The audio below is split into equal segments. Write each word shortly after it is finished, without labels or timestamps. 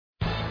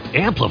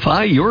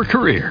Amplify your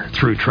career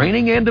through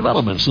training and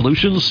development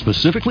solutions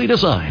specifically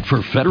designed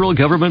for federal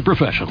government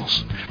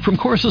professionals. From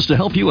courses to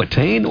help you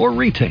attain or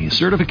retain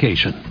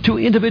certification, to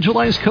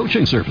individualized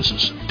coaching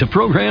services, to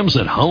programs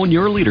that hone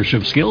your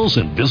leadership skills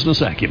and business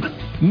acumen,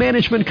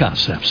 Management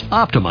Concepts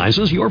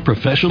optimizes your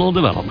professional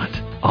development.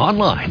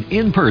 Online,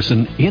 in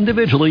person,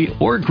 individually,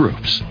 or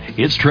groups,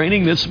 it's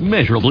training that's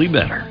measurably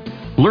better.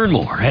 Learn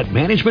more at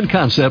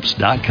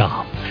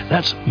managementconcepts.com.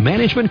 That's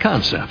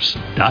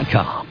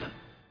managementconcepts.com.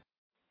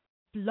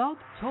 Blog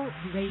Talk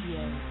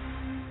Radio.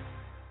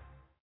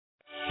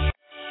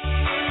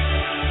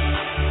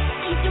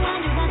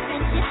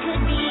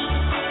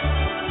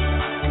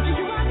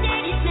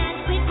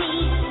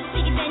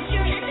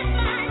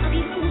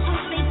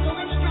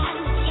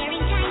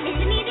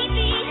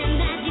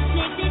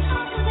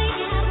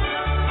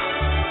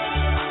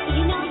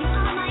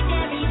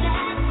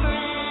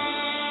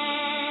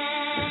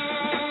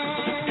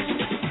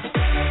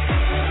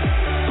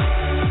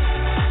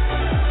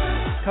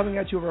 Coming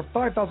at you over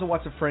 5,000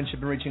 watts of friendship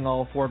and reaching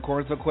all four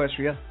corners of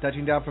Equestria,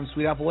 touching down from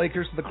Sweet Apple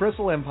Acres to the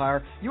Crystal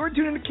Empire, you are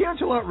tuning to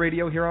Canterlot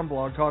Radio here on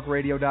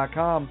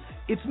blogtalkradio.com.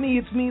 It's me,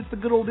 it's the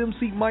good old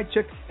MC Mike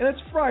Chick, and it's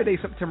Friday,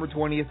 September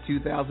 20th,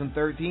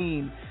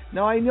 2013.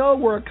 Now, I know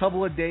we're a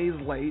couple of days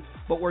late,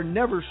 but we're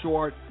never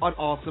short on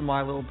awesome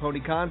My Little Pony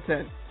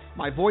content.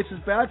 My voice is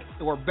back,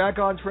 and we're back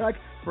on track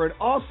for an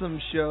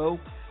awesome show.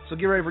 So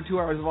get ready for 2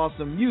 hours of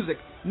awesome music,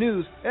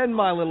 news, and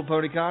My Little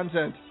Pony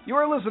content. You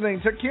are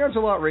listening to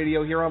Canterlot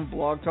Radio here on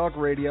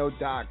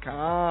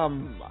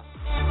blogtalkradio.com.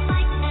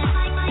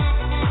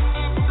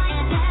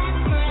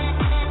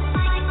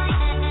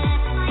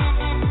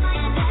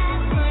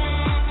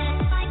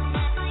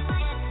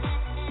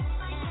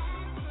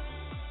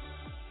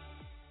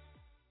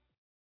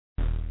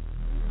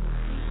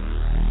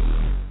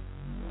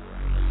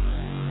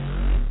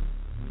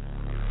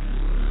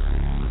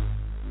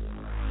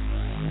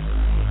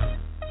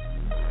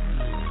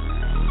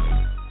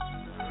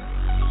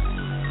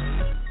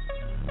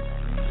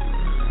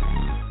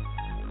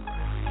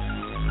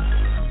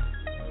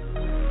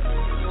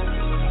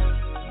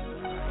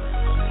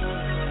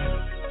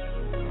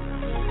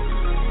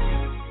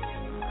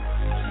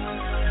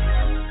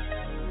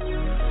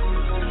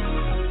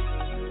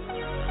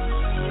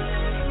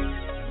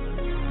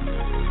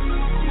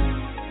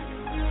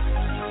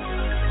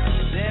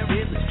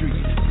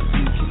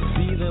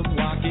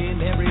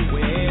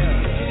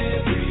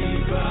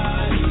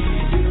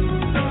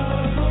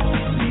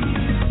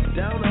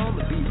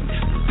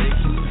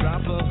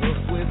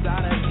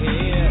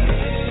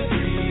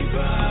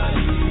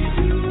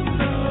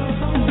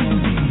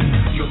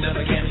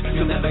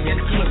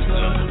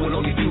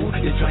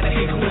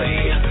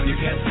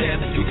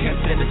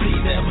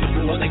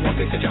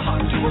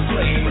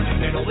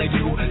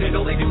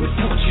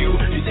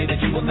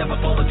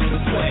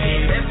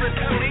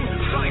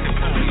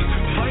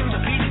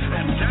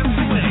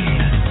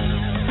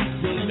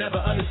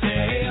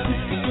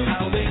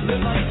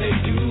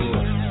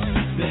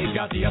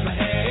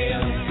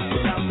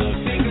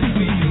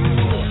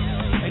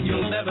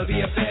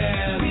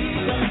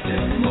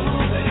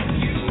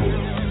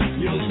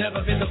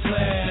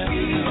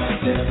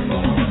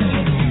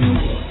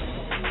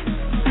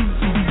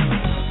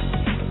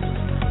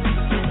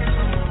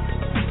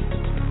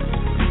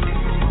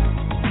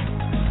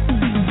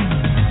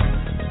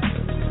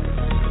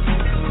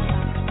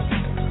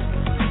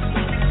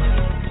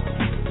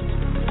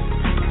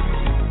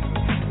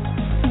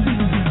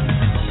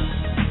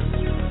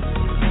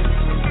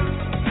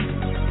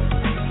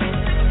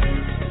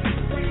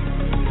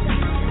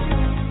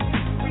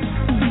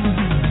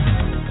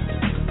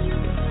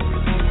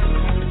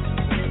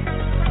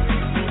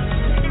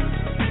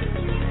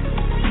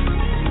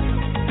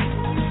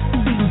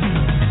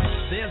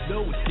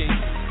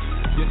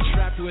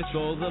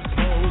 Colt of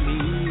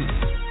Personality.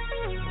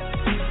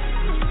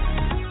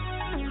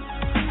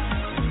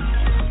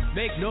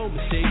 Make no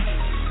mistake,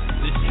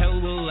 this hell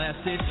will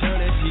last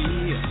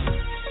eternity.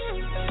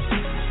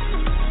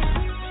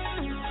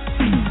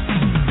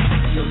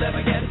 You'll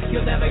never get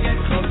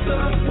closer.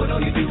 When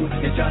all you do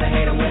is try to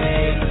hate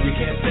away. You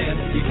can't stand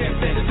to see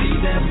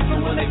them.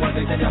 But when they want,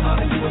 they set your heart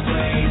into a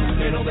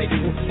flame. And all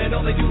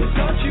they do is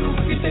taunt you.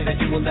 You say that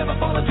you will never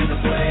fall into the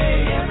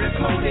flame. Every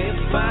opponent,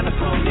 find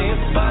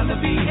the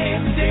beat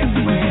and dance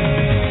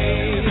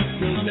away.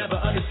 You'll never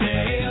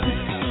understand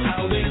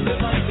how they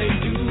live like they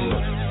do.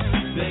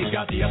 They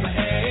got the upper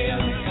hand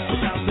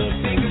without the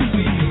fingers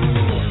we do.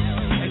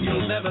 And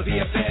you'll never be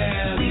a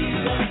fan. We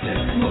love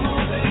them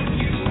more than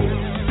you.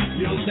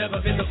 You'll never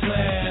be the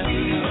plan.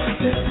 We love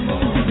them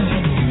more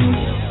than you.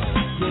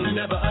 You'll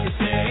never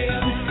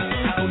understand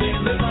how they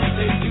live like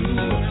they do.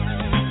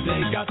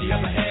 They got the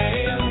upper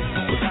hand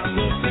without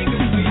the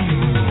fingers we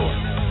do.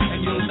 And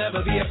you'll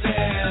never be a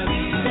fan.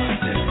 We love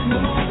them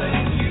more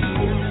than you.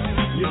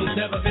 You'll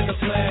never be the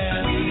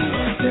plan. We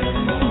love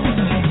them more than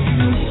you.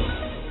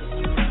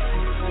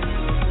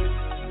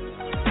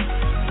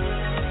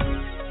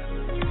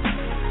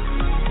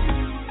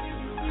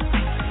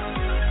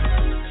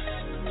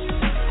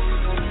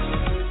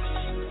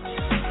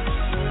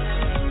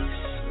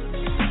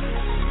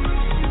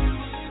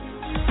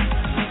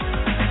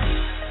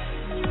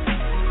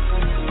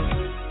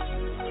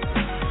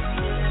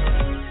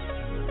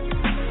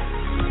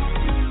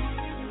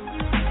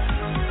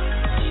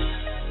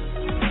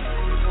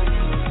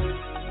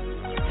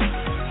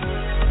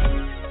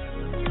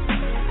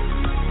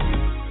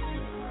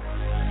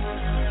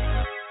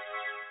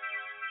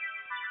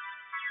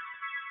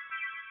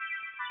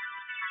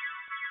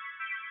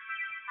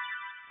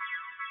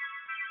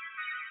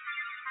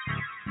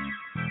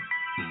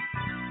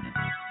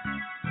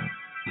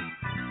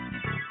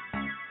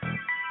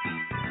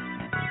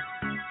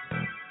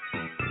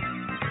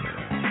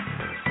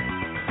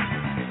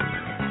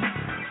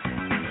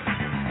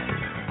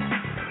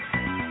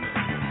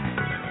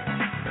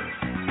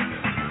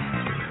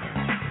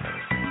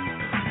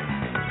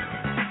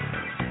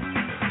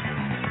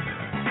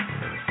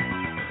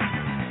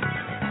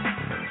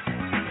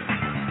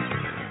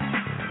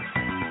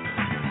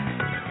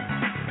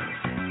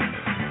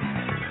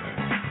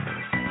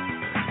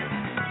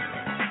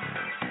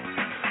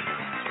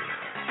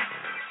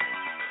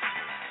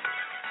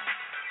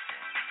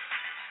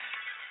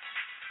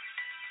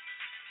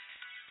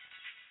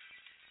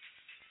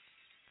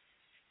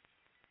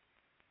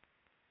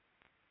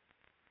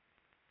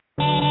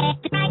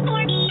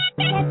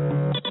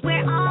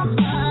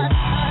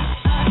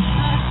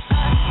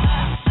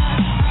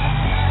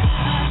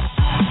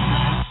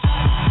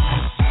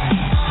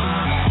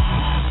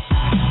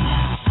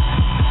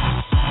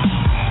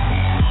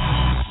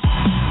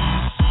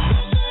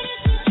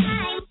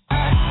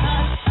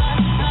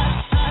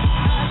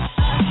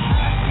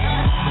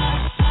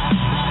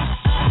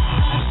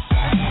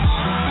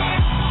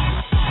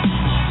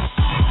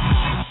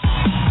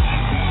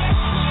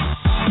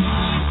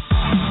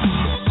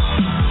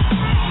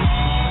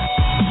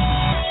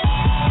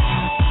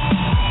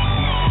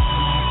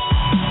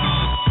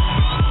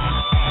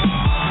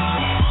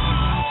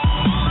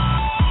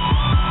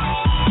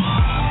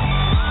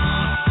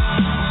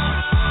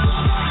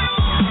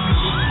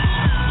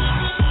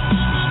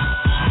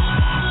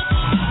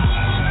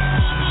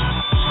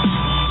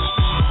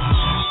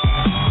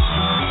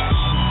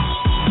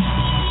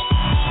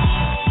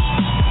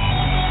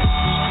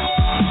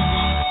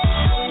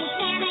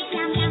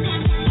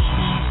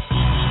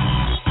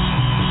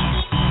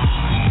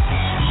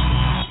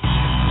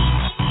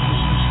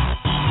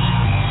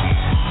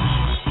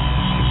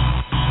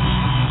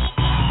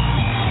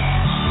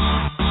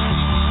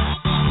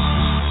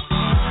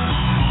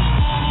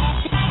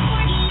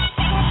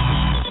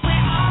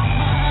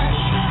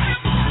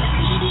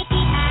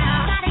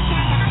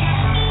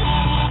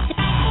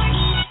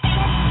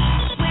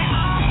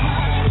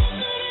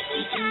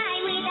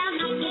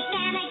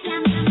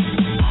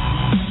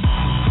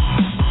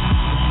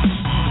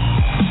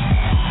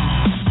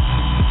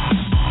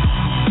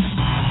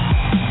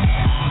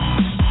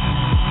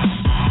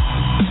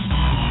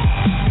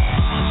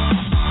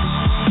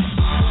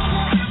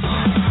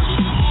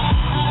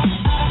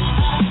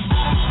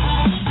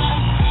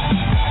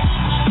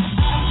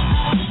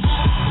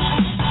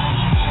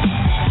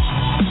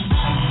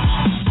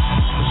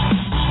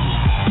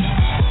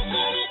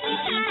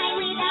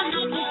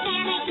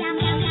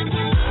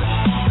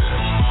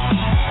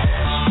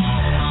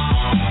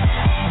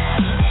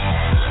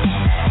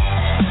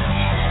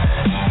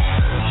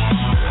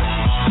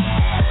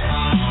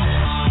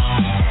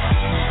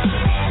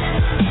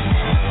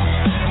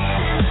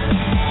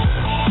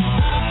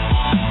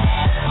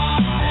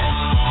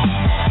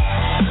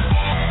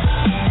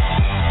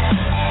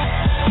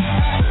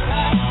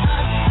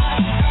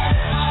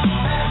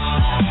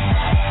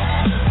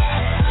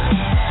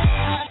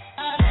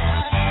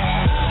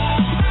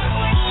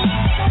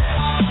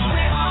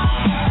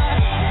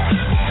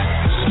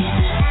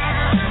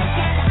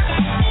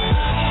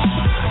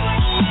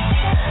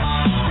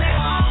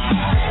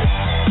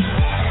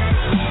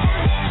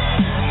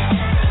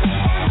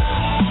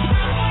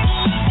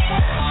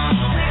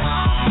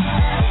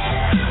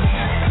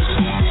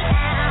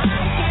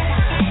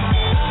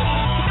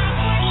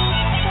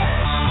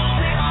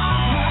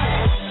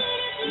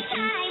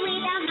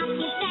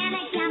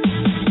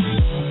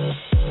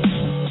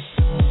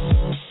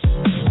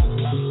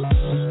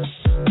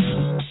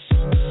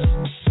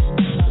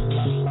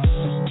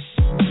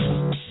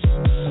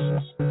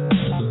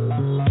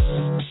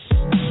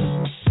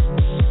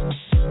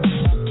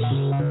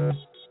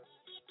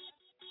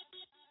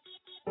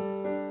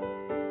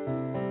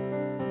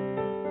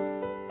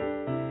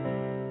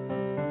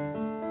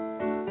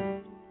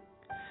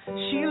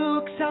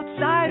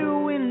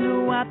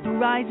 the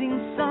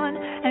rising sun.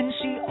 And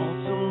she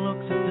also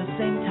looks at the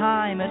same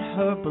time at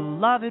her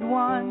beloved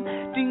one.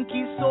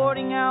 Dinky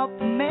sorting out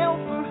the mail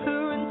for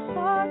her in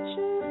such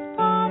a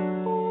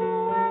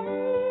thoughtful way.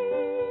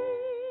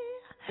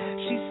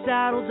 She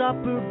saddles up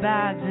her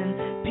bags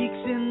and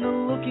peeks in the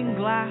looking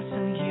glass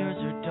and hears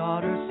her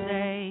daughter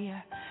say,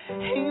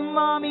 "Hey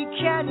mommy,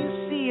 can you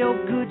see how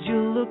good you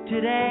look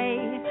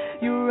today?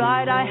 You're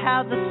right, I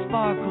have the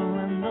sparkle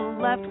and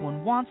the left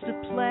one wants to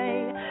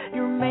play.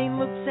 Your mane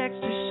looks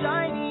extra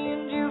shiny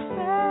and your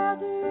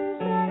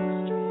feathers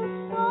extra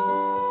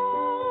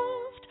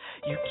soft.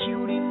 Your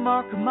cutie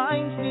mark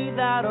reminds me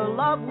that our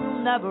love will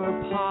never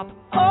pop.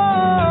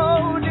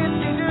 Oh, did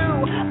you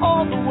do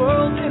all the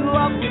world's in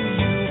love with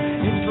you?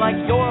 It's like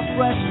you're a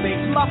fresh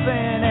baked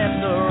muffin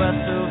and the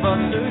rest of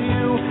us are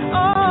you.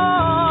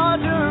 Oh,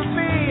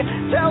 Derby,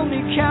 tell me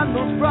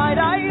candles bright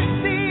I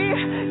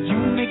see. You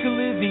make a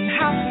living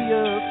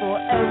happier for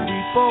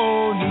every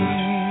pony."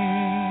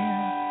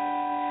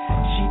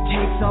 She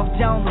takes off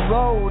down the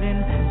road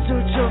in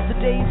search of the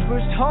day's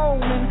first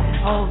home. And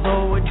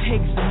although it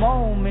takes a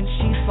moment,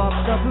 she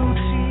spots a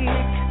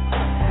boutique.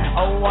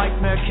 A white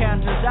mare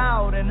canters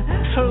out and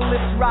her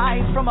lips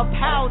rise from a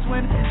pout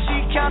when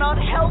she cannot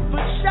help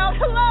but shout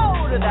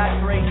hello to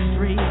that gray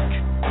streak.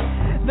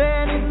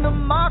 Then in the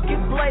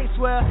marketplace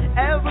where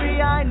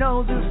every eye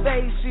knows her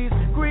face, she's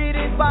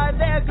greeted by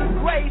their good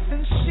grace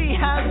and she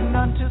has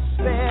none to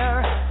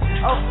spare.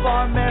 A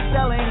farm mare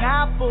selling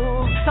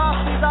apples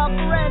tosses up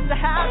rent a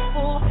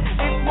hatful.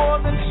 It's more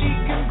than she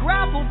can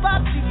grapple,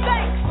 but she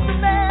thanks the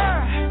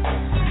mare.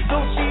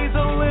 Though she's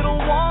a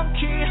little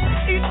wonky,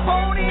 each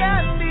pony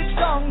and each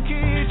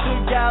donkey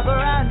together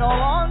and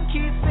all on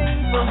key sing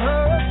for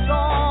her a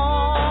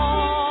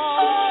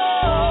song.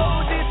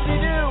 Oh,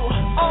 did-de-do,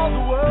 all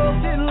the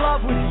world's in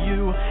love with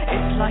you.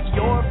 It's like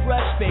you're a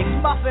fresh baked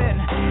muffin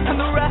and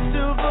the rest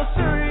of us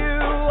are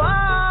you.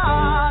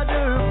 Ah,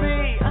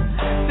 Derby,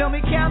 tell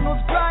me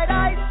candles bright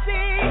I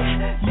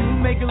see. You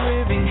make a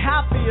living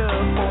happier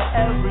for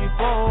every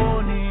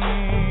pony.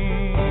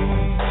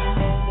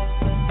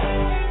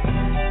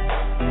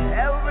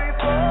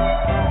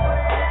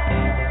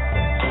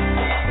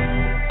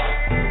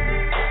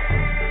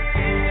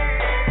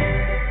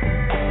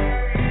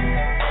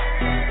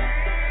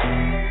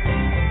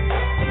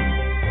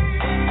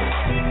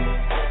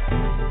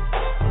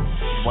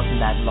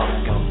 That long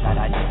ago that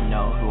I didn't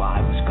know who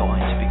I was going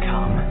to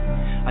become.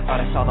 I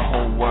thought I saw the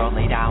whole world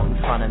laid out in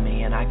front of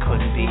me, and I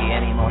couldn't be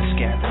any more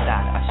scared than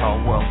that. I saw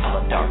a world full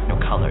of dark, no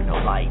color,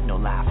 no light, no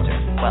laughter.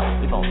 Well,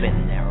 we've all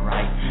been there,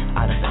 right?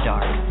 Out of the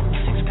dark,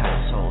 6 kind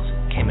of souls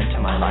came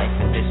into my life,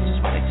 and this is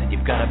what they said.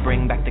 You've gotta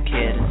bring back the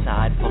kid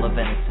inside, full of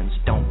innocence.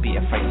 Don't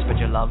be afraid to spread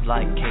your love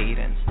like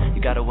cadence.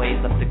 You got a ways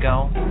left to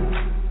go,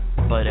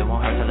 but it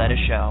won't hurt to let it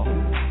show.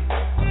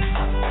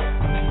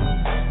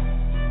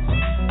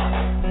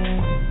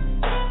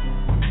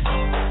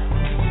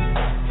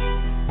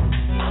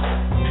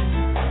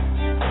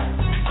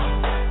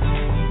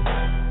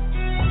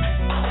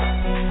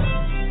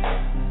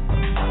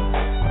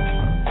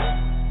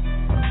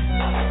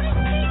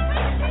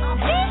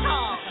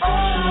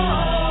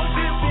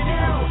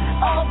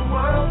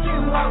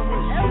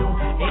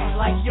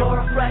 You're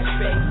a fresh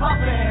baked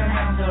muffin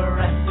and the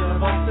rest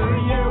of us are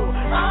you.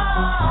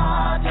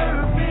 Ah,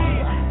 Derby,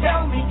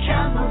 tell me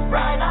candles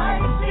bright I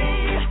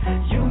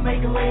see. You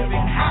make a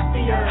living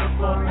happier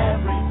for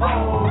every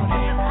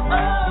pony.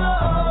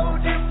 Oh,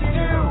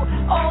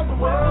 did-de-do, all the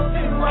world's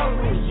in love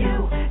with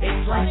you.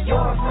 It's like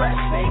you're a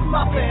fresh baked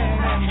muffin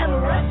and the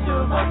rest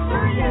of us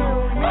are you.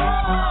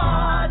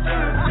 Ah,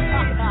 Derby,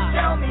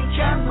 tell me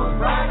candles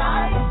bright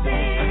I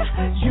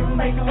see. You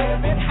make a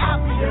living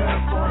happier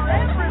for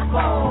every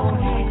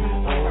pony.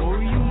 Oh,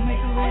 you make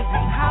a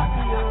living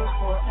happier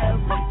for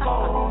every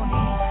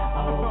pony.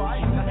 Oh,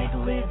 you make a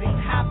living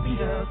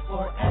happier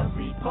for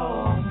every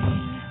pony.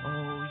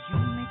 Oh, you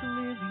make a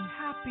living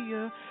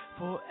happier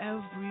for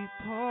every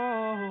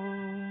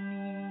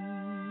pony.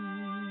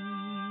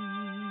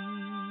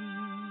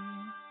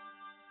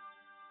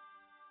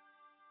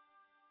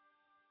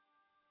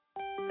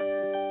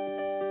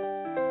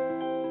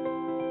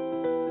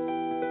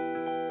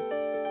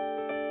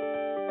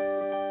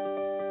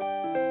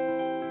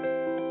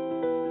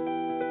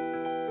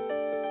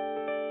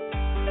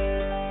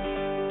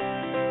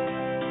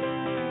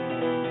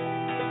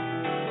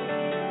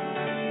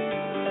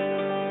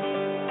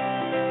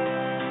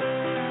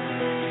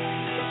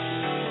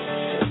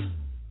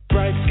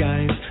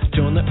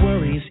 Don't let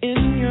worries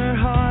in your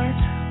heart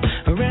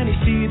or any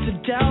seeds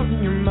of doubt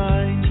in your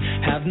mind.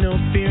 Have no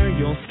fear,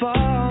 you'll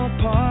fall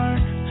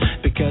apart,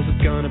 because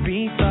it's gonna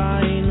be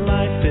fine.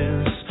 Life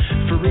is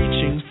for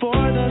reaching for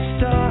the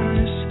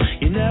stars.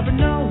 You never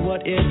know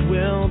what it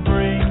will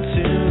bring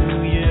to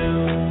you,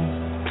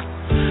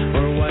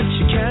 or what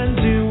you can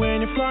do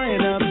when you're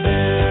flying up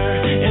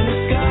there in the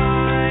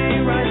sky,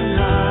 rising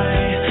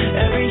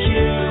high. Every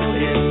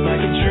hue is like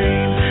a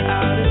dream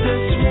out of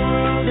this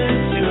world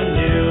into a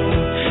new.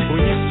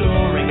 When you're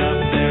soaring up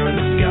there in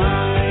the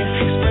sky,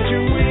 spread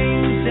your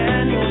wings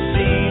and you'll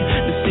see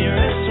the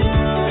cirrus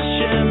swirl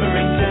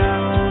shimmering down.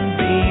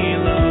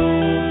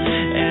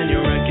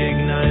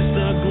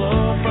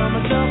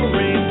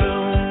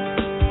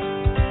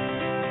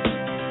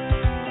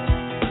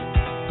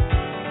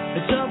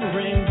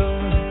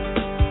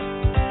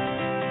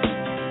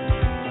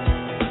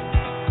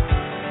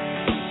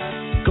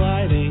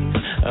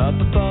 Up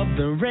above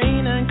the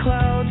rain and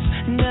clouds,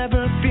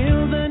 never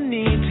feel the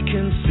need to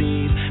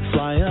concede.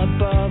 Fly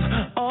above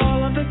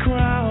all of the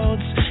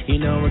crowds, you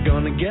know we're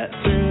gonna get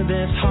through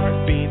this.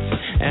 Heartbeats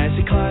as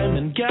you climb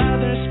and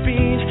gather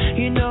speed,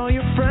 you know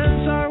your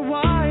friends are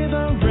why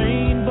the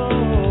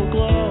rainbow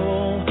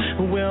glow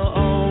will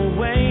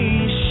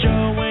always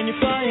show when you're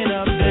flying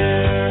up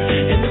there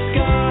in the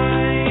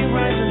sky,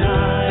 rising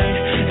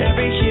high.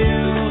 Every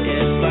hue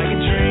is like a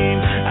dream,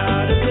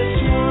 out of this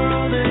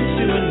world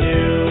into a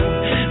new.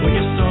 When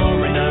you're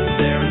soaring up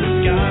there in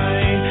the sky,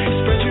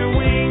 spread your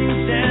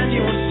wings and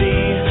you will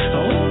see a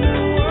whole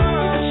new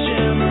world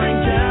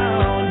shimmering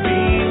down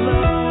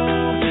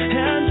below.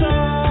 Hands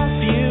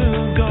off, you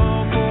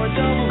go for a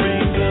double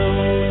rainbow.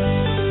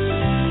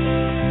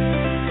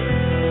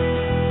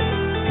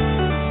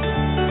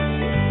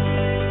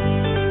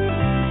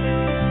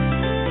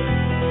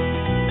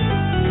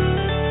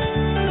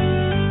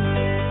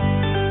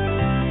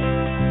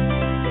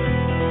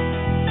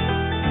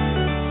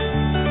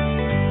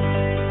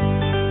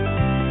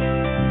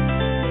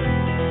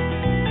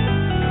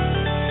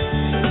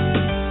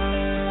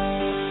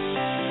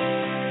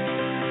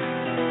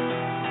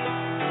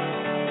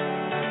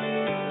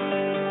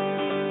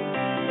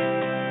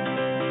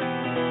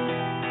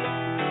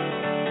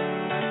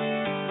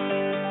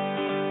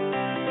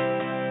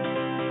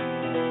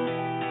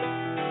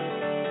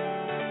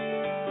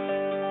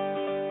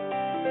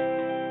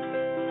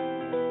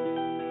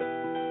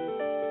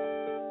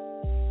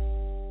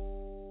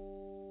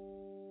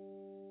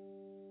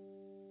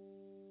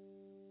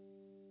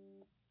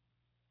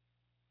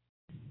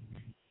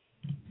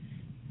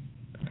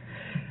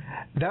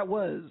 That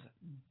was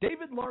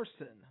David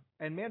Larson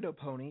and Mando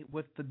Pony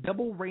with the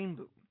Double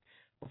Rainbow.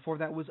 Before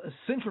that was A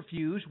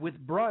Centrifuge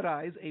with Broad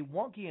Eyes, a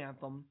wonky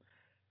anthem.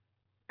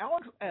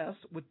 Alex S.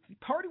 with the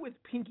Party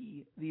with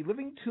Pinky, the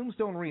Living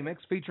Tombstone remix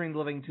featuring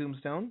Living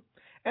Tombstone.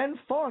 And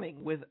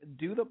Fawning with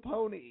Do the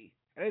Pony.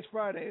 And it's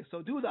Friday,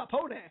 so do the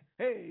pony.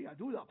 Hey, I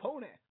do the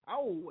pony.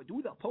 Ow, I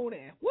do the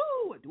pony.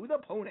 Woo, I do the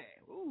pony.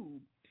 Ooh.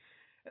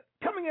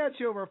 Coming at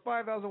you over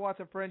 5,000 watts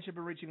of friendship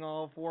and reaching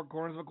all four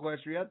corners of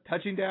Equestria,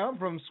 touching down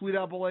from Sweet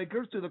Apple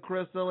Acres to the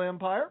Crystal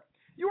Empire.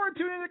 You are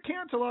tuning to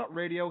Canterlot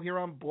Radio here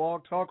on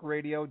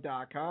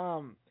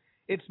blogtalkradio.com.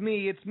 It's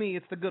me, it's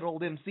the good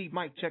old MC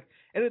Mike Check,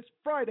 and it's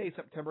Friday,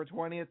 September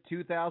 20th,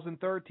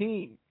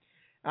 2013.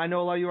 I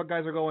know a lot of you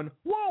guys are going,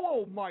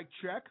 whoa, Mike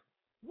Check,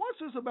 what's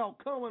this about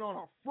coming on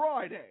a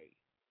Friday?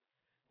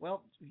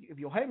 Well, if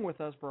you'll hang with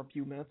us for a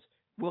few minutes,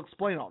 we'll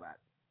explain all that.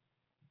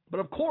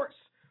 But of course,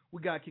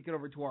 we got to kick it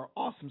over to our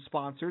awesome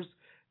sponsors,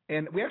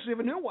 and we actually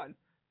have a new one.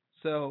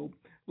 So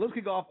let's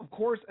kick off, of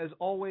course, as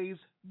always,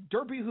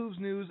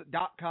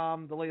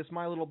 DerpyHoovesNews.com, the latest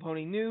My Little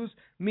Pony news,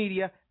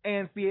 media,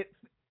 and fee.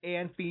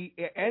 It's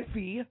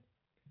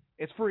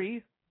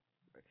free,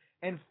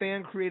 and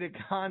fan-created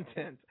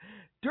content.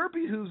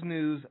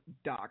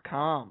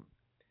 DerpyHoovesNews.com.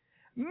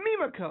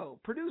 Mimico,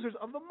 producers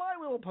of the My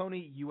Little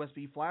Pony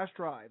USB flash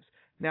drives,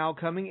 now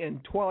coming in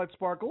Twilight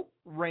Sparkle,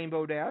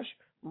 Rainbow Dash,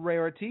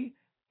 Rarity,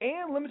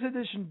 and limited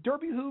edition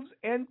Derpy Hooves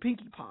and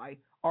Pinkie Pie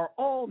are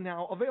all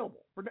now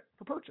available for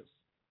purchase.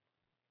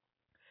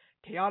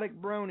 Chaotic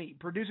Brony,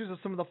 producers of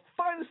some of the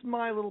finest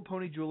My Little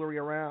Pony jewelry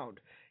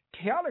around.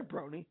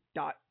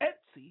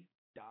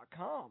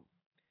 chaoticbrony.etsy.com.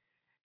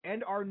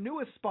 And our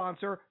newest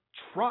sponsor,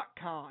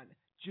 TrotCon,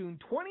 June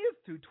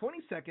 20th through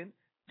 22nd,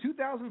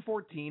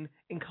 2014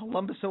 in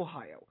Columbus,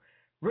 Ohio.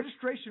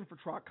 Registration for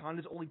TrotCon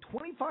is only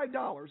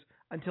 $25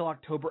 until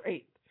October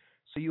 8th.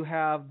 So you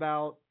have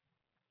about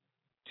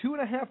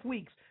 2.5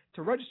 weeks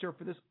to register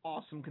for this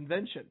awesome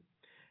convention.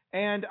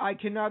 And I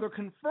can neither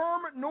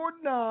confirm nor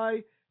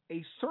deny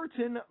a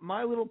certain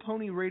My Little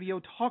Pony radio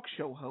talk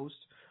show host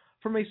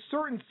from a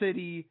certain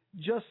city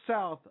just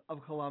south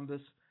of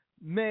Columbus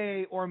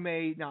may or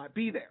may not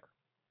be there.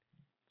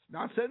 It's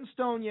not set in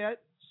stone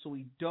yet, so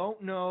we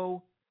don't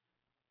know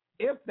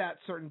if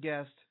that certain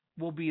guest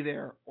will be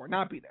there or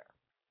not be there.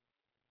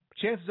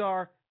 Chances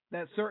are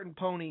that certain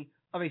pony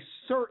of a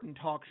certain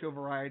talk show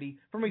variety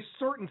from a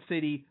certain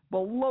city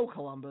below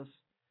Columbus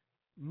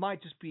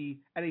might just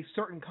be at a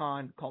certain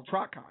con called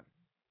TrotCon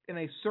in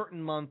a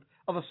certain month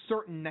of a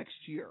certain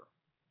next year.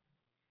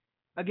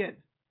 Again,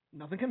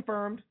 nothing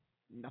confirmed.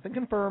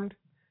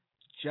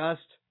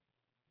 Just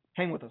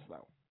hang with us,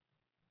 though.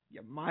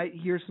 You might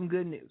hear some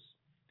good news.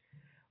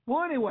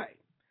 Well, anyway,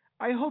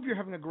 I hope you're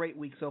having a great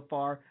week so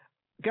far.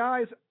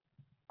 Guys,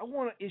 I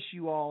want to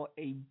issue all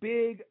a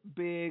big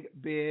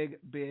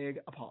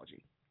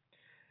apology.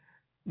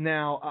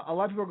 Now, a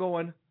lot of people are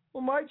going,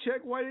 well, Mike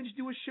Check, why didn't you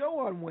do a show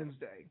on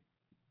Wednesday?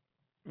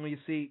 Well, you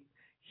see,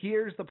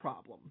 here's the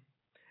problem.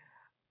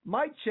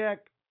 Mike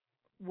Check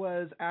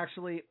was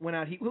actually went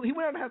out. He went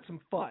out and had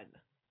some fun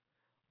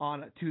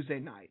on a Tuesday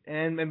night,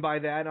 and by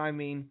that I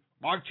mean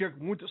Mike Check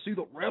went to see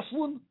the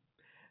wrestling.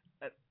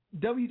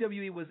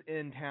 WWE was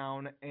in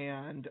town,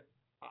 and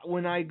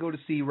when I go to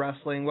see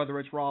wrestling, whether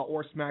it's Raw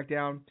or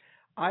SmackDown,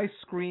 I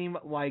scream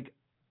like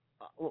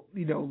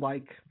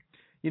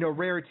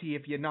Rarity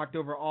if you knocked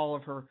over all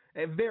of her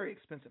very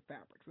expensive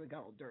fabrics. They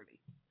got all dirty.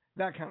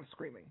 That kind of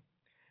screaming.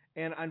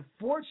 And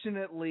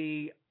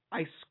unfortunately,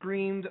 I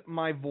screamed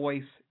my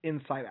voice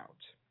inside out.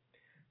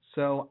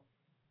 So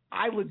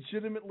I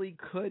legitimately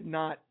could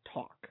not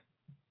talk.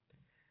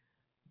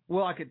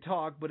 Well, I could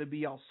talk, but it'd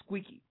be all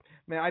squeaky.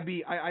 Man, I'd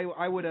be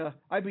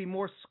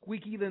more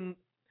squeaky than.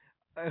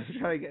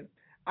 Try again.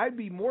 I'd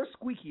be more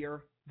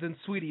squeakier than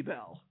Sweetie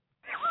Belle.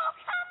 Oh,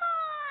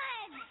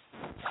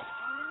 come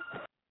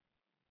on!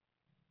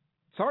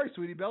 Sorry,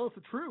 Sweetie Belle, it's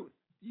the truth.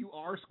 You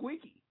are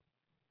squeaky.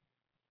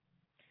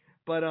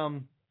 But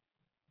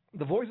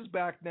the voice is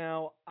back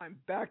now. I'm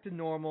back to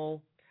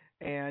normal,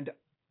 and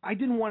I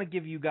didn't want to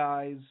give you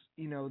guys,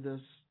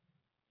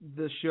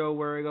 this show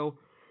where I go,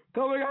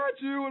 coming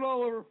at you and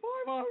all over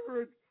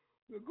 500,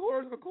 the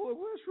course of Colt of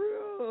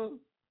Equestria,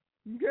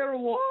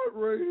 Canterlot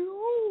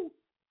Radio.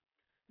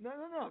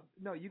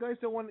 No. You guys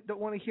don't want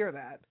to hear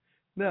that.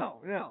 No.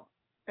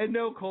 And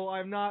no, Cole,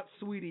 I'm not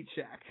Sweetie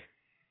Check.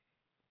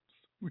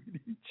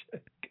 Sweetie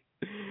Check.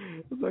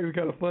 That's actually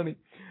kind of funny.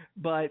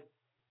 But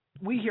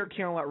we here at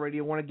Canterlot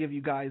Radio want to give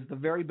you guys the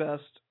very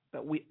best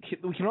that we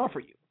can offer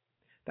you.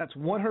 That's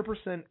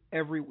 100%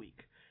 every week.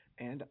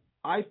 And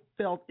I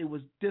felt it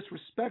was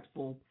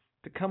disrespectful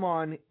to come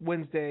on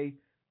Wednesday,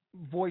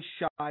 voice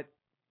shot,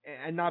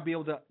 and not be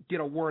able to get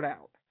a word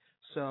out.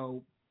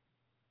 So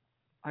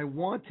I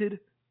wanted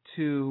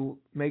to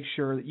make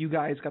sure that you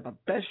guys got the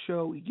best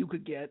show you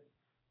could get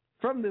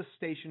from this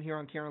station here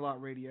on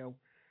Canterlot Radio.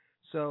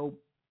 So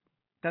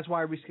that's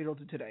why I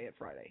rescheduled it today at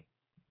Friday.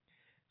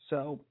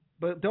 So,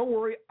 but don't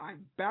worry,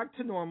 I'm back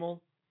to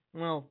normal.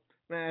 Well,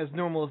 as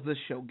normal as this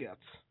show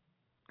gets.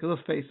 Because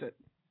let's face it,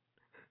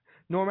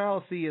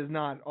 normalcy is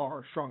not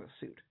our strongest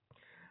suit.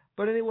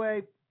 But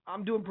anyway,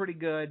 I'm doing pretty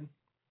good.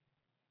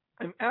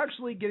 I'm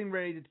actually getting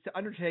ready to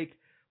undertake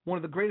one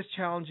of the greatest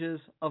challenges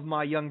of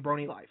my young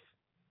brony life.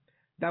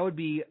 That would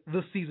be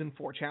the Season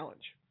 4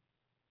 challenge.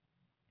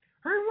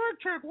 Hey,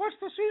 Electric, what's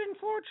the Season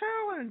 4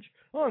 challenge?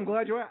 Oh, I'm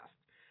glad you asked.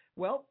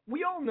 Well,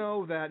 we all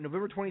know that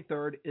November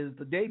 23rd is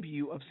the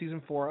debut of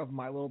Season 4 of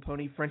My Little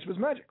Pony Friendship is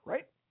Magic,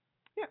 right?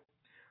 Yeah.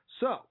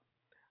 So,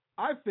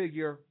 I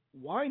figure,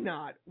 why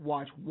not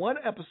watch one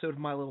episode of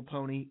My Little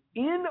Pony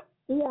in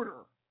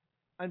order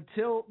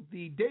until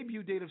the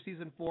debut date of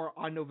Season 4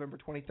 on November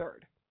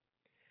 23rd.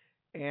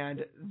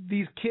 And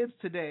these kids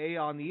today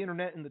on the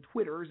internet and the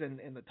Twitters and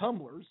the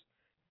Tumblrs,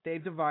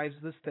 they've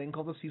devised this thing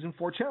called the Season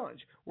 4 Challenge,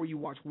 where you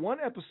watch one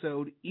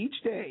episode each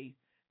day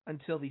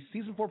until the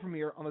Season 4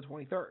 premiere on the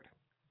 23rd.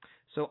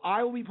 So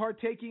I will be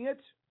partaking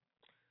it.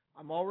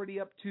 I'm already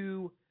up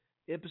to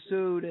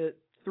episode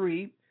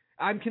 3.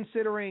 I'm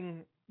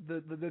considering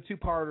the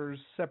two-parters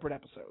separate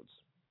episodes.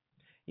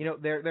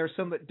 There are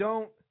some that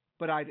don't,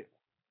 but I do.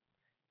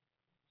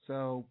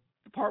 So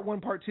part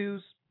 1, part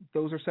 2s,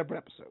 those are separate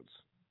episodes.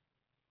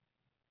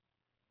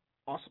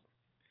 Awesome.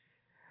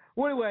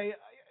 Well, anyway,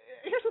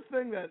 here's the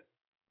thing that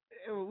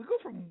we go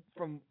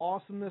from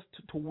awesomeness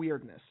to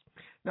weirdness.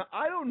 Now,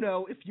 I don't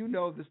know if you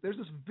know this. There's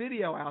this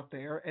video out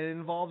there, and it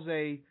involves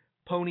a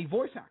pony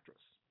voice actress.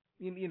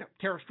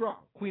 Tara Strong,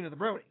 Queen of the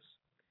Bronies.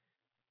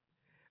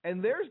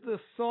 And there's this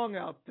song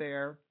out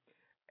there,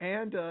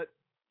 and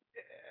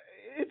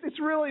it's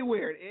really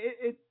weird.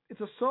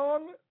 It's a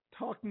song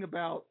talking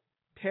about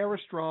Tara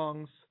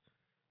Strong's.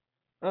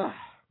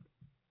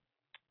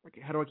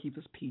 Okay, how do I keep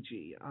this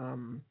PG?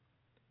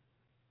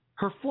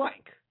 Her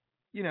flank.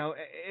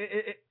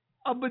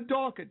 A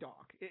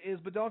badonkadonk. Is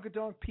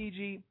badonkadonk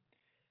PG?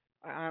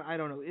 I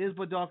don't know. Is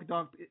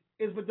badonkadonk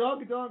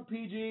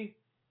PG?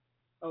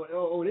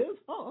 Oh, it is?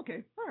 Oh,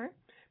 okay. All right.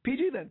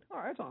 PG then. All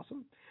right, that's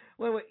awesome.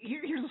 Well,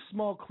 here's a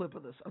small clip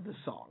of this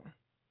song.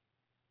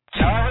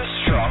 Tara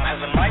Strong has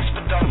a nice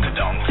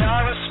badonkadonk.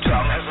 Tara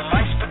Strong has a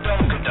nice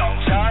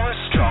badonkadonk. Tara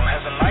Strong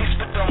has a nice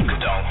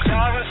badonkadonk.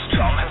 Tara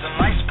Strong has a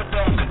nice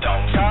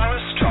badonkadonk. Tara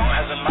Strong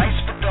has a nice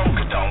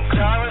badonkadonk.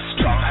 Tara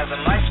Strong has a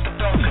nice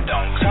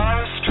badonkadonk. Tara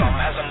Strong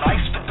has a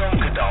nice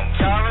badonkadonk.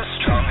 Tara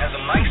Strong has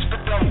a nice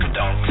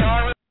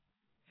badonkadonk.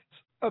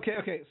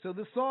 Okay, so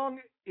the song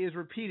is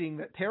repeating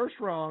that Tara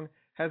Strong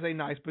has a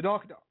nice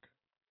badonkadonk.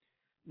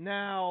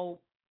 Now,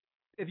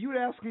 if you would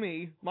ask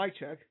me, Mike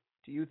Check,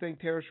 do you think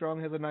Tara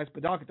Strong has a nice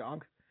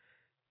badonkadonk?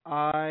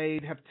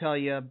 I'd have to tell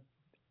you,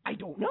 I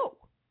don't know.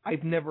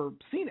 I've never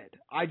seen it.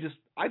 I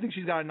think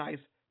she's got a nice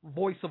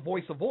voice.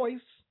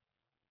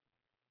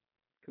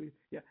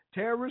 Yeah,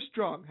 Tara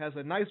Strong has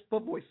a nice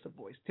voice.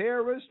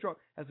 Tara Strong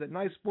has a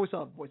nice voice.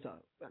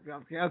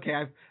 Okay,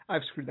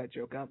 I've screwed that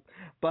joke up,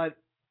 but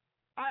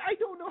I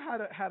don't know how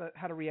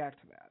to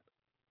react to that.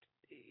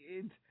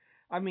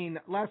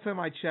 Last time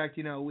I checked,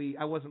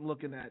 I wasn't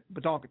looking at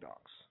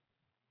badonkadonks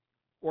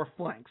or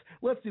flanks.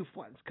 Let's do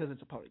flanks because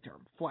it's a pony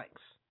term,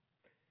 flanks.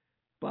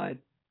 But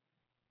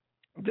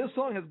this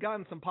song has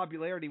gotten some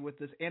popularity with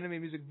this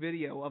anime music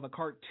video of a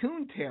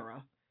cartoon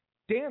Tara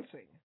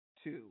dancing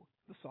to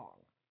the song.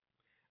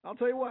 I'll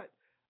tell you what,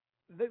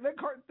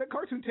 that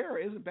cartoon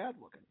Tara isn't bad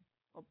looking.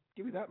 I'll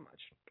give you that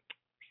much.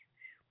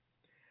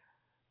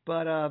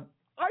 But I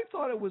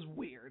thought it was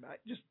weird.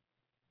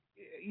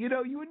 You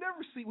would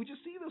never see. Would you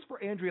see this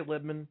for Andrea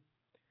Libman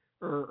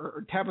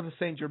or Tabitha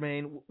St.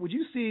 Germain? Would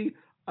you see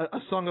a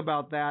song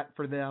about that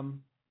for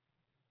them,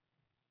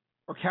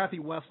 or Kathy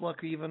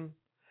Westluck even.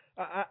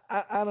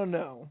 I don't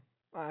know.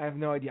 I have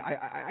no idea.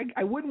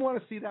 I wouldn't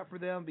want to see that for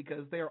them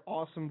because they are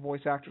awesome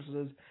voice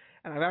actresses,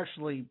 and I've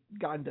actually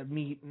gotten to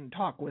meet and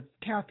talk with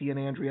Kathy and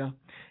Andrea,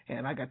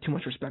 and I got too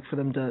much respect for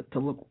them to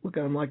look at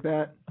them like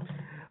that.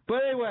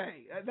 But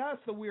anyway, that's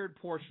the weird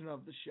portion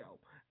of the show.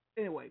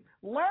 Anyway,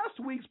 last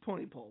week's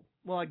Pony Poll,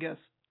 well, I guess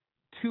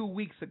 2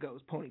 weeks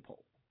ago's Pony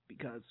Poll,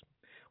 because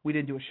we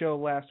didn't do a show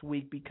last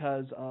week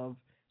because of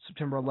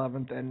September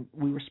 11th, and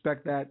we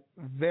respect that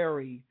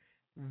very,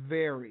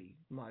 very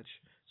much,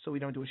 so we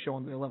don't do a show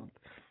on the 11th.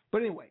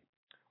 But anyway,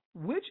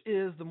 which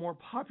is the more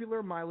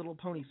popular My Little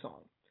Pony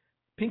song?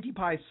 Pinkie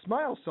Pie's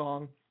Smile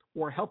Song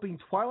or Helping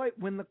Twilight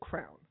Win the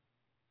Crown?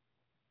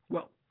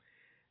 Well,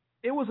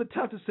 it was a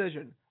tough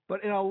decision,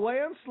 but in a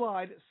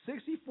landslide,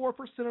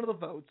 64% of the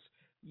votes,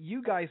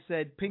 you guys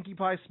said Pinkie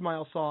Pie's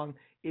Smile Song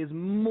is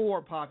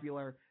more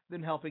popular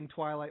than Helping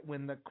Twilight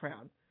Win the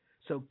Crown.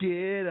 So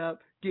get up,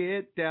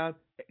 get down,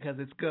 because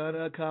it's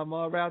gonna come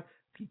around.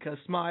 Because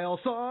Smile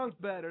Song's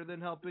better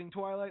than Helping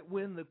Twilight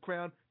Win the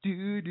Crown.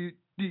 Do.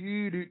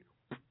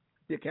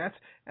 Yeah, cats.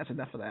 That's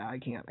enough of that. I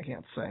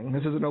can't sing.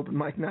 This is an open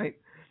mic night.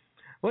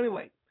 Well,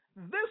 anyway,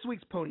 this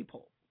week's Pony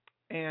Poll,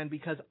 and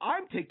because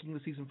I'm taking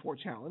the Season 4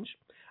 challenge,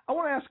 I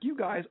want to ask you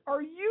guys,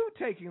 are you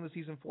taking the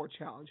Season 4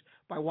 challenge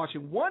by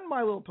watching one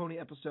My Little Pony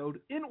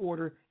episode in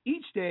order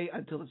each day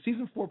until the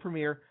Season 4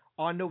 premiere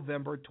on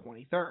November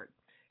 23rd?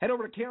 Head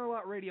over to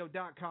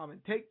CanterlotRadio.com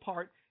and take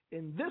part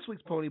in this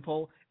week's Pony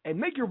Poll and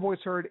make your voice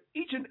heard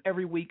each and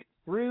every week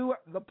through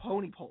the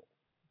Pony Poll.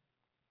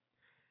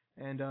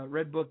 And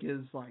Red Book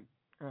is like,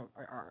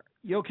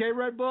 you okay,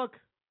 Red Book?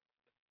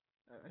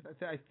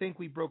 I think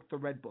we broke the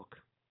Red Book.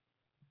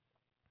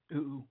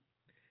 Ooh,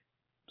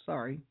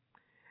 sorry.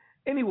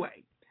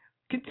 Anyway,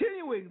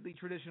 continuing the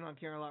tradition on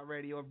Canterlot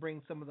Radio of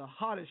bringing some of the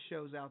hottest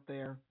shows out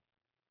there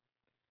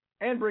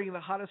and bringing the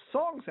hottest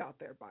songs out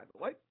there, by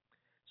the way,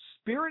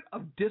 Spirit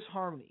of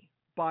Disharmony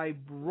by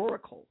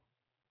Bronies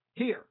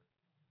here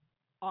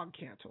on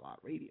Canterlot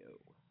Radio.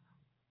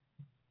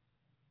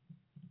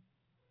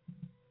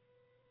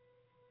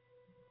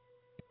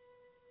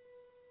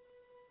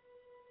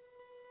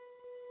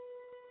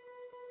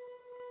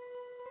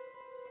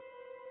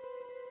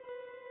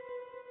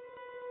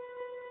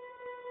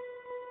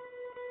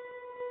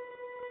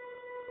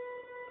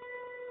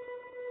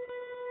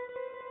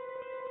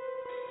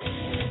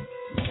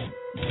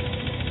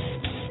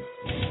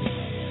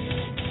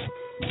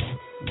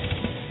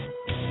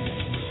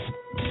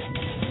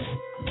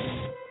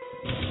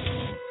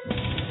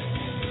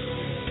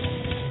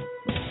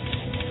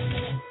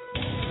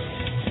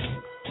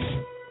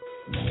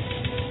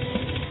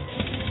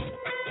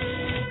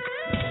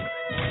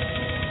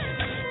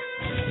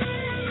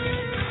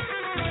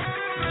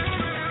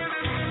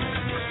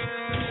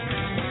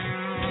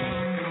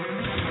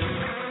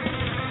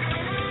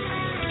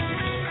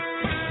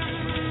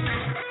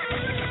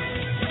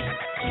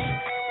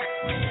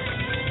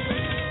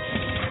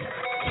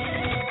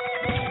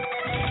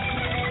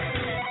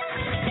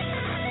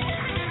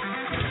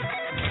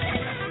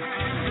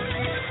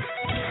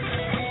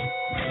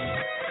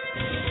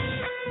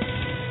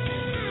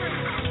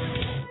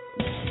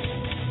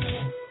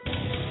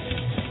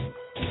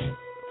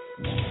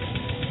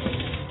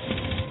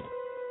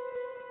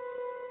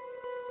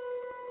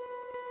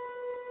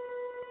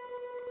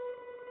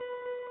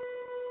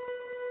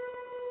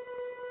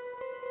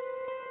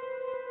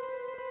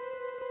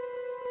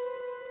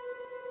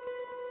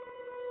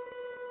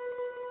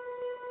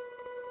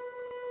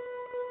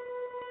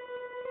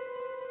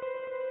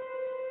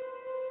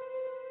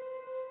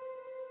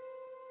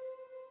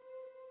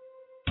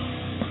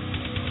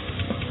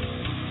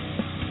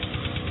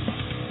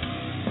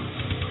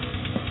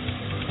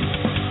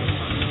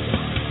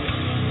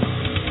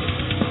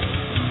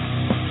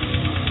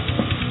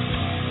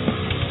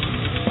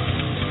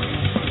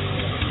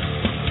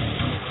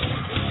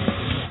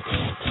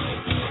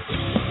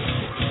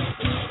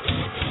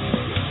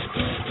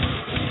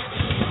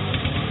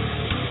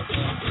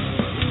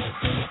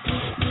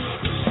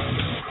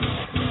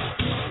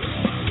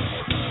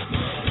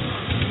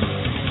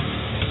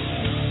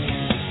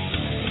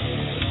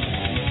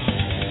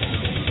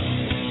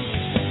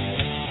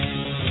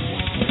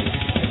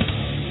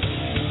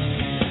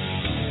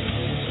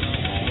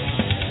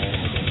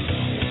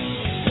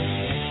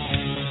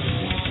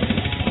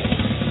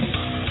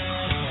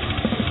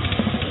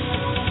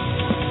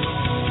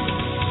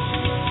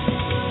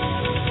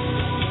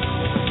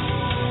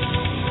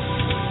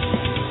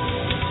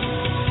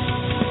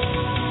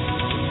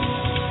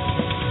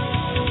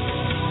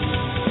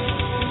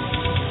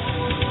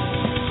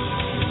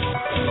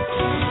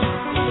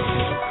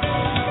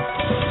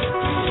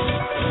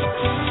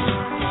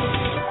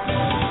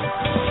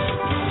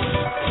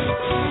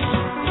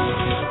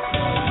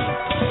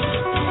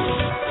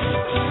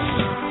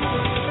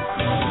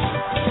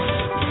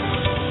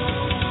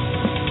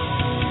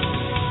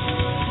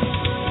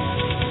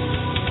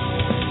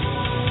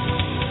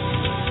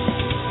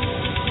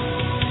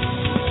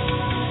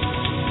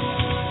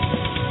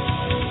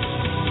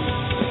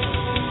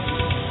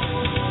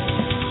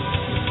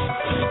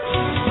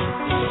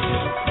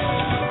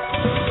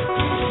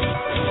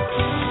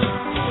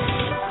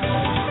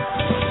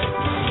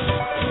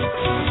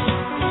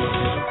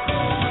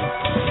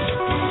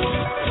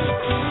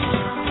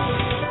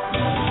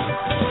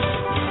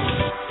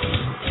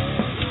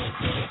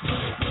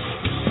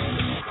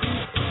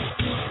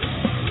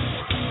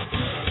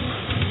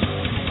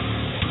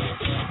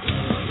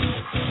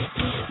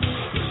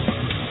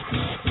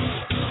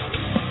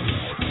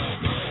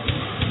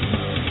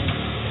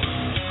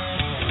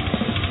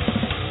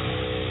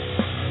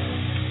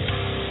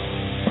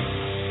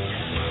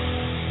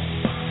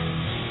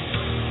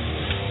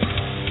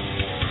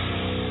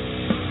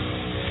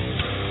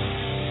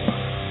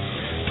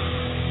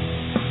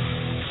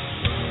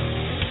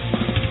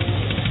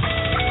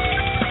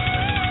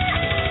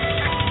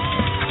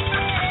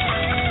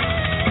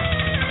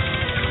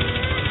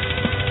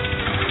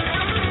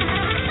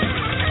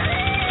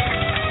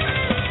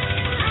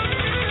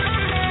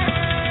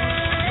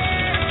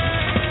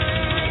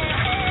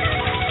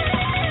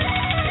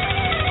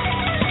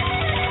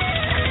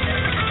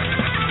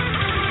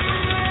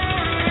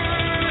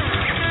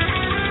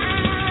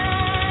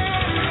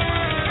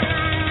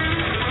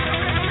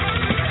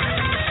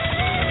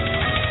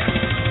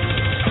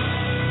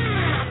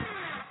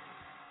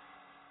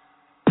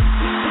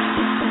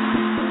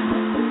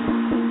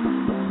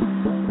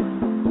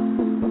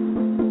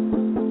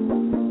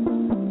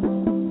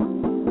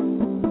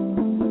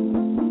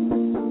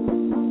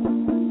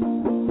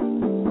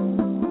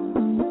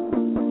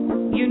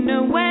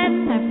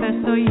 when I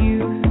first saw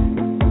you.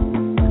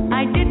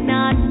 I did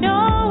not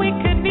know it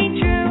could be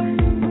true.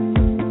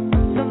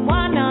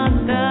 Someone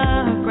on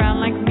the ground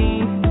like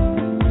me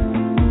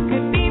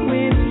could be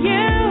with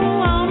you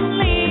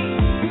only.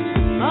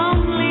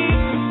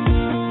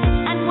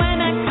 And when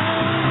I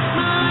close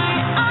my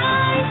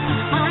eyes,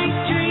 I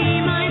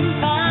dream I'm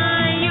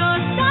by your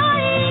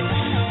side.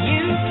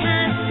 You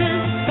cast a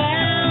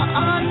spell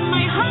on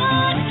my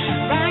heart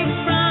right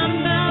from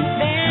the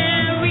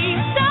very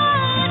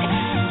start.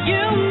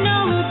 You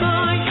know,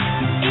 boy,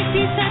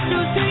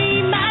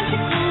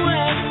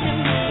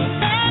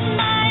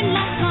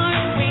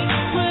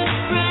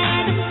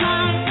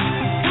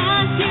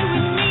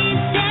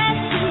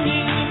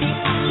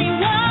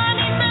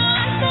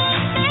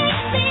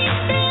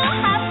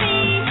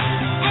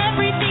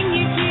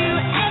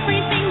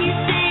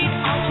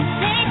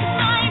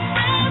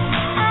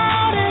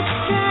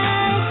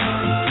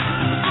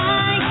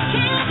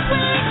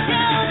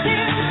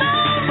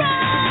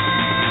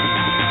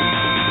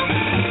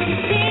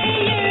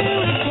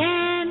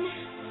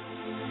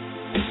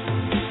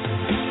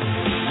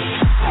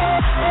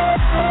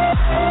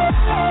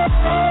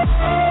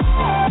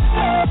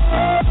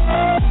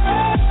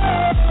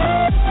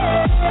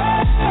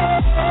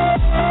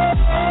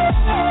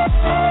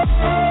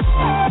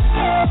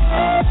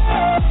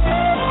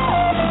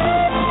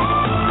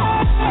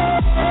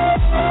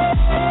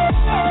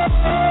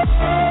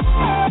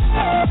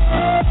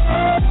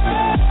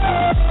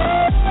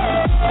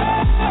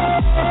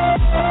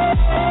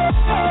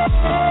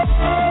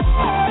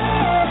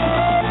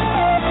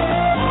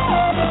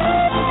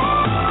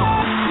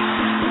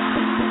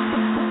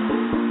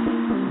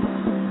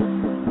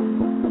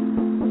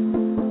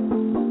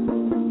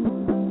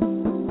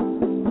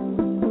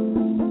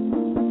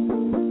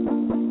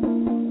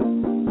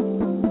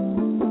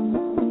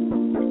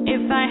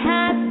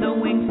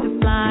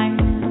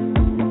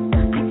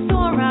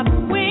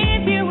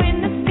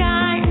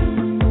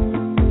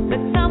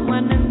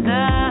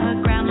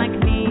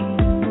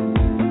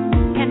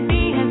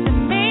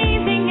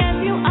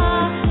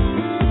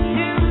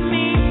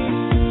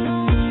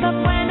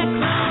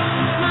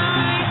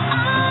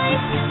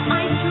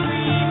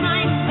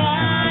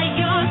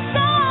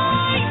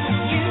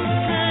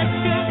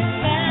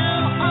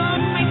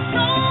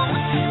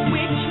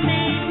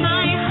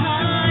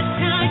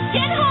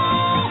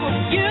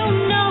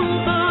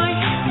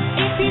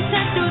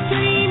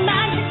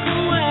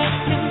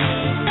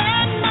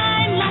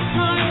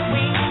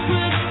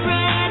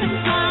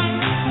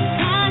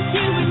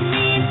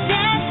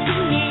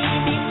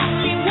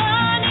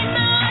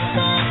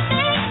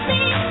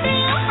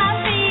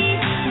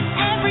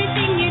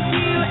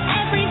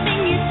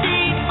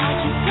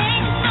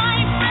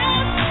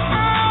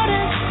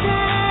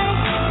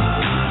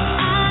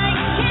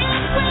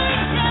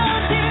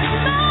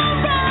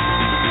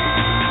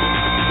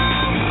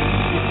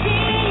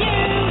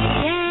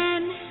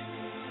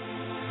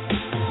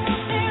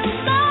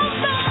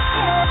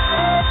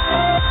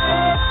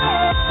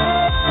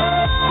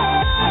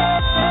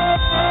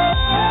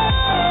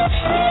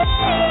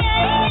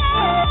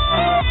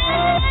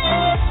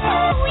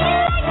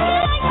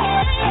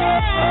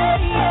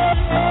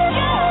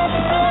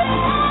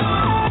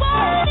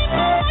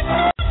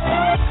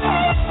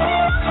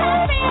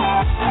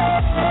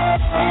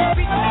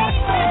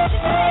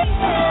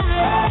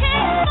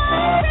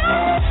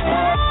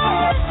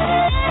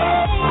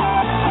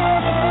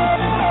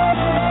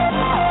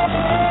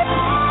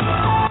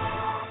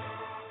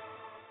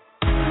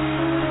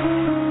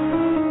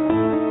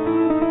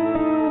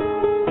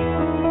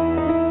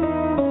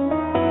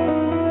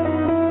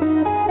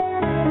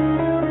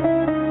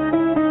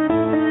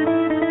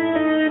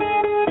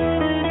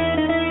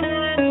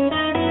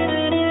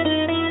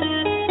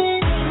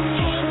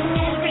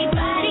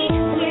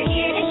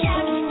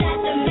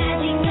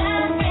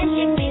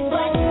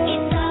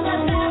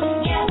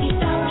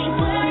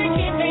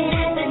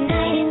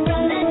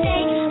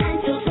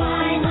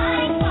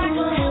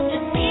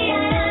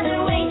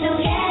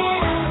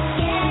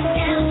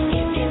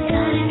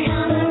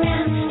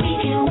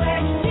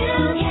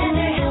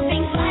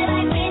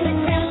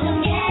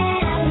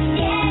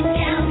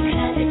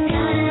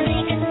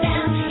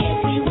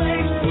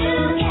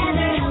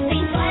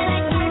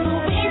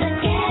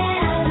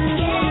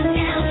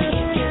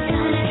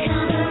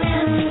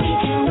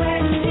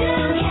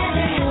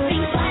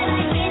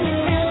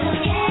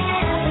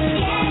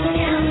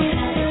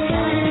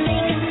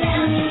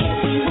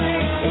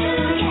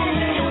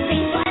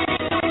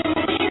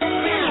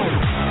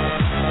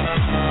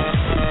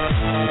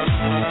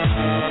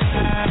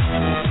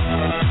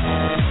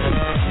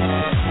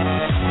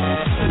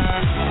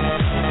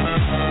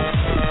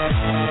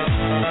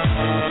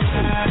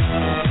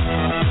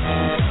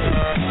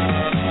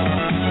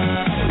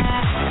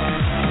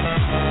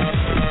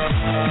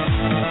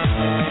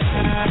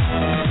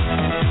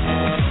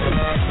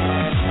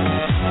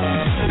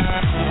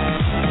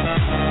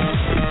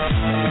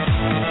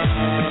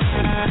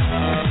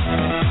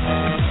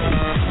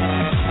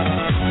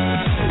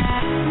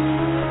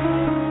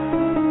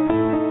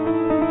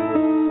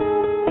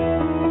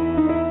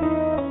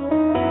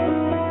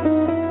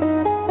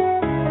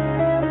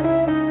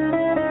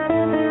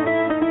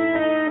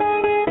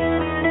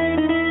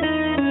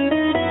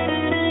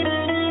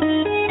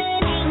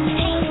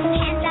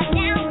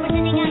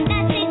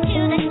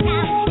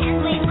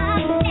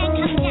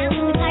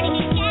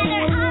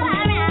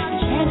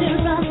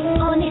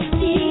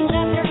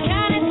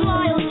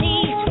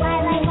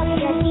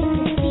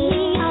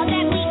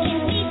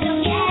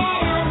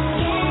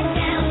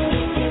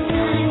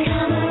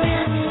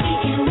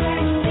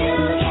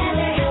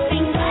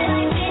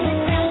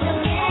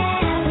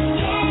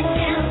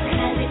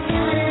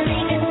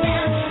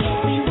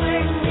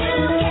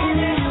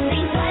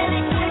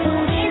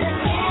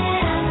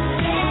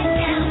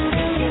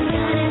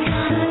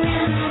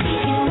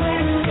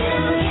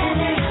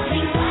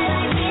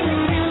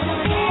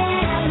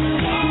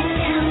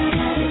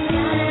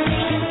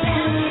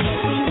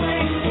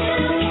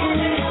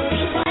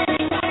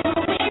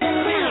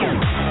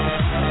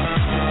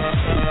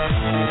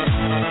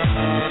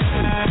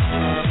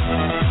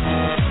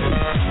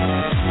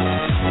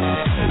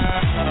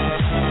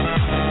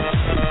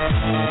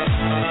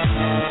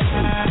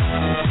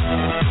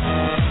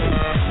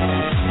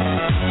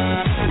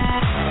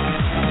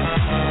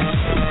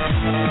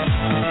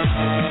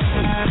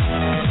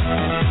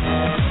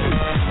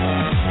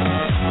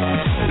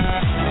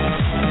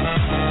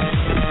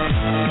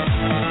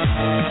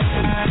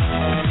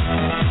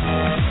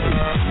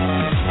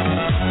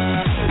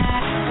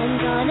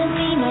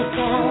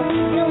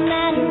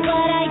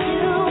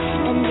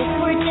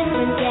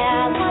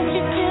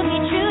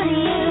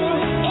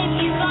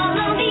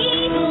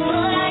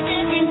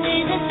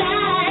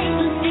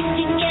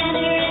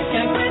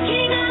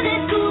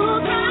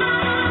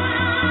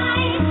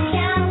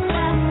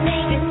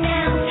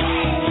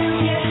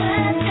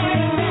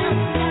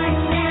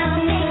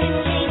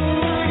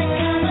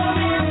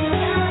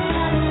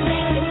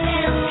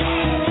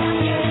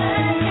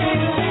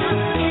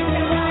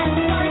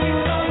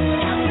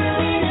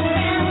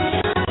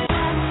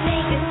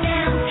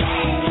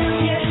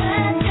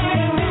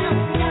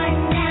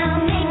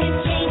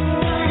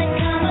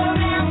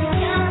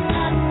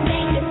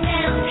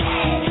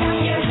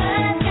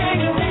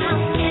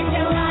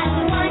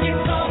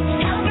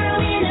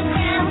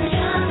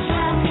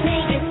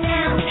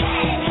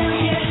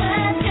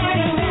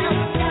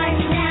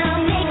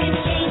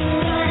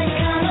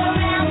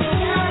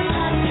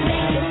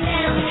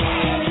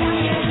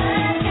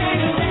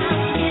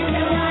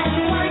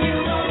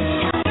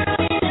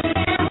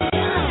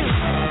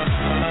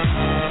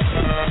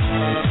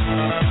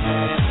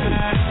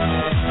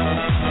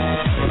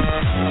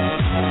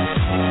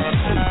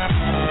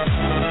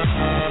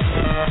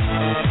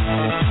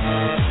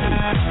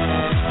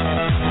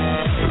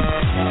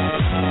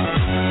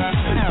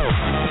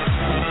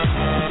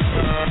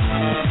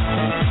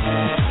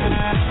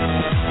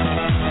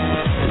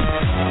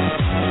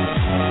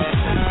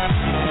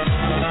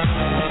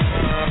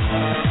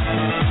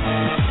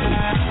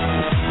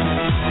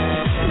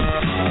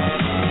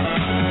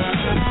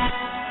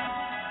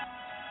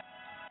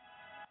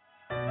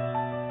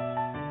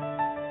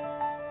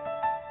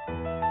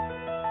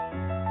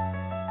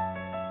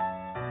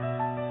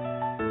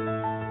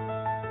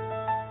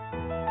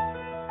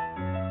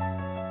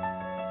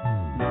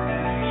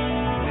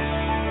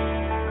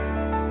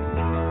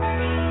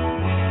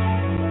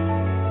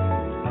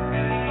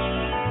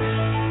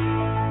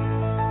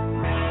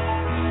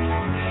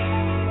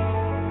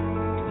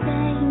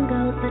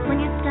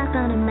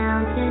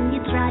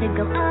 try to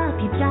go up,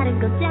 you try to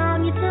go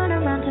down, you turn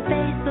around to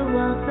face the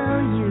wall so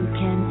you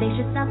can face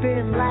yourself,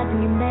 realize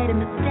when you made a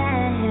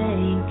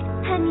mistake.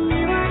 And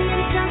you are the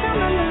inside on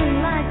the moon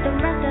like the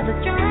rest of us,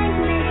 trying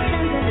to make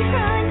sense of the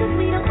crime, cause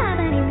we don't have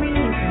any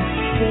reason.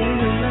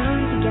 We're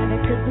alone together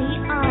cause we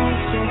all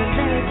share the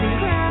very same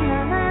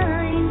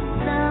crime.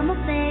 Some will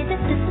say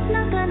that this is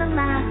not gonna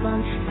last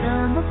long.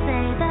 Some will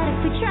say that if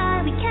we try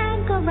we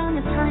can't go wrong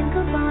as time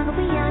goes on. But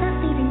we are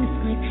not leaving this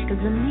place,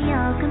 cause when we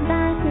all come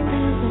back we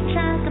lose our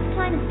track of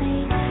time and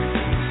space.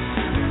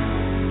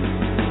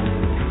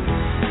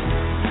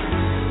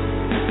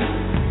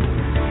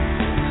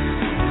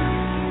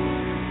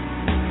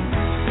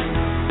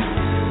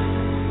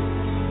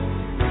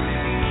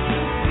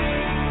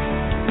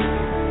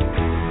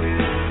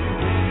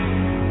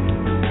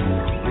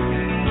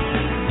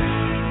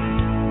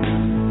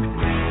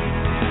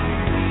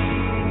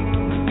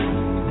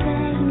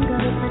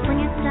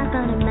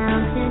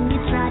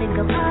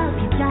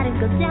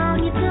 Go down,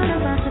 you turn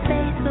around to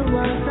face the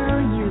wall so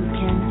you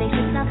can face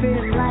yourself,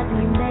 realize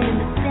when you made a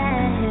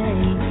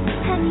mistake.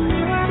 And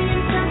you are the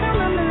inside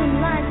on the moon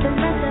like the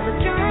rest of us,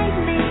 trying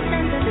to make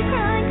sense of the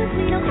crime, cause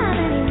we don't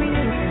have any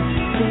reason.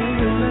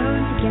 We're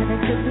alone together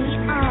cause we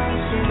all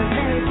share the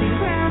very same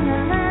crime.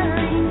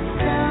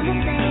 Some will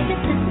say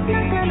that this is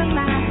not gonna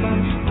last long.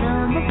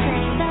 Some will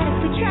say that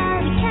if we try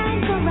we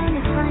can't go wrong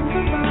as time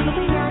goes on. But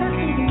we are not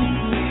leaving this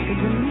place,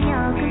 cause when we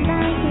all come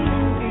back we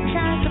lose our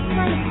track of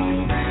time and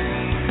space.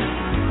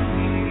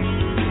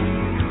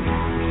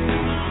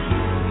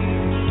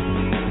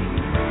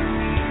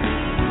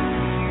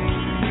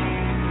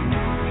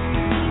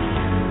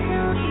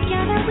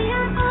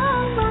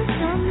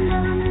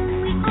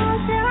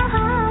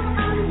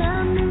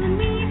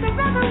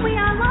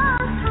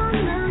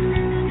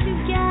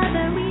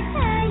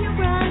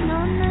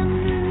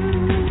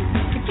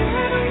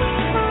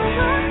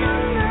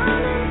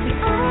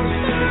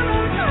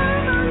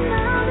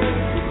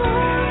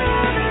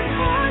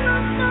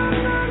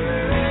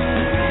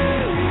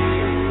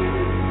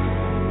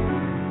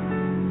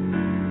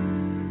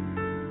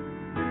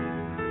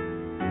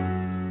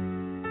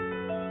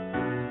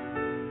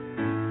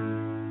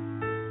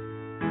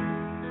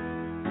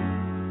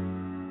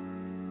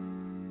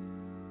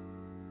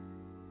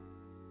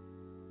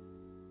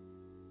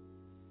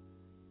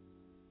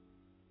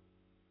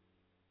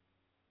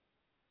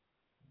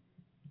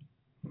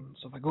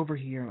 So if I go over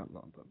here,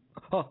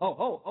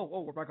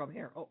 we're back on the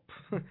air. Oh,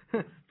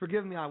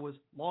 forgive me, I was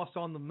lost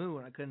on the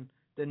moon. I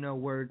didn't know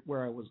where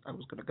I was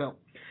going to go.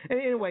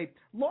 Anyway,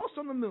 Lost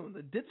on the Moon,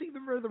 the Ditzy the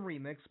Rhythm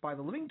remix by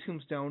the Living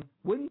Tombstone,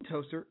 Wooden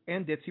Toaster,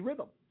 and Ditzy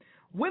Rhythm.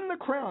 Win the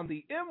Crown,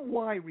 the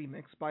MY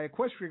remix by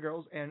Equestria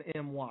Girls and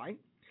MY.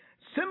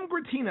 Sim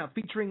Gratina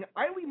featuring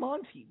Eiley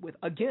Monty with,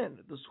 again,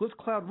 the Swift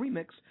Cloud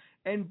remix,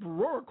 and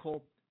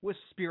Broracle with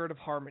Spirit of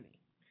Harmony.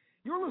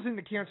 You're listening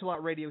to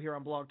Canterlot Radio here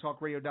on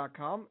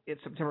blogtalkradio.com.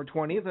 It's September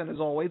 20th, and as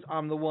always,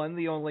 I'm the one,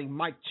 the only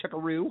Mike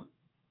Checkaroo.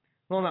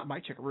 Well, not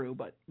Mike Checkaroo,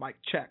 but Mike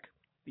Check.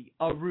 The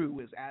Aru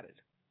is added.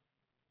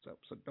 So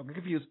don't get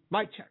confused.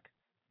 Mike Check,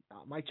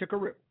 not Mike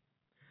Checkaroo.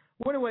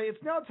 Well, anyway,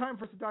 it's now time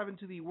for us to dive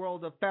into the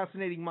world of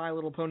fascinating My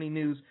Little Pony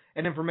news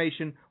and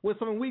information with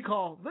something we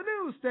call the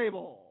News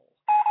Table.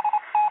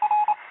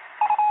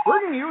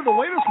 Bringing you the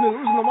latest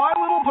news in the My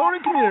Little Pony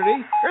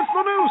community, it's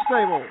the News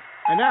Table.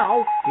 And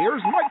now,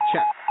 here's Mike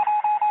Check.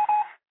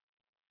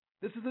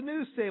 This is the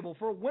News Table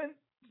for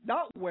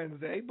not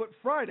Wednesday, but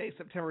Friday,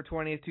 September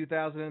 20th,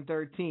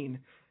 2013.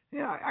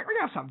 Yeah, I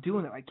gotta stop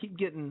doing that. I keep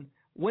getting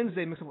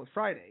Wednesday mixed up with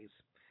Fridays.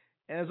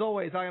 And as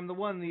always, I am the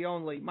one, the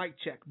only, Mike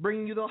Check,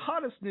 bringing you the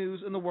hottest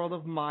news in the world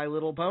of My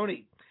Little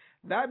Pony.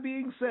 That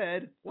being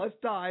said, let's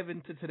dive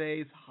into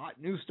today's hot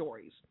news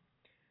stories.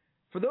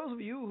 For those of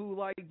you who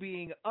like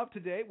being up to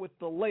date with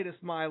the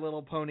latest My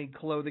Little Pony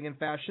clothing and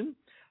fashion,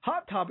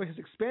 Hot Topic has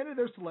expanded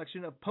their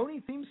selection of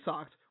pony-themed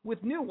socks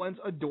with new ones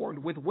adorned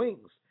with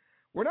wings.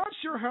 We're not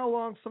sure how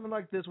long something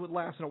like this would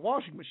last in a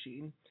washing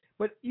machine,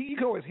 but you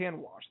can always hand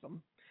wash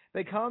them.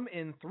 They come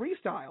in 3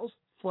 styles: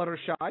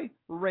 Fluttershy,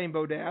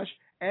 Rainbow Dash,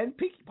 and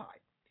Pinkie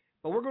Pie.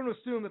 But we're going to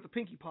assume that the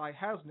Pinkie Pie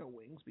has no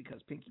wings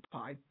because Pinkie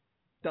Pie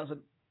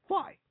doesn't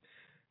fly.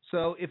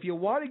 So if you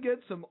want to get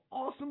some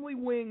awesomely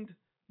winged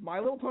My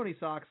Little Pony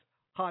socks,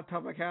 Hot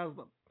Topic has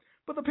them.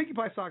 But the Pinkie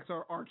Pie socks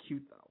are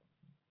cute, though.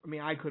 I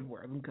mean, I couldn't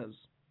wear them because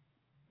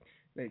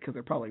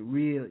they're probably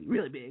really,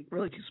 really big,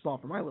 really too small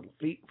for my little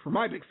feet, for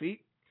my big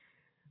feet.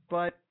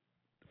 But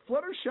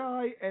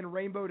Fluttershy and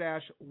Rainbow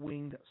Dash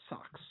winged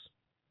socks.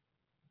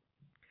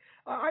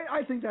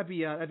 I think that'd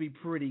be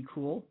pretty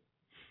cool.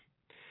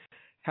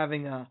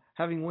 Having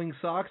winged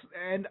socks,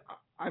 and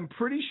I'm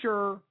pretty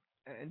sure,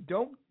 and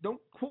don't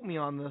quote me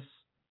on this,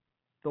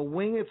 the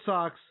winged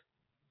socks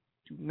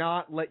do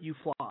not let you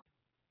fly.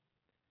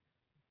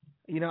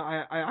 You know,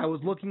 I was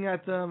looking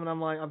at them and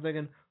I'm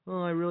thinking,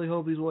 oh, I really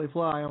hope these will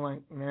fly. I'm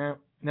like,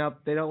 no,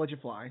 they don't let you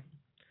fly.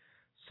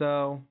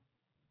 So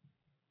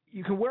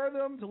you can wear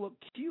them to look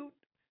cute,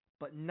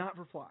 but not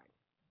for flying.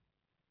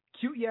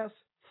 Cute, yes.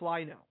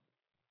 Fly, no.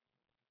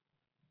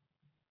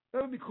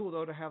 That would be cool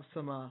though to have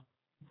some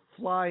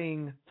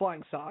flying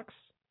socks,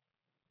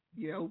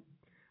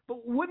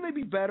 but wouldn't they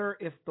be better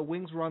if the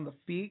wings were on the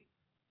feet?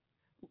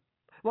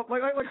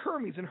 Like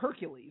Hermes and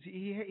Hercules.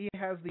 He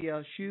has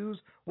the shoes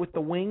with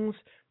the wings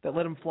that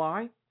let him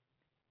fly.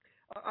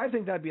 I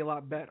think that'd be a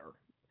lot better.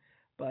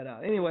 But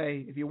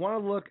anyway, if you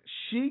want to look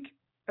chic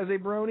as a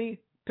brony,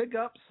 pick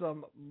up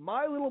some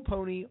My Little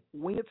Pony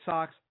winged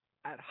socks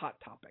at Hot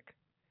Topic.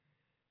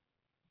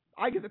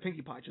 I get the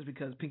Pinkie Pie just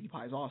because Pinkie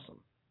Pie is awesome.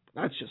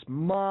 That's just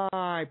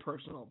my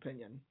personal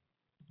opinion.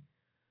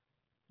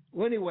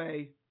 Well,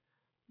 anyway,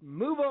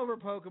 move over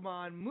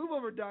Pokemon, move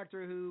over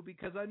Doctor Who,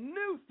 because a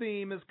new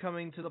theme is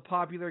coming to the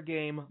popular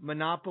game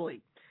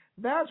Monopoly.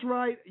 That's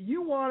right,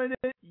 you wanted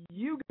it,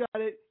 you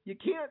got it, you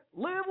can't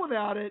live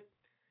without it.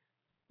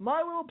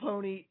 My Little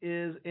Pony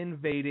is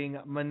invading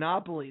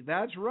Monopoly.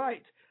 That's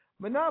right.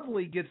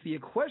 Monopoly gets the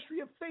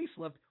Equestria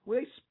facelift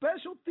with a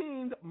special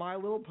themed My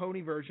Little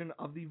Pony version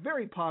of the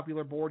very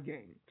popular board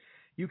game.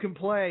 You can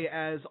play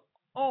as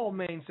all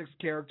main 6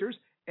 characters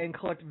and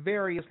collect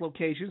various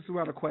locations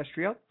throughout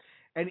Equestria,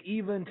 and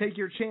even take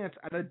your chance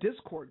at a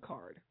Discord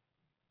card,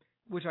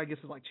 which I guess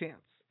is like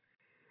chance.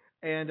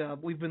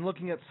 And we've been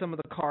looking at some of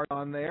the cards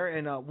on there,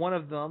 and one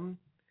of them,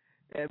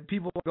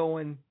 people are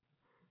going,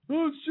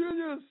 "Oh, it's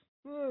genius!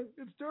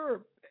 It's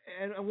derp!"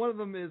 And one of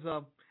them is,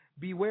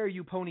 "Beware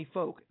you pony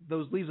folk,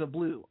 those leaves of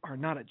blue are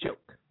not a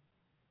joke."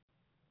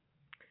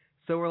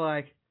 So we're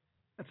like,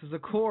 that's a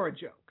Zecora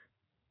joke.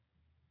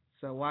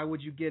 So why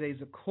would you get a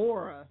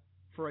Zecora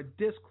for a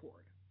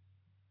Discord?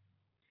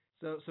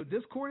 So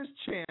Discord is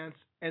chance,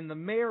 and the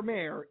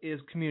mayor is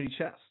community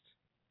chest.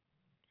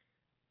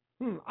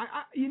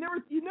 You never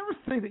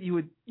think that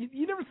you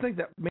never think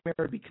that mayor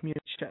would be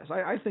community chest.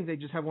 I think they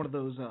just have one of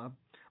those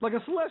like a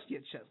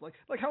Celestia chest, like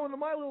how in the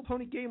My Little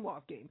Pony Game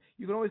Loft game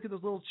you can always get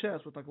those little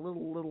chests with like a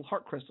little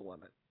heart crystal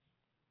in it.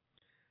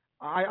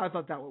 I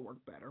thought that would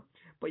work better.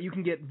 But you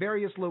can get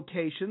various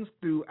locations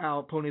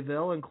throughout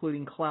Ponyville,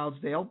 including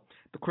Cloudsdale,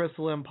 the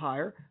Crystal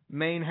Empire,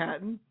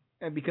 Manhattan,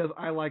 and because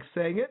I like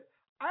saying it,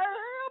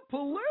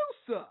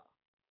 Appaloosa.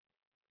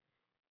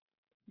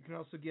 You can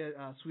also get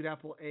Sweet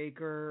Apple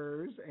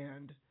Acres,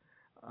 and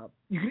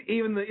you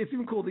can it's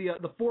even cool.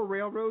 The 4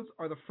 railroads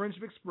are the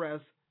Friendship Express,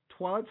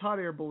 Twilight's Hot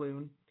Air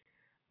Balloon,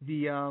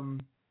 the I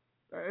don't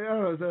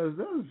know, is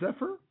that a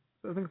Zephyr?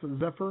 I think it's a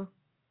Zephyr.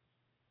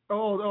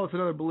 Oh, it's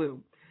another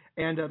balloon,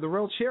 and the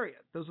Rail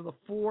Chariot. Those are the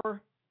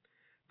four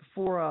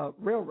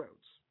railroads.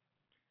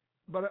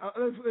 But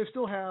they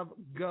still have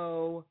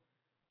Go,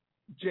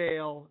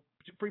 Jail,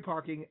 Free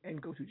Parking,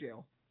 and Go to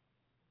Jail.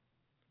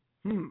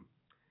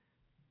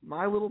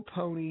 My Little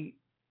Pony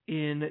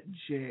in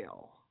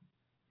jail.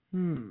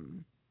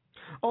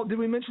 Oh, did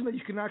we mention that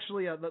you can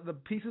actually the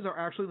pieces are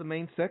actually the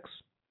main 6,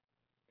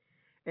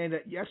 and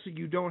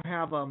you don't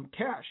have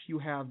cash, you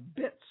have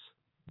bits.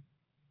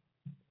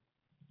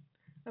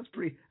 That's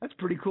pretty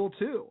cool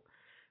too.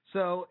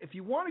 So if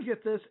you want to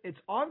get this, it's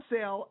on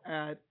sale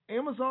at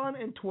Amazon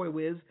and Toy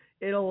Wiz.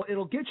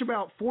 It'll get you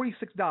about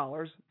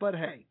 $46, but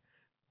hey,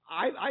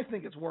 I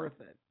think it's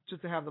worth it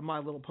just to have the My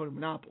Little Pony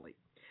Monopoly.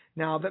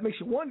 Now, that makes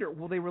you wonder,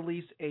 will they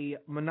release a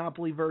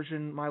Monopoly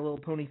version My Little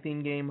Pony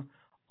theme game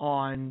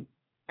on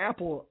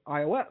Apple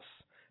iOS?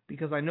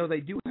 Because I know they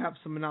do have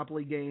some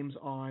Monopoly games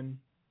on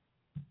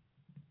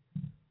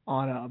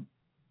the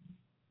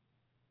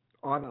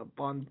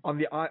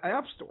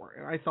App Store.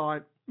 And I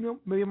thought,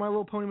 maybe My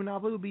Little Pony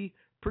Monopoly would be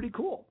pretty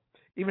cool.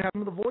 Even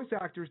having the voice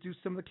actors do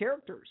some of the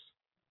characters.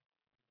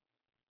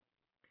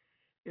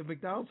 If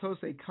McDonald's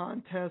hosts a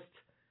contest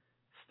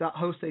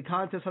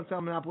on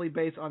Sound Monopoly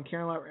based on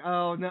Canterlot.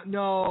 Oh,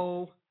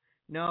 no.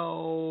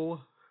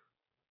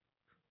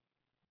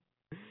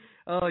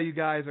 Oh, you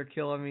guys are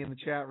killing me in the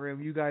chat room.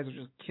 You guys are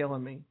just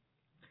killing me.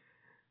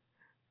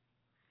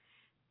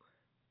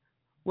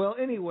 Well,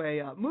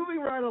 anyway, moving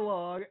right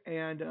along,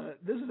 and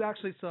this is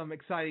actually some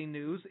exciting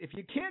news. If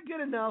you can't get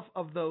enough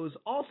of those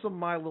awesome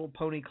My Little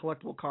Pony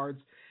collectible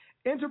cards,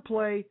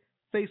 Interplay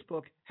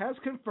Facebook has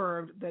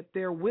confirmed that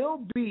there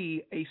will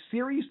be a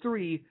Series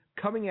 3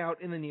 coming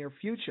out in the near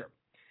future.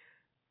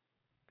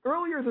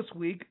 Earlier this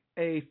week,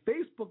 a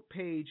Facebook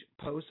page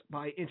post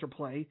by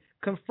Interplay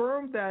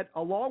confirmed that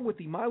along with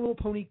the My Little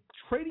Pony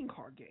trading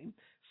card game,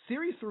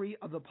 Series 3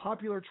 of the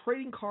popular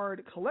trading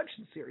card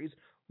collection series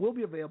will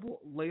be available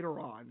later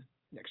on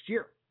next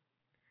year.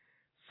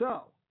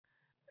 So,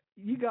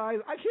 you guys,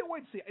 I can't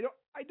wait to see.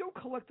 I don't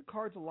collect the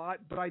cards a lot,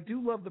 but I do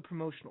love the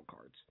promotional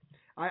cards.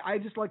 I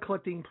just like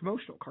collecting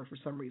promotional cards for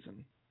some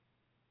reason.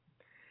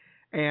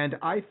 And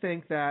I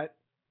think that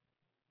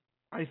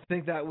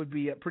would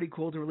be pretty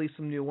cool to release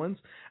some new ones.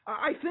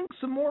 I think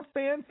some more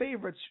fan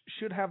favorites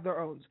should have their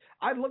own.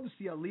 I'd love to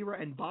see a Lyra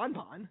and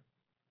Bonbon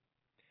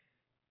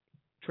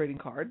trading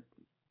card.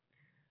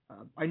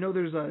 I know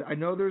there's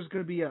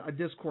going to be a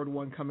Discord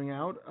one coming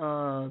out.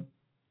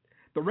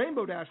 The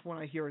Rainbow Dash one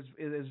I hear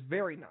is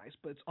very nice,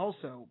 but it's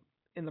also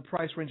in the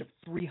price range of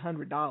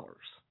 $300.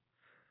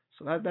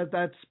 So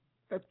that's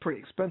pretty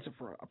expensive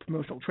for a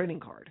promotional trading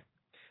card.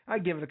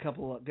 I'd give it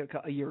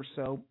a year or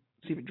so,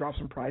 see if it drops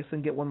in price,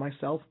 then get one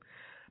myself.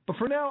 But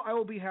for now, I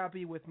will be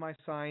happy with my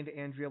signed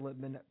Andrea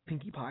Lippman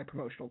Pinkie Pie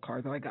promotional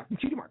card that I got from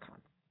Cutie Mark Con.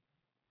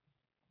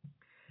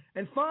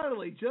 And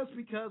finally, just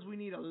because we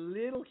need a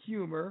little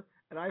humor,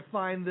 and I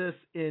find this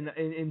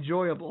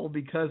enjoyable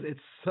because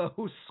it's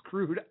so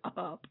screwed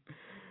up.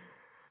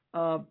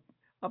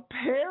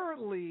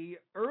 Apparently,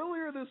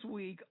 earlier this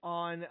week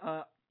on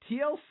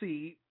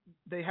TLC,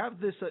 they have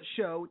this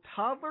show,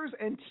 Toddlers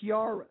and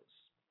Tiaras.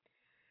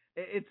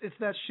 It's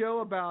that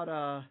show about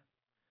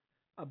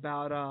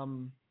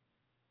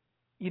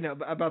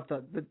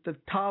the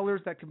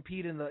toddlers that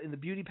compete in the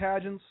beauty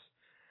pageants.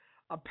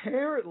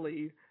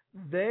 Apparently,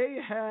 they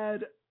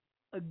had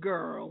a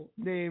girl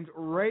named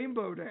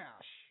Rainbow Dash.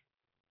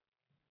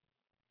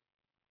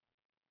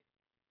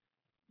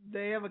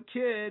 They have a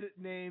kid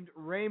named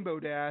Rainbow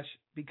Dash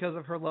because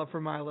of her love for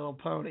My Little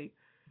Pony.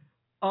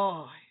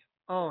 Oh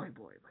boy.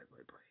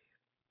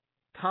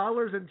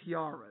 Toddlers and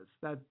Tiaras.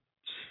 That.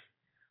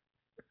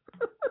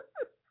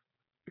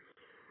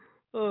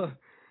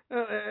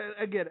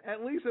 Again,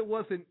 at least it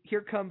wasn't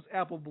Here Comes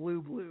Apple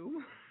Blue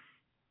Blue.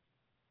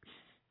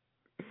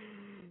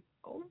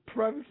 Oh,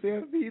 Private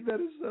Stampede,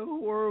 that is so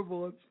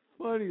horrible. It's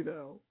funny,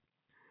 though.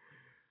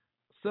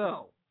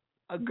 So,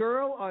 a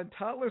girl on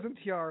Toddlers and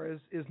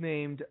Tiaras is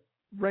named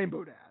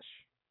Rainbow Dash.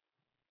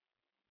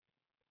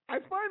 I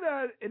find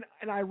that an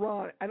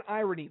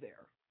irony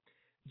there.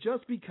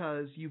 Just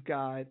because you've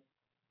got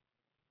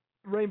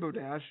Rainbow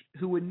Dash,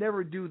 who would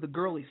never do the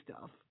girly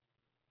stuff.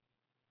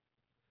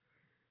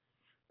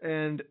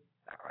 And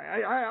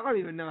I don't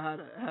even know how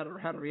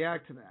to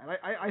react to that.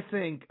 I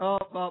think,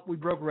 we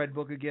broke Red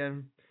Book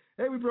again.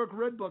 Hey, we broke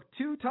Red Book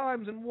 2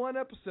 times in one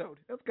episode.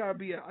 That's got to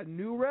be a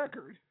new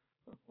record.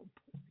 Oh, boy.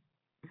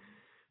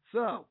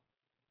 So,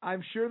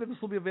 I'm sure that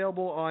this will be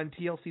available on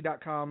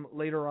TLC.com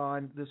later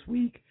on this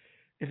week.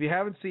 If you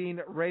haven't seen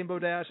Rainbow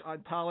Dash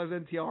on Toddlers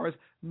and Tiaras,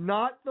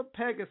 not the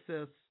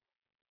Pegasus,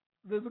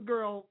 there's a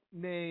girl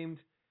named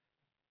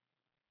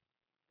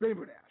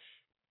Rainbow Dash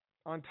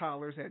on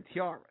Toddlers and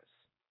Tiaras.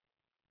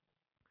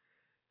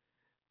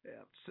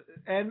 Yeah.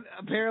 And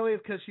apparently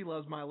it's because she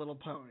loves My Little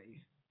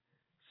Pony.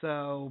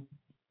 So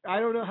I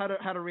don't know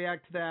how to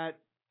react to that.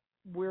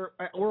 We're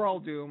all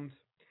doomed.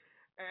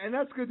 And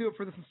that's going to do it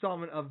for this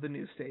installment of The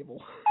News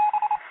Stable.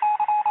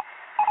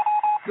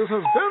 This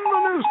has been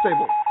The News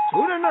Stable.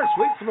 Tune in next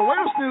week for the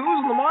latest news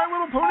in the My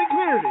Little Pony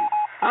community.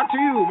 Back to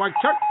you, Mike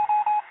Chuck.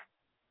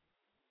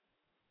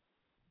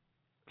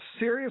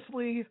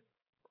 Seriously,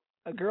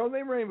 a girl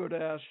named Rainbow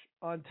Dash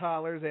on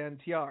Toddlers and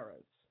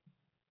Tiaras.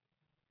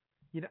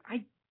 You know,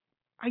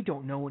 I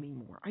don't know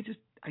anymore. I just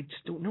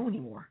don't know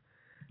anymore.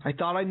 I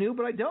thought I knew,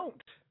 but I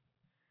don't.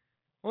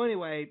 Well,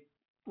 anyway,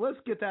 let's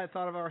get that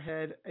thought out of our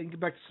head and get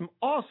back to some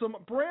awesome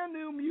brand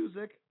new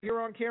music here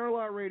on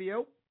Canterlot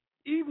Radio.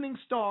 Evening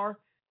Star,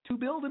 To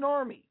Build an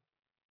Army,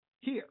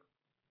 here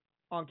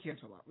on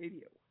Canterlot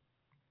Radio.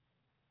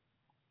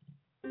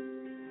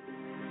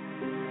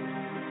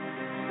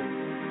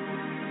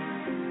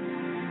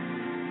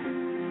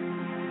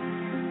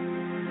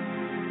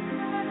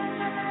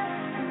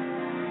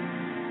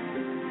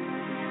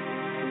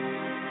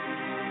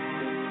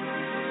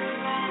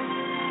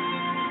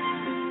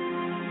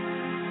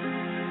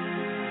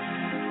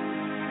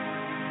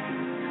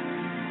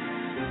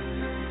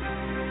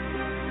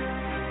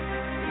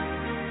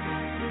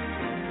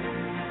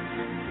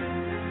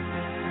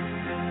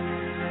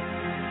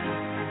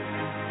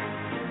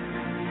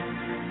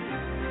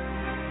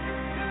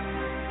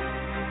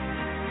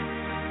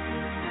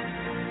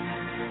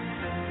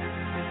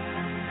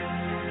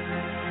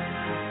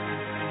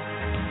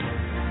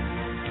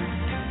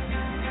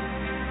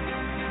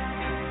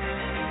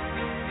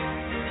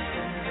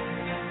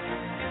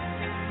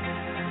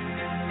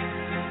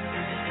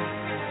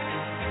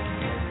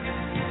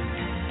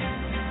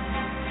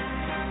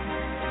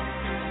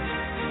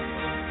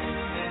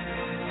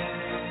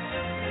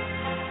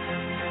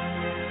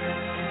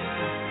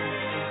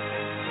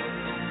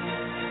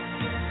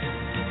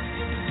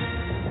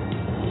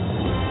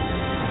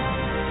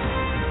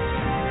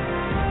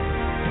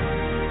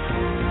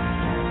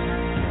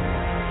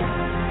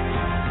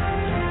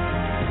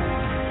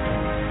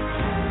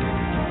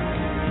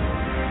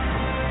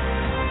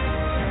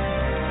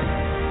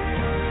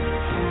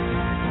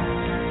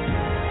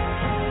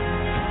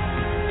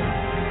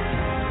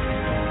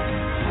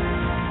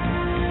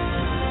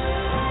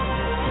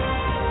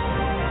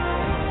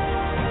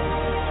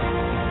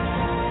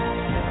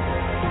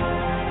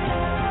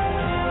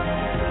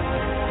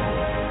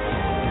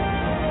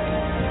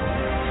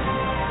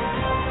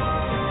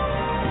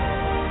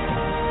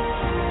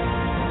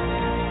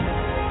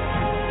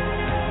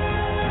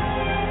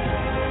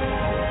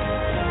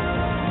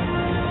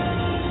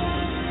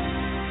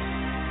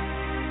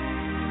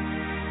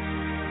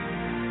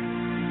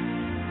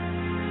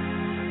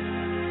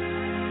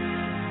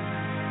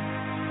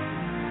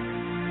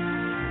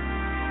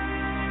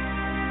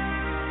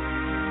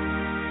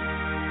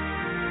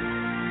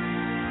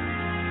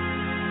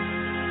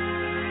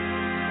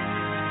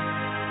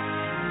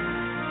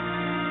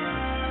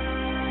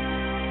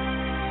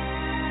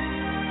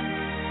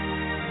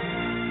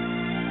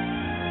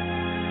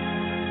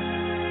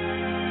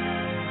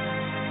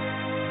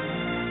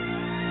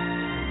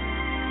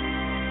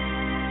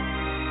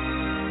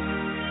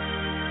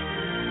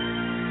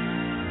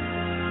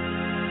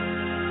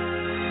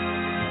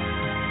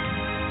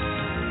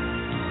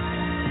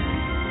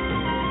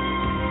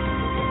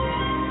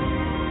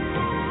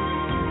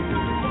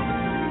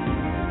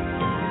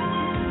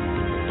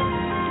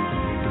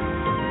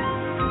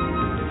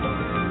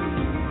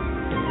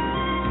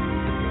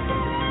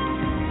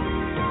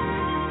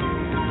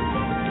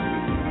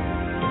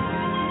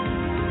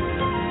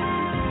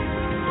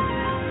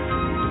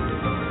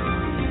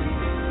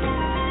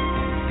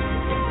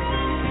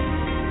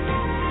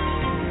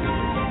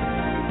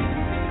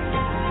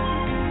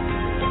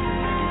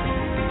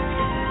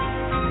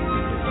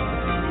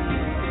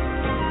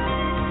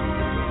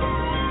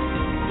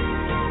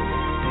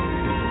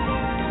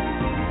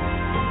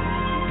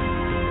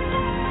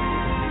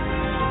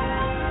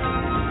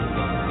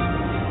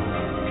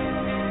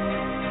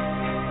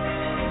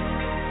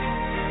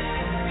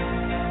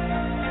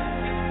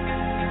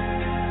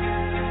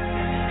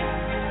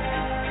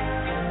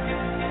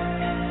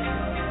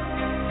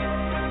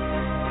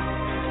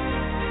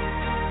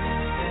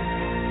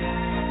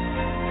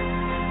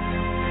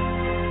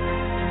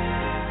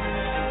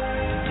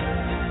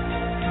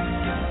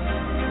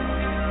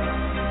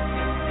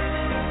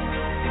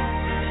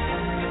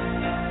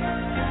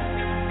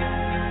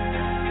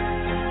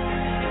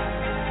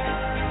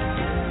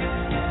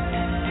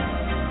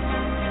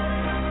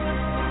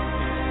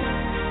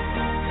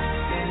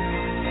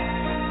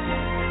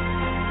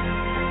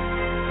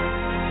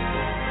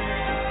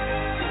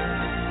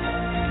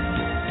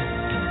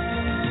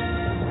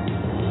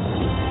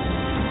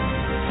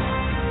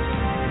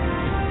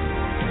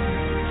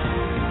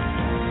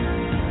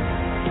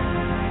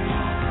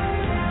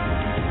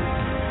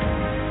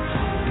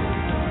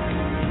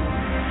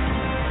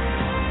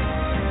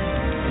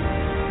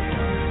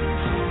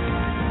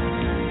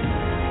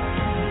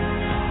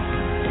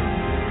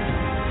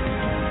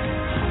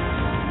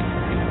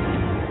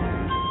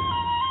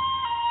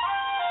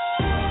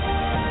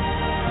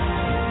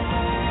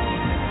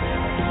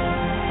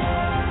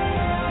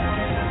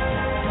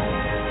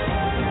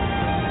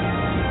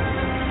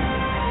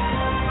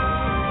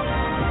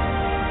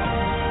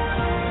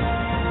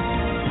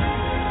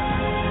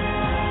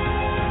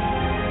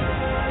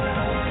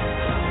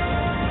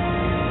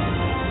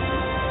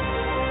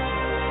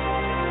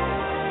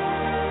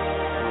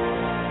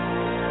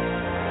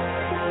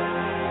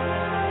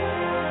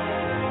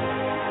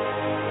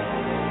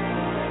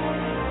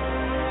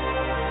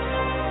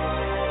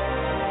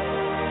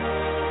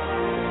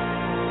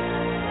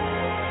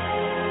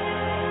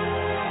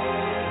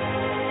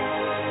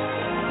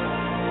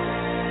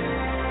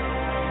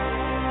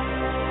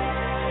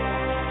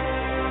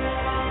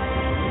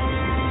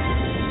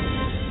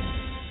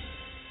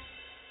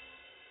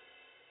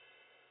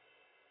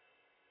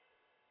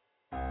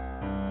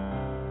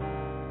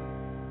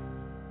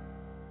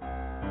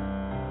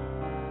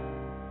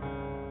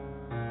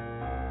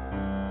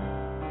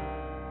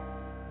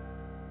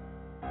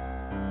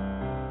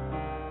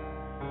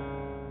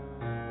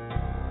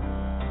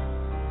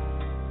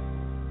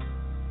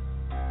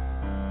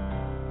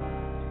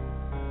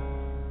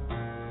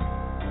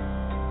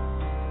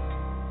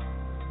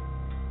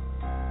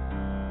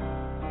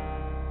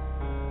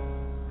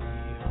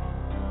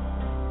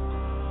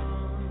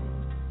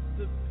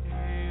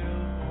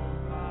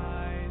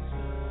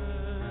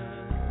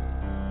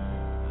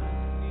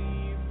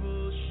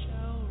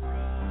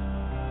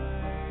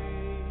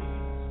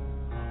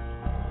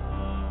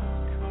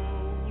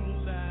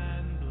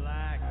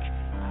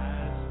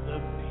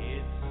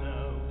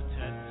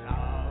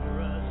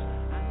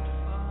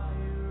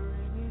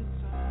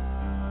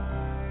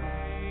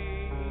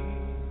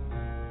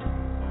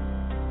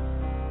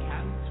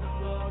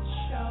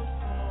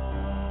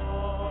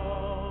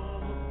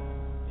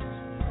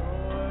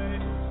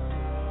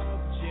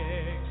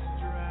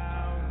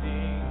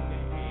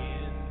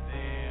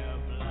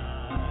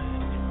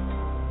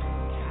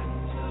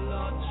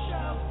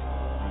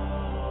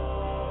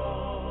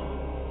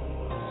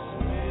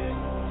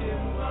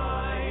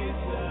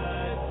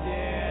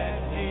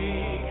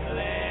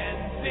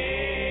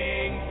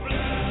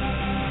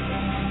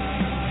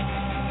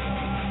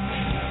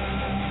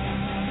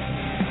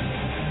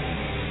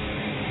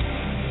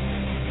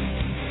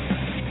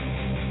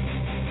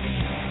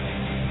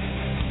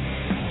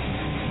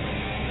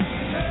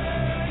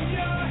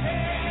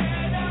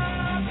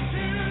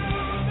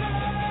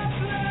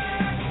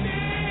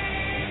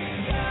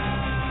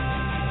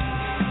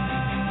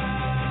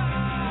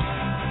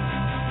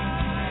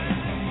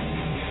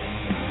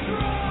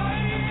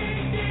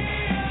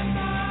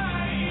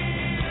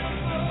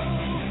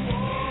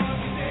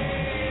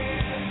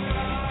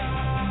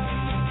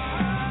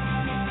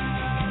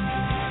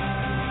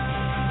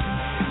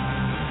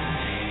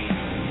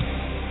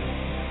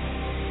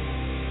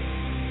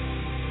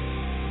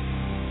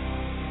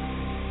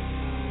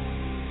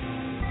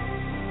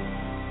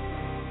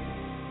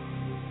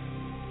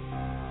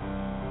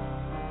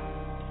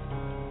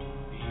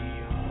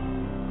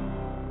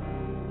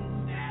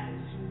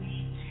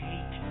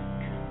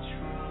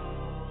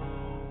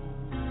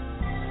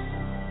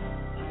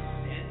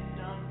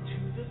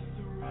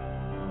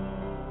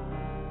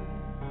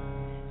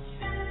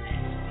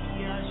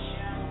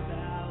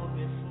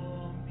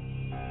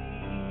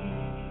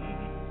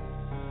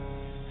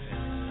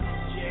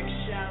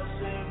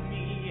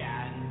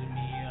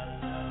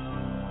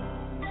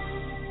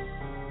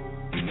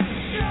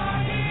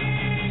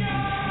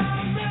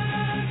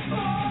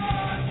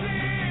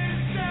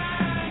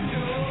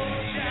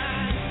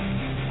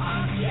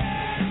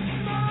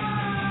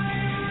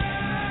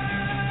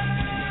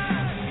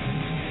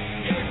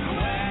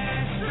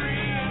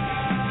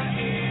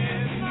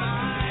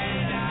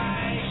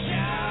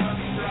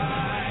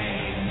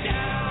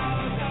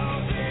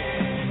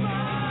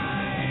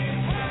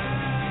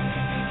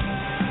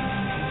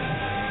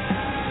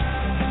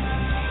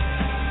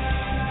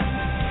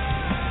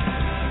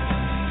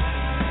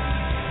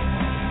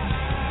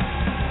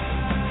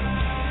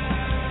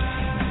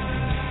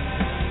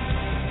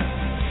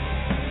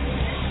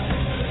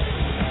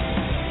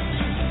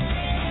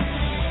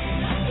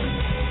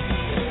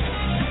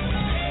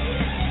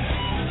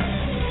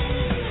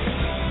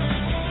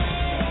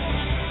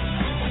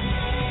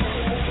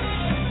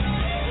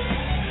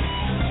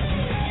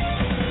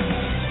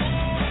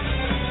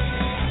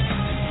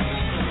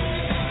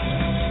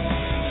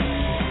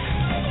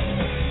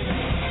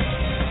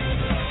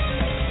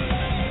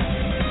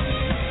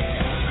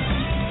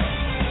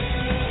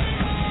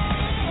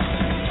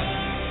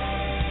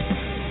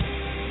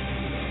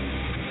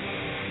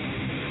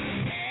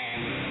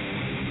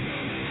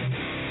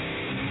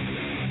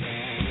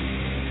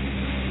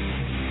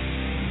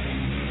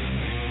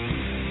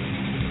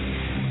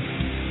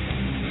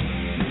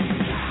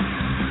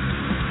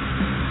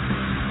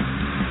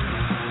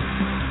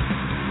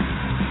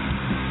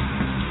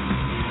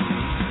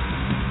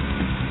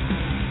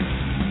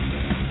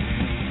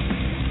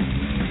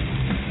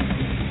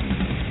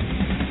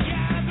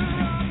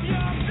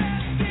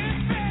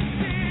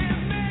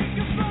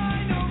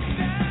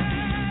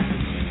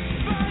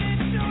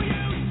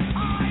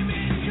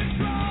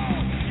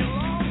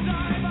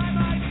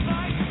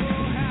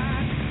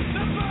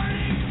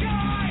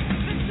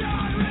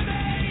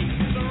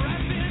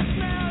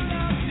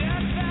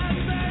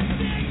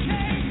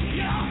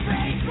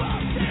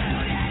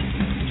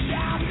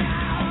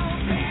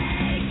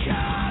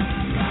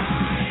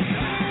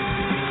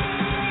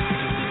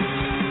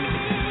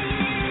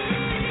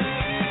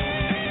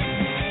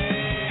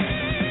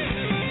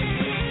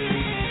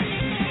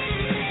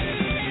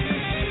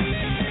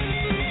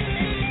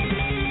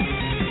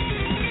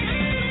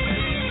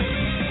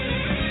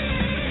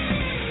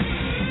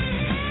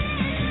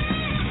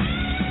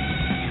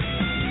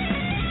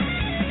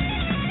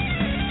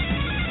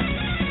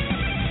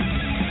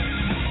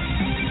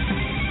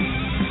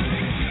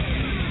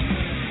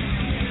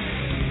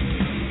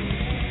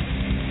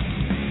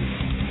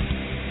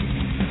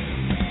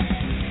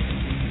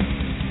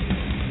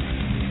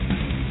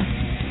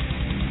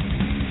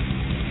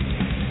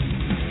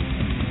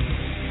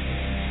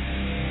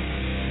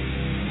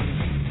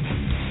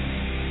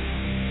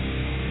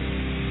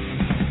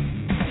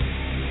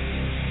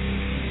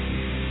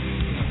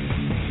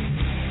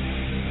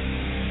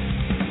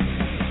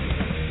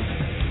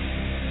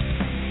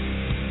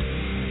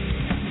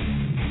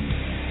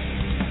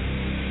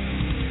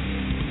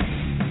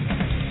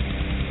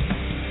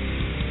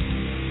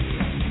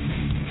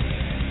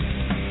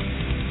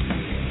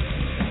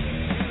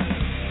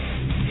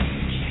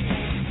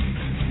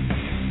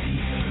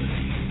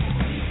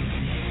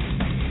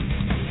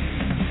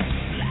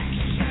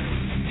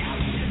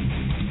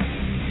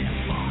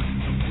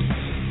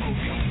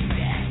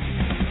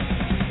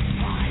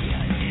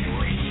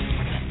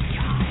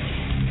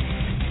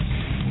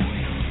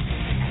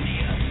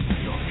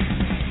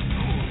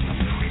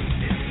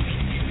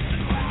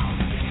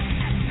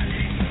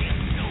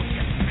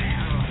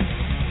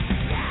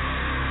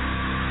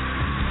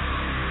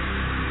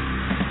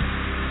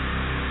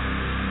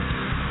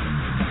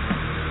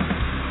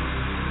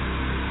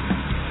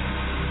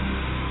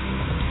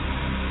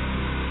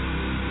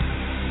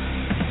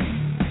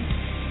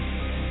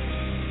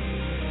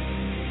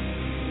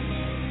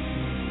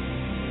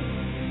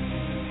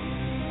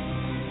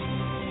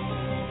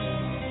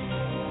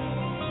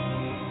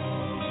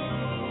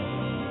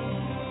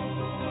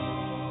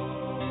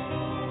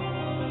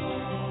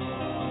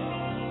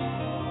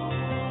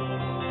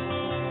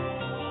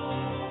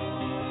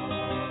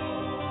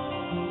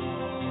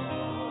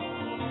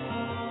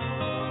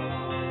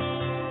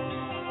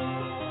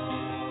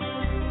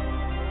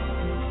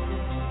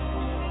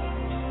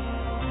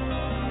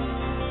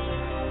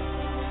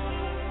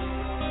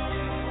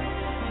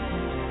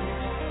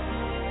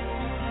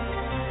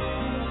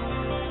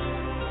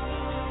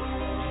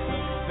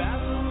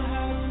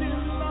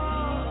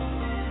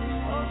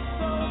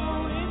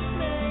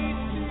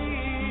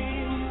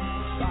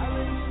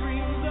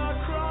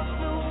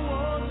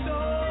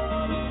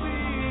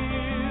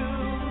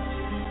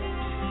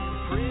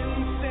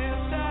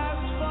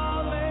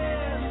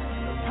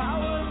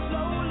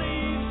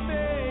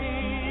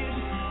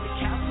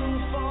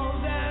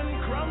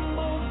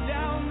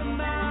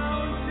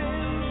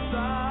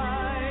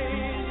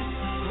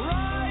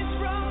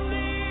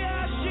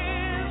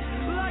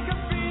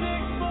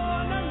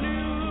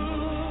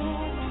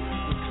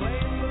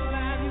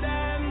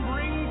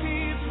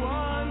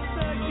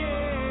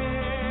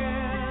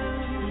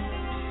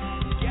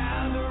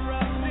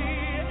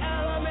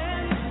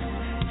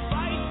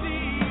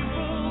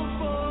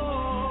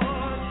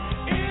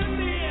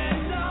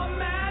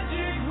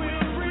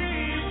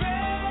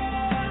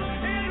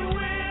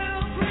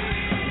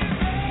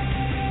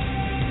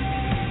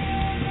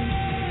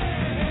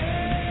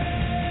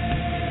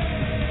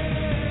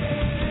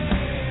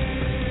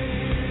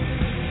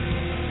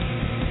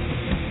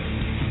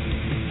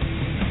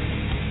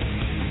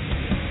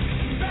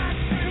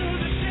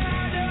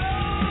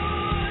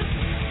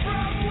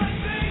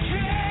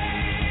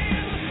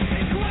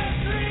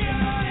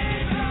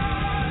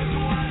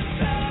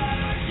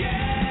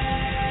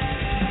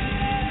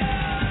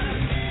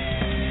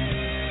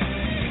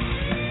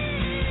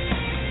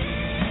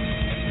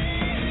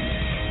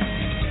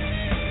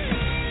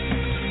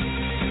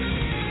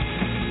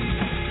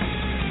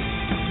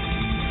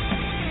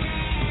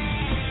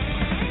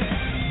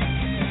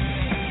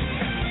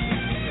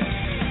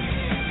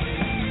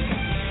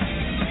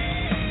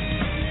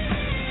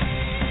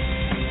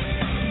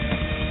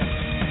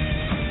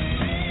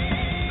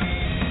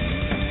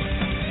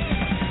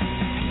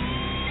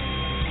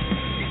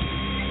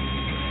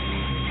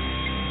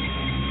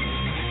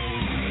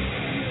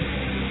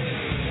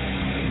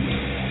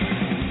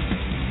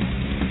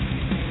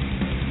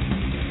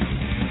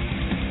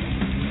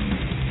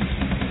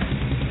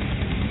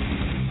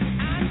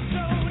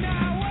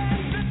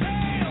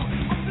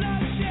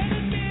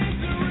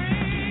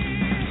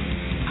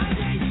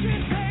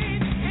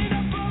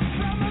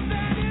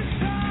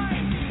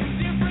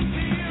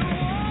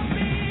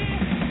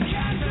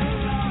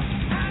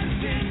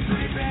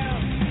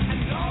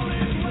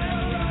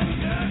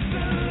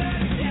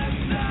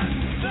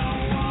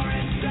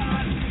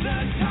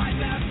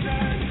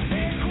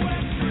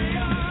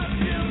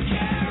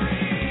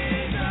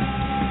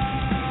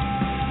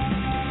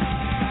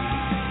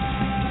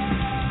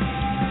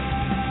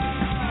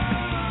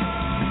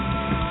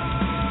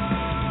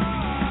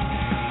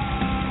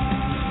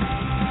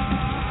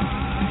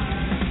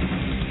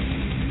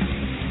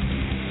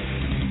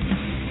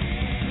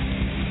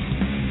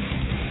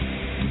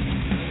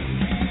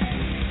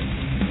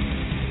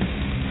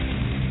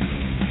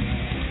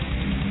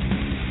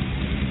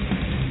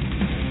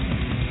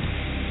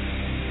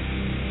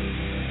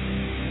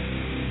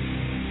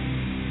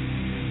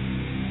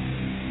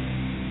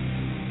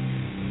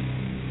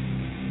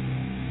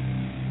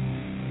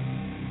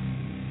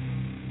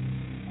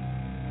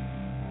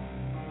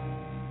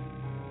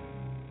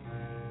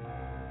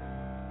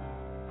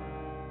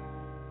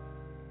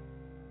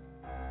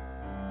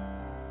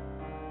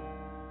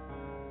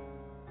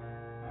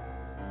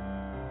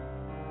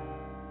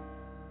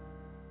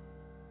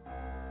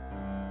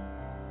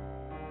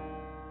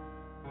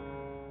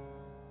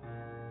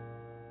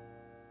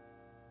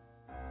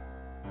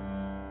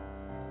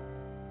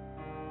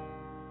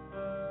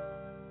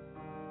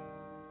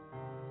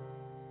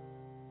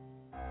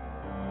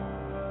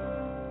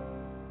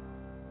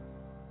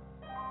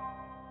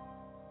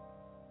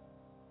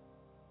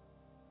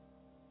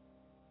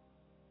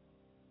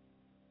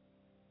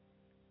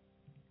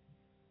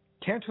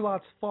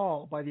 Canterlot's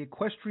Fall by the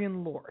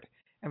Equestrian Lord.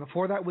 And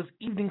before that was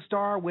Evening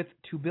Star with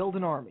To Build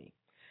an Army.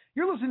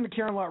 You're listening to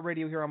Canterlot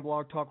Radio here on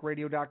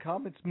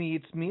blogtalkradio.com. It's me,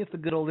 it's the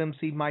good old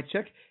MC Mike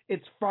Chick.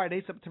 It's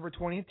Friday, September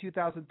 20th,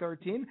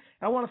 2013. And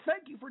I want to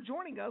thank you for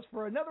joining us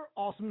for another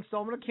awesome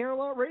installment of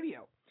Canterlot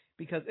Radio,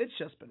 because it's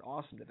just been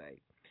awesome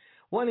today.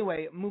 Well,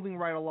 anyway, moving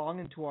right along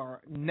into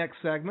our next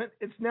segment,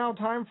 it's now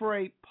time for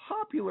a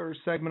popular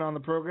segment on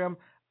the program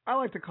I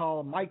like to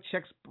call Mike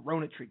Chick's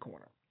Bronetry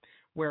Corner,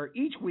 where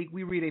each week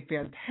we read a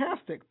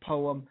fantastic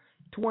poem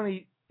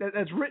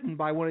that's written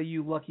by one of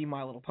you lucky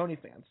My Little Pony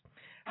fans.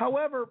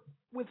 However,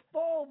 with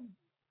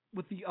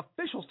the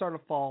official start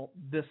of fall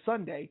this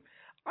Sunday,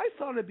 I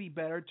thought it'd be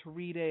better to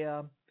read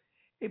a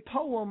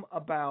poem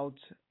about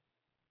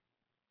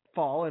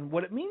fall and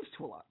what it means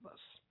to a lot of us.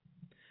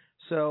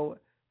 So,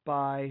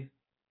 by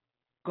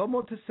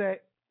Gomotsegeng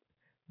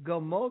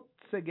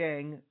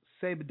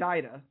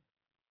Sebdaida,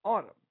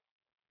 Autumn.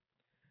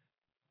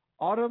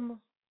 Autumn,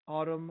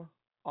 autumn,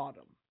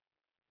 autumn.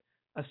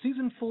 A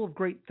season full of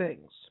great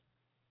things.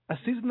 A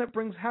season that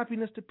brings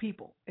happiness to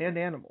people and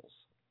animals.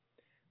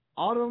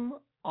 Autumn,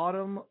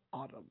 autumn,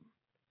 autumn.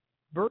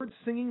 Birds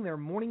singing their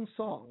morning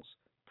songs,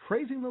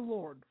 praising the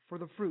Lord for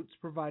the fruits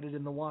provided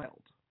in the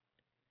wild.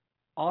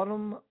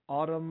 Autumn,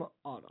 autumn,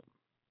 autumn.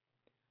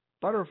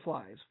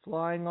 Butterflies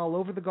flying all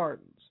over the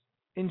gardens,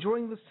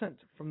 enjoying the scent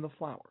from the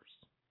flowers.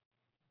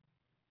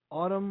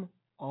 Autumn,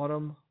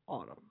 autumn,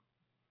 autumn.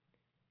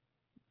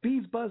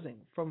 Bees buzzing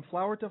from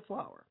flower to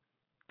flower,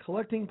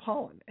 collecting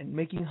pollen and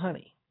making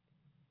honey.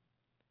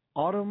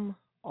 Autumn,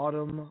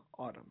 autumn,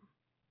 autumn.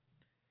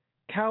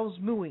 Cows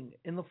mooing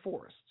in the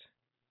forest,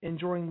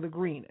 enjoying the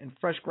green and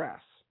fresh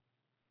grass.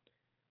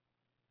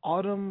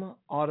 Autumn,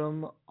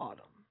 autumn,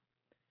 autumn.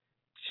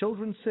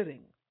 Children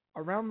sitting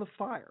around the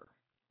fire,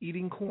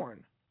 eating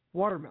corn,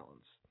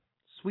 watermelons,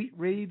 sweet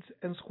reeds,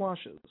 and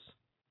squashes.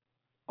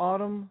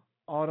 Autumn,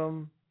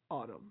 autumn,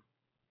 autumn.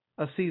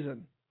 A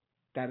season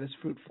that is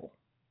fruitful.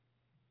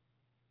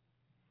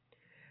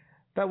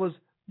 That was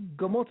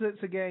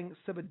Gomotsegeng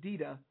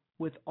Sebdaida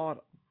with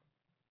Autumn.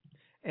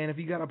 And if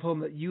you got a poem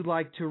that you'd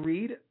like to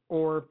read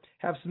or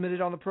have submitted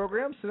on the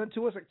program, send it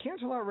to us at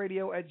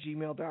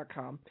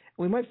canterlotradio@gmail.com.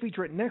 We might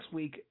feature it next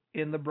week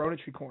in the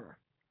Bronetry Corner.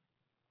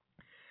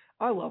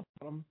 I love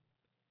autumn,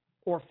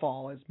 or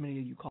fall, as many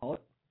of you call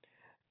it.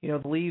 You know,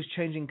 the leaves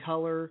changing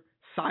color,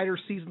 cider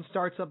season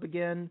starts up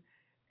again,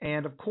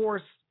 and of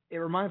course, it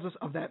reminds us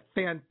of that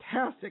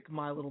fantastic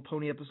My Little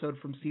Pony episode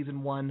from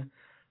Season 1,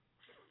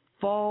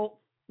 Fall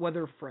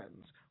Weather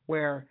Friends,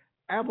 where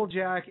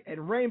Applejack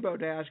and Rainbow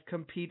Dash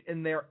compete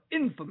in their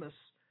infamous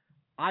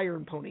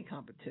Iron Pony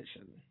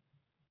competition.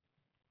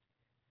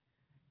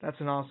 That's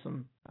an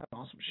awesome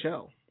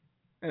show.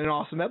 And an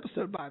awesome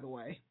episode, by the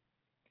way.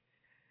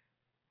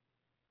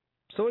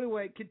 So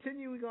anyway,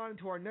 continuing on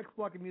to our next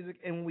block of music,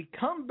 and when we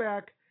come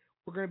back,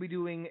 we're going to be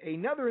doing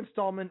another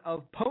installment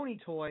of Pony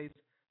Toys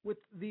with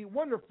the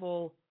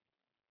wonderful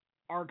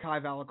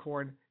Archive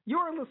Alicorn.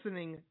 You're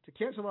listening to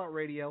Canterlot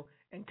Radio,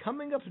 and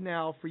coming up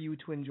now for you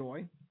to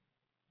enjoy,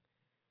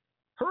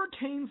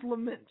 Hurricane's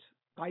Lament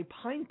by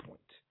Pine Point,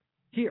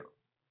 here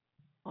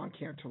on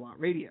Canterlot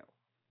Radio.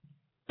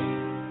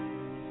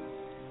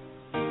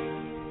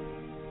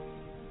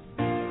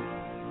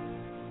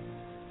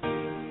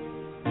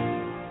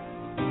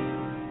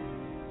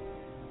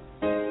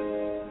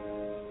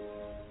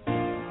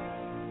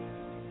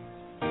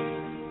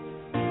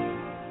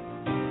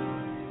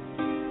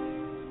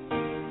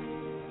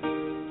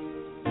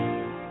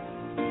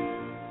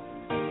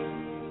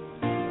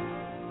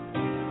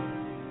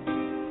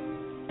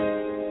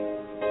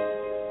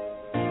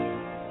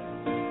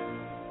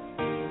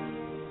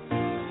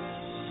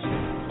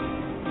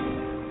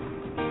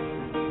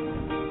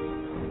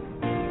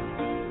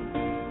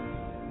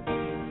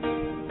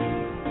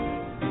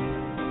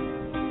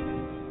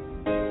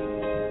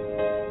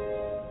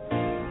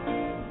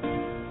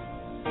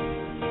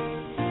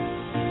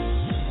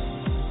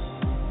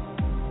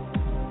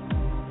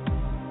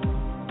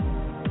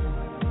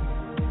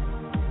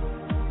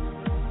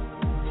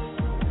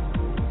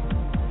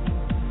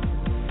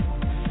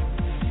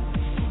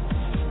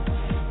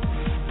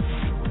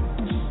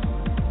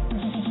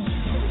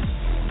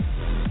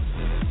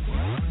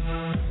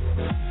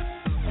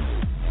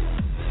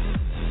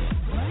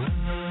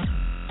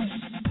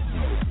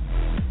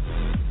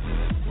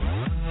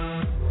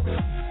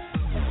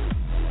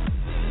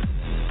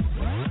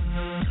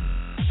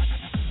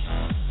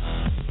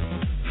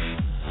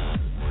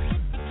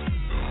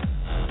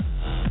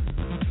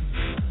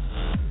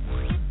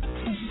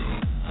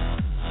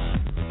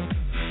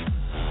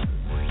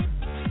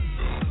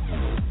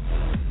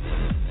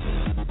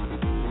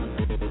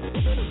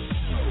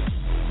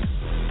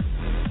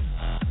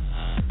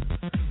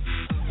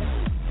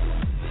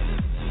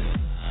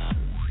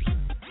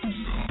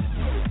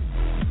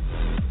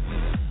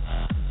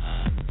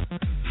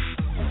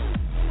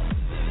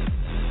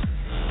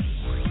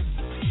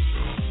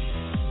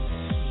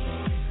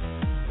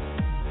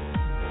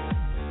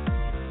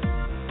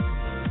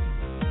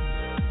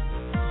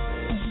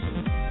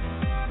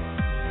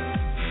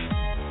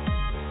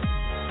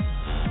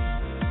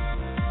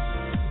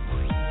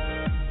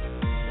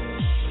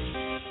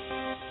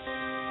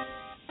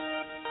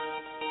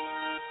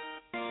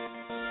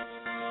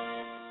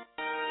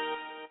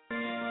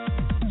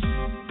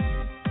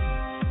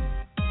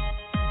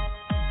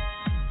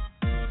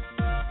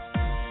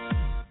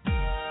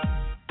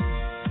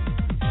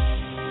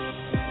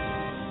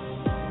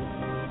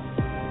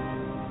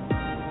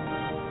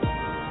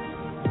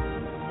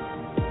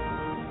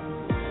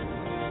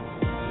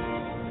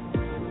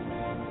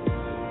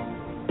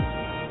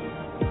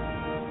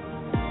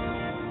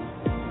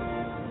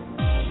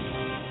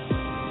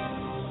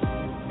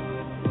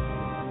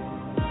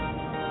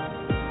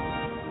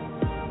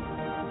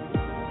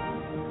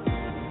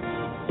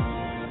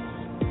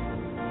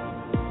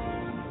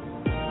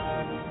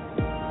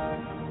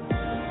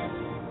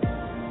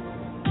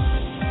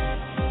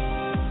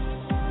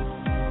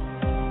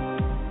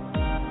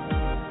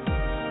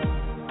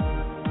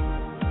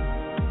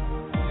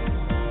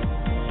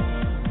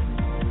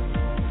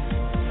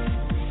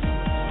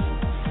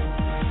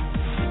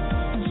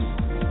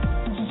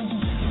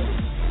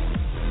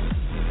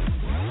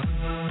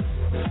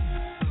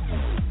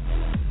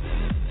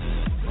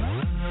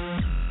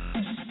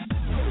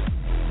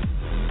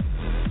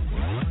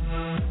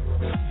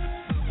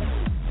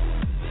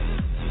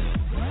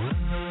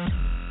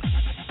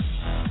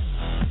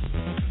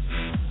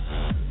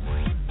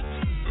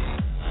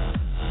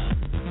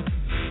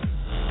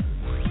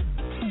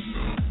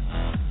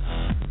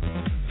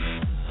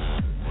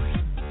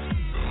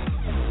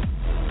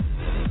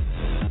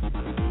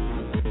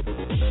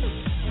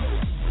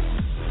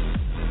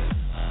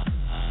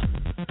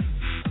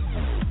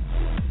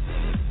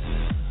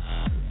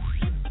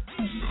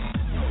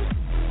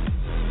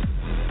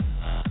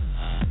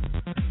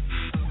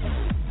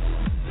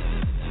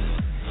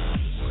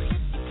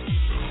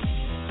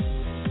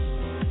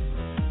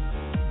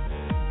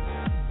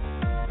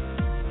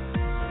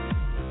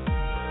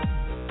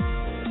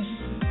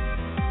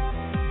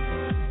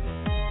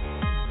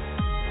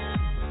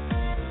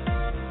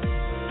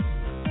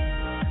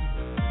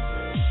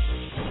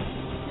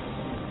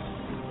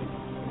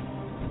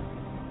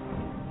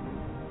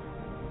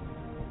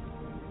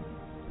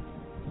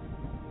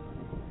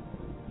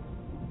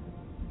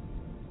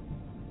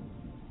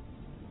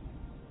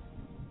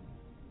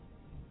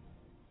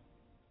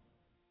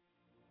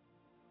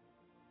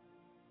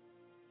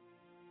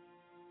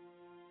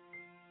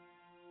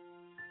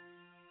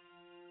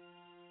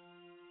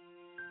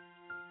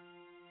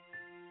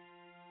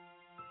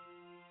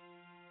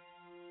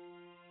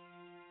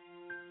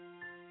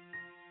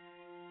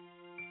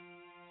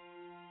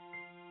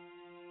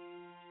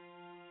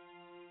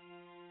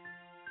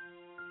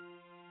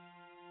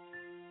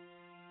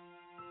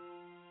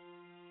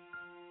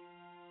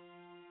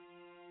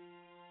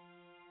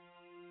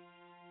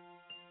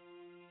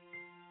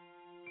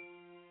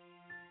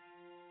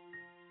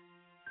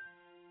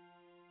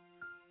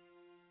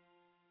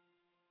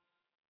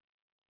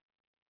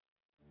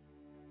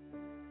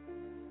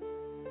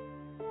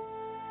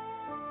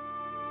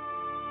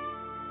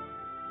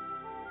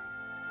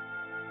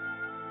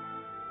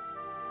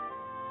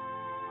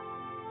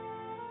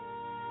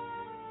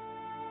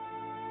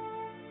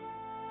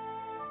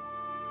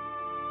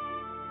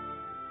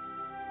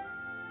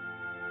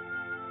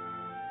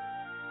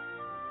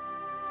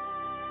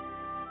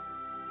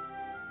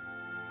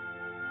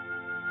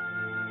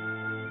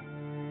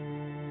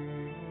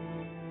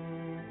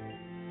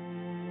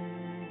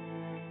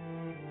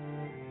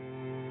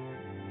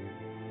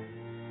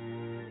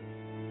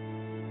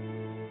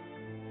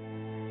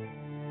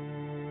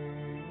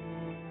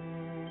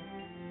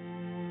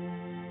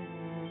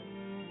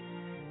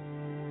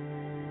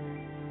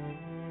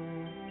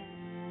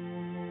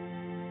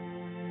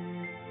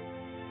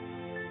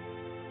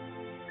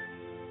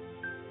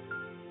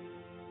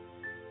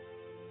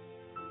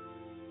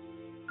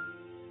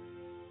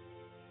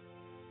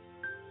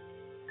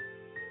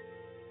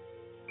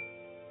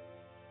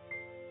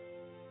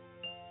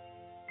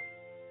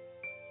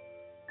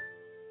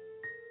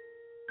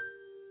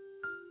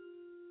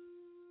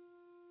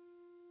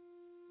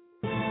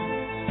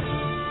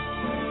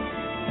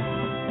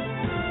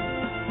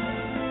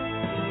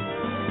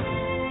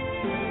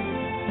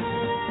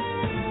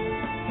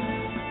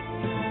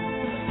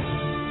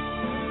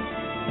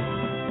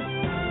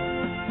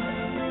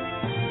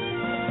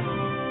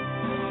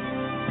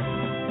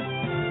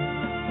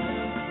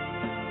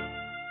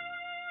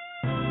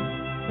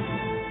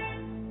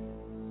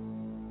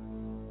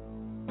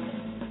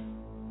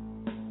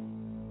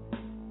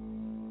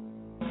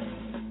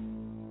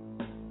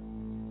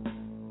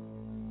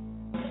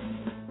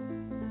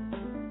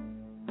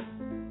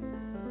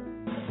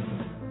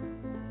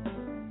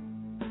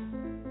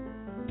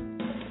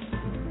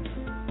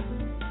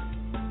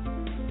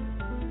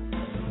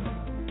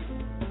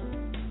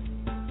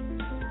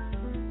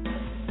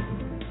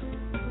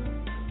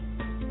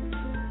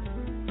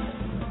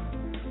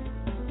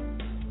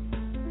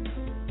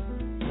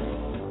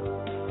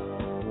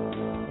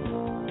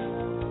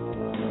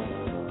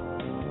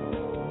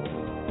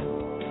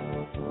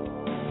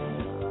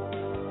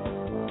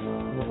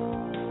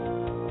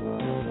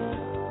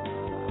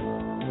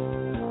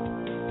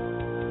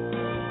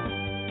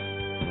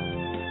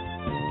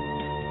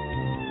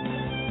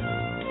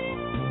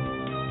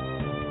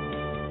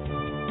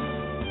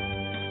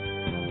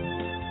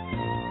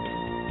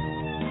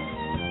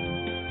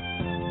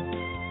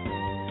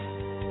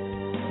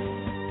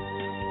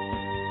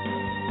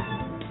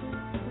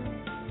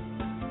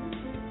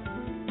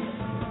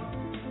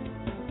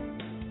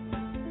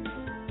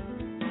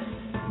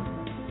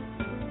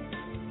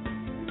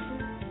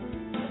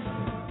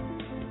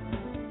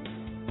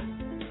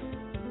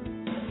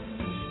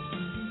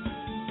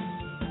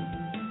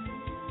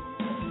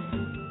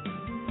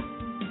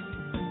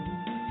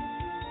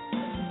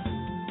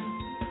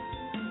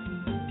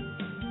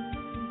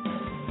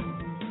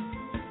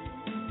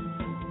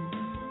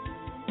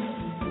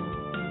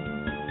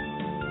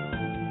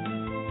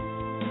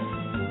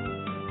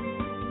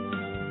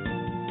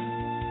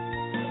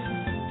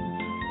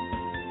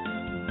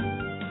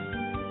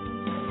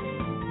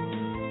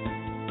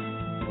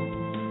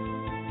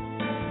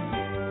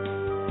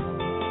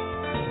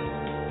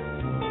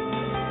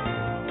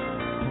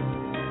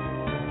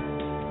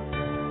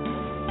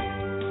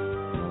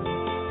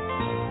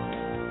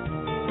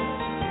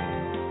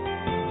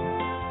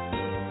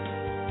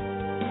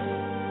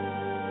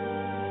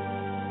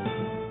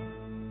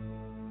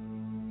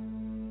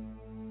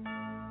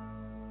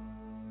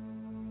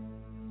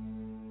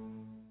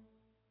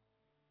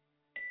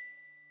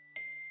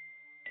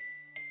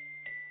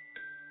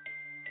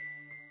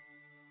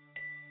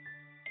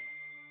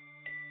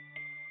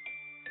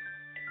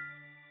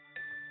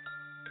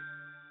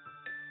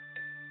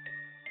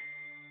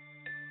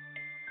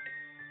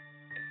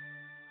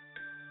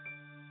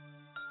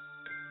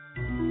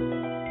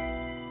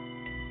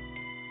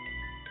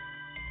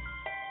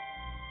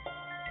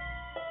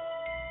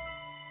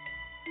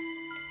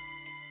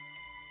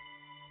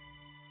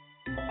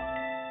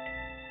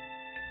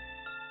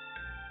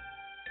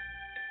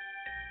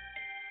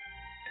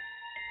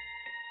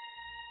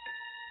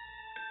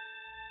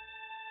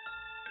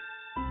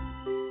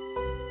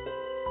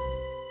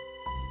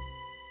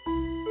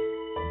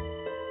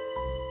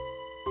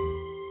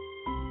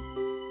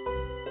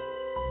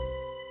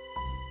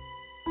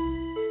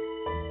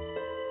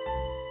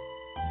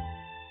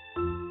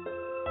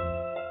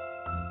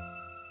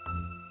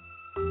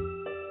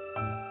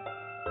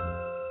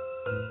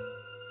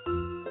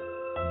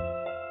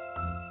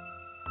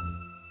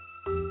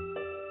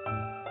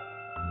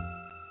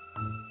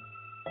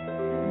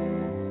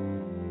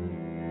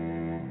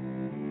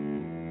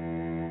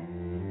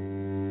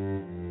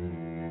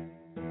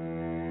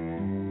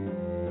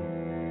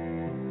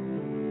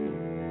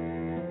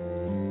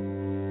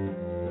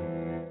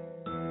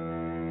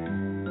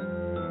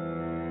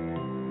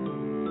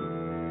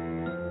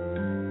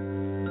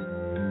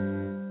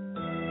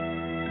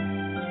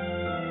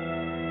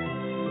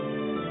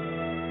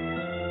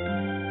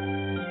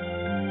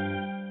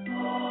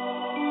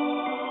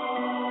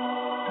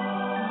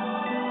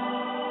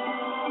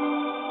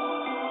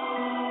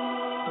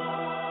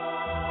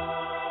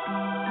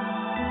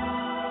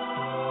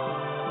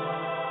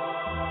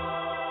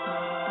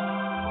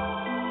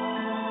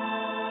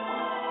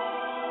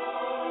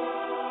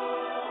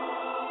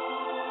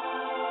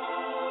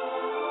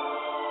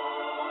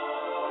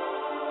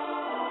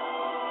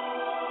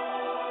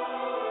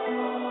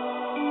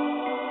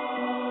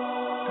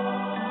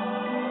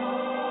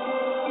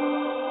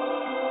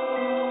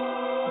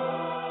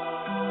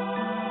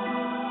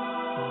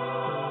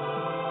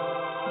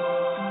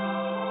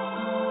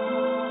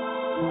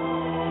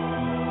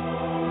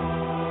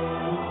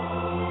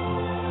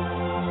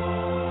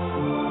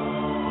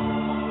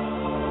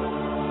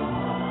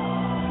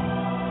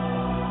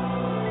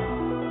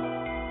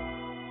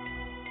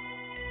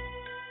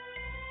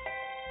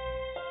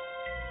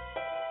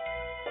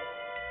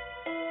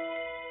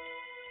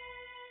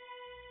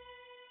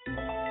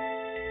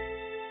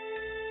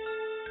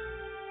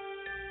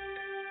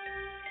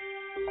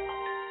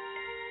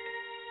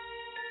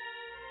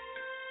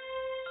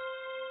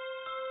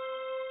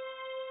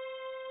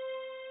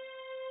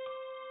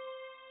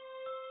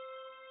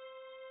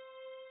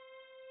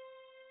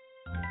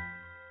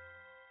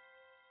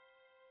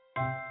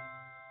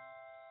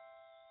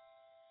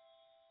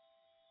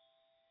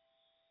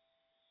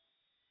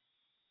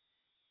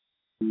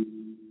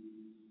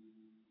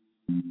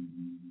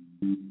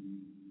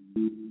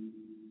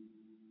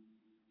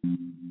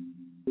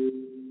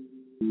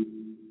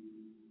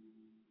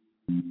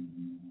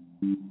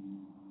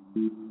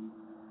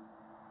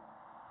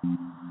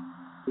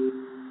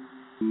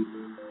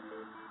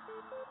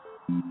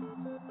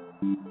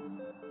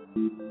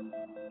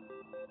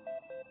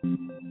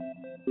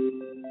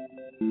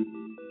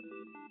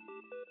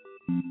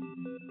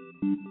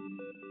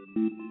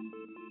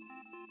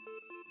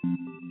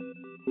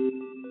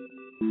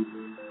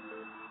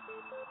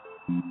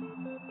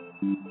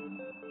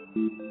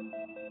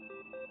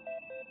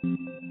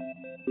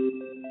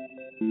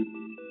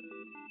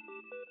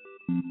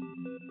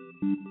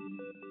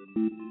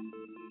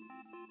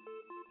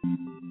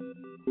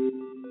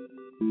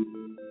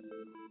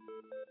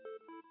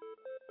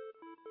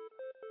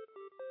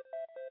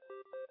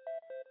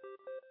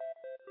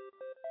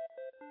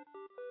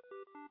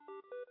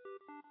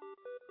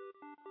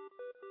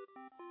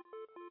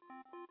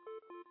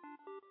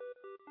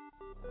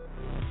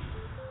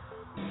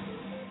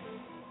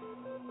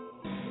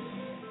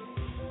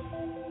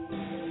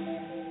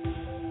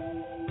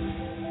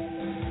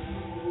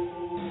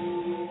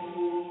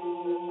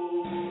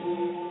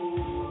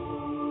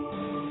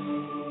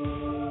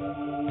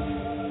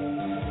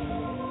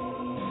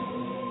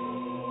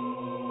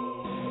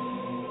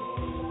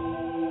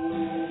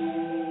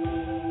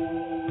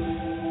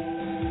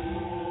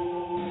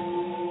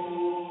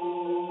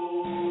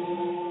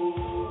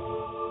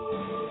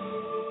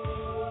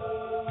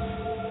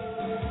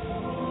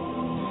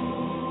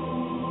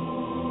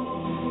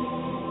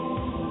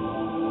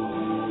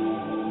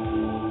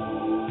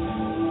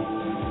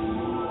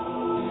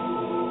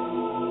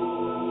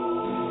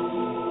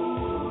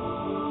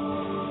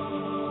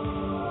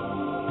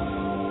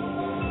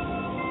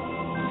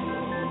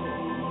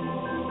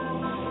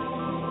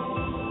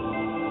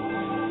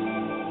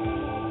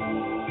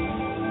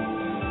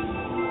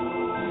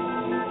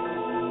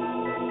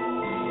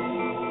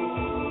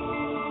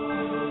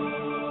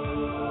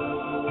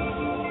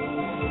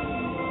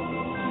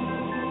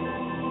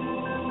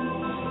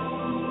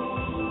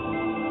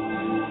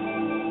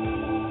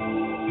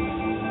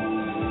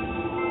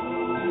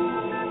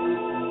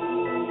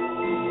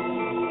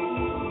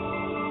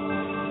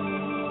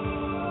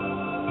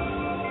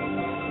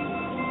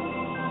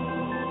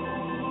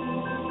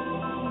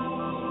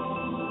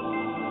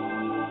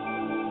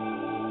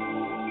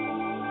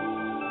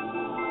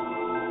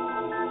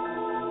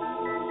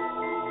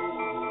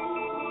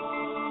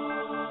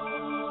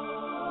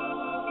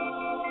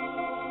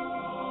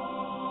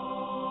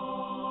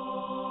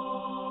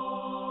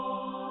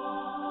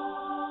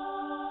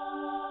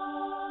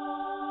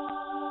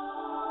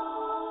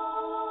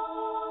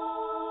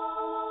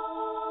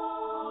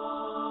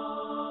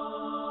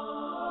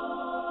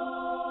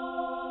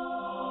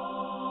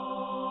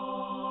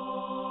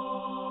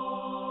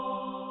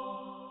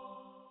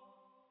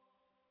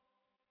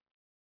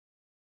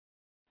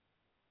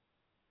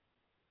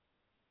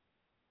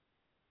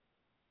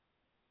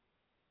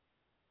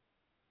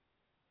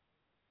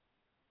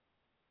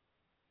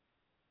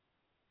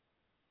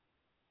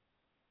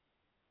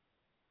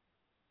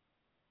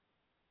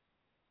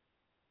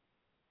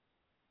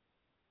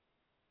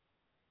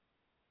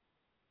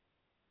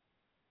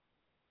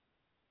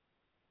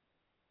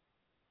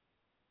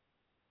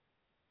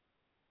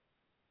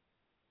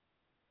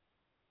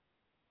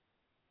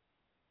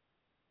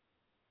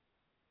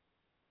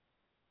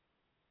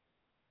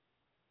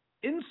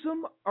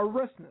 Insum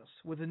Arrestness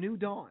with A New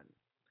Dawn.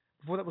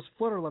 Before that was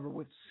Flutterlover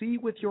with See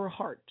With Your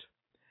Heart.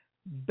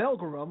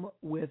 Belgarum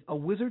with A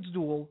Wizard's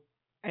Duel,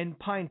 and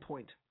Pine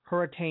Point,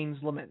 Hurricane's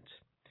Lament.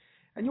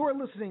 And you are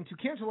listening to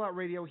Canterlot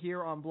Radio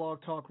here on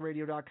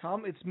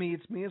blogtalkradio.com. It's me,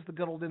 it's the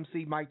good old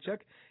MC Mike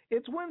Check.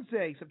 It's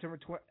Wednesday, September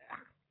 20.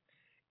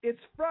 It's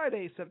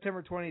Friday,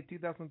 September 20th,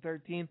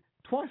 2013.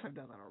 Twice I've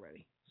done that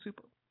already.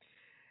 Super.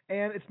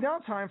 And it's now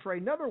time for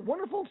another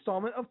wonderful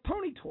installment of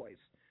Pony Toys.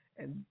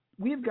 And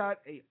we've got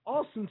an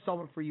awesome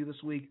installment for you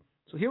this week.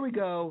 So here we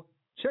go.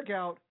 Check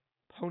out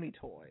Pony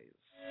Toys.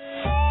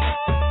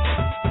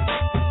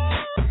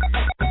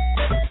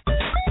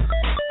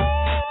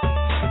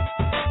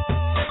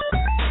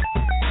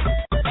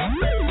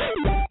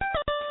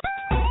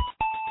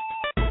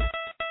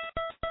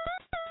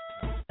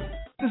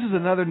 This is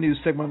another new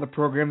segment of the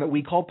program that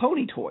we call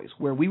Pony Toys,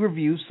 where we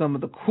review some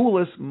of the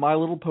coolest My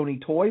Little Pony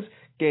toys,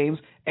 games,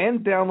 and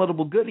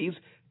downloadable goodies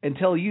and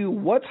tell you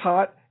what's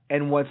hot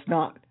and what's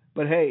not.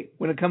 But hey,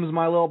 when it comes to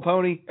My Little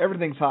Pony,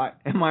 everything's hot.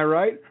 Am I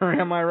right or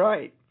am I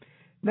right?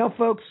 Now,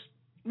 folks,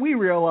 we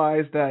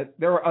realize that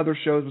there are other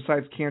shows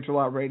besides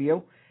Canterlot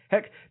Radio.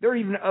 Heck, there are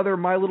even other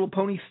My Little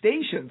Pony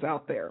stations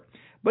out there.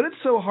 But it's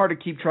so hard to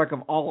keep track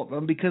of all of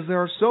them because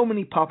there are so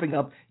many popping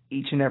up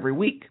each and every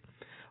week.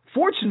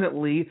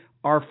 Fortunately,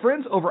 our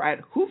friends over at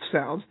Hoof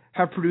Sounds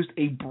have produced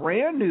a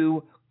brand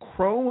new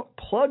Chrome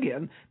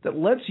plugin that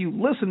lets you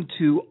listen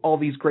to all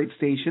these great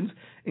stations,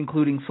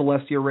 including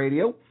Celestia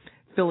Radio,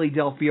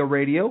 Philadelphia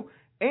Radio,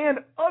 and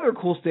other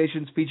cool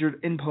stations featured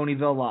in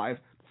Ponyville Live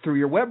through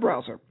your web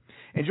browser.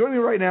 And joining me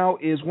right now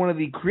is one of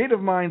the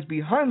creative minds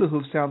behind the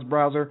Hoof Sounds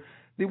browser,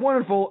 the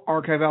wonderful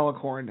Archive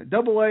Alicorn.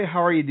 Double A,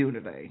 how are you doing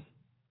today?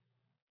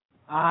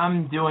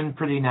 I'm doing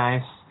pretty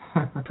nice.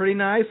 Pretty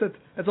nice?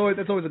 That's always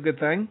a good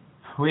thing.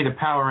 We had a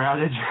power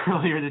outage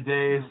earlier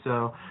today,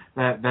 so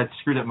that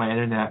screwed up my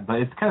internet. But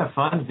it's kind of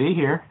fun to be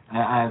here.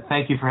 I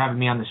thank you for having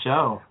me on the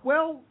show.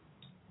 Well,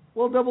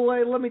 Double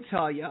A, let me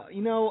tell you,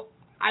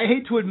 I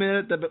hate to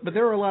admit it, but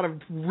there are a lot of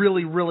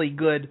really, really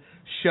good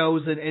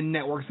shows and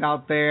networks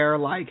out there,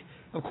 like,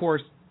 of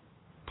course,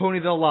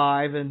 Ponyville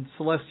Live and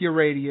Celestia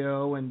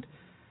Radio and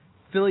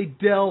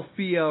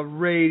Philadelphia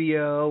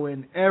Radio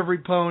and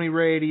Everypony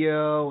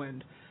Radio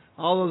and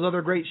all those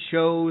other great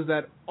shows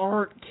that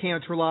aren't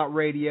Canterlot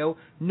Radio,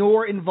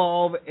 nor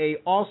involve a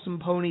awesome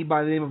pony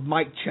by the name of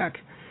Mike Check.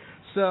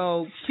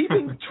 So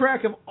keeping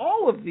track of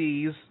all of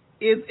these,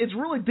 it's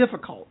really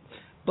difficult.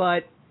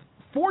 But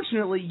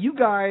fortunately, you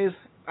guys,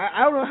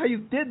 I don't know how you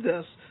did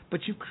this,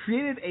 but you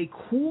created a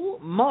cool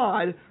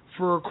mod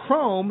for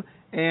Chrome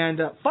and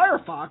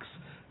Firefox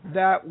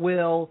that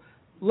will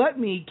let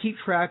me keep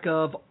track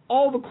of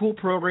all the cool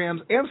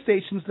programs and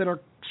stations that are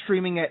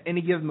streaming at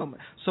any given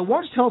moment. So why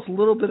don't you tell us a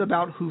little bit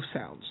about Hoof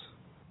Sounds?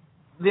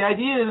 The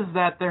idea is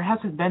that there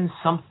hasn't been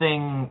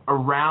something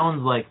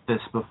around like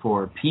this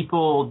before.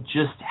 People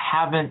just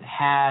haven't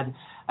had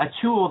a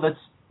tool that's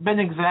been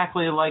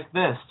exactly like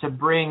this, to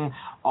bring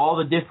all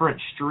the different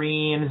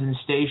streams and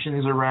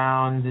stations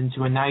around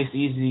into a nice,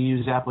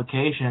 easy-to-use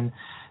application.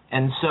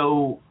 And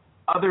so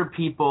other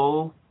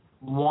people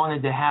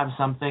wanted to have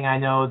something. I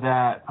know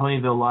that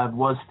Ponyville Live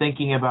was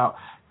thinking about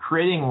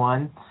creating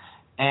one,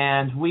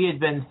 and we had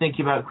been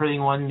thinking about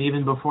creating one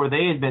even before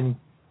they had been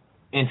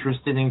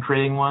interested in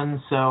creating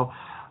one. So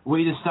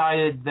we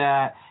decided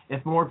that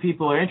if more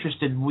people are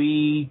interested,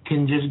 we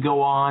can just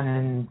go on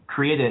and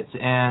create it.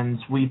 And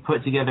we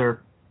put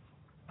together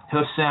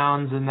Hoof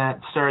Sounds, and that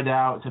started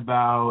out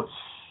about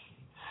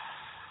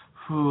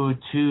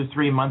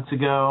 3 months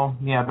ago.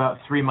 Yeah, about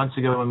 3 months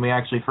ago when we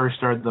actually first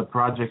started the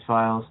project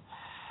files.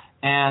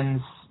 And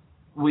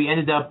we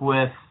ended up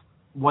with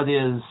what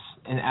is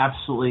an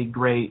absolutely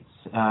great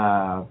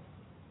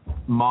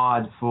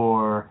mod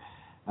for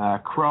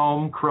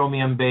Chrome,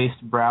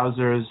 Chromium-based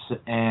browsers,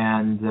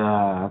 and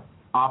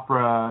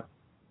Opera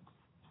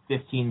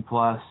 15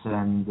 Plus,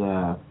 and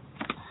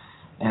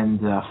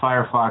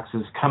Firefox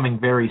is coming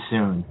very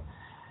soon.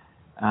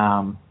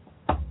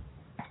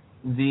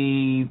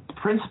 The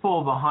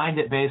principle behind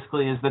it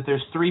basically is that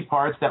there's three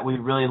parts that we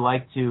really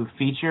like to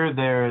feature.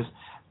 There's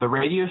the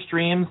radio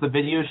streams, the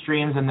video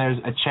streams, and there's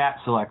a chat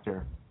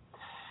selector.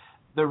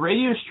 The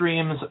radio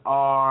streams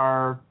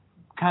are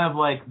kind of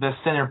like the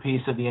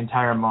centerpiece of the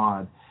entire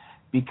mod,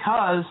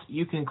 because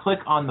you can click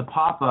on the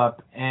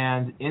pop-up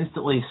and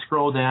instantly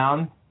scroll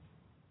down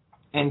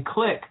and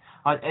click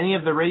on any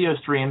of the radio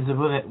streams.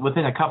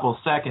 Within a couple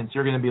seconds,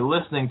 you're going to be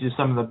listening to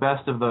some of the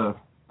best of the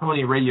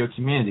pony radio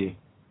community.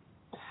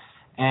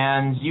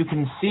 And you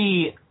can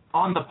see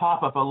on the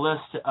pop-up a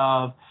list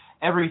of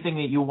everything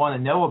that you want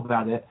to know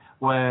about it,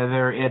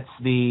 whether it's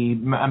the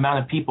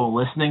amount of people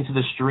listening to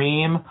the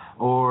stream,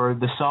 or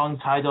the song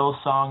title,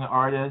 song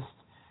artist,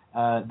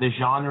 the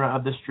genre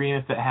of the stream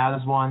if it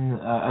has one,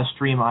 a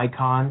stream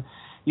icon.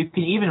 You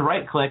can even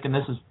right-click, and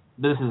this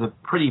is a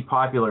pretty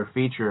popular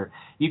feature.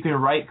 You can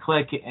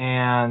right-click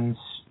and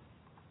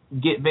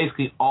get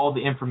basically all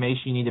the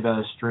information you need about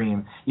a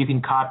stream. You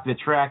can copy the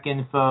track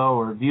info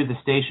or view the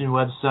station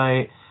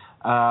website,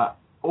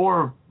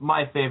 or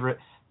my favorite,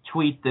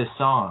 tweet this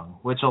song,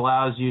 which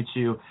allows you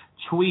to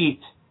tweet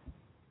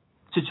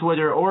to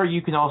Twitter, or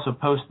you can also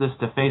post this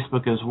to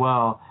Facebook as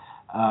well.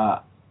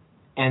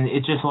 And it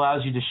just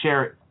allows you to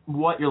share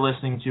what you're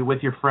listening to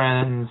with your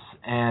friends.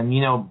 And,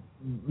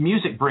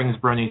 music brings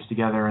Bronies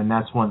together, and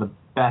that's one of the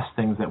best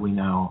things that we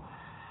know.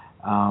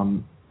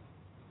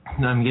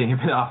 I'm getting a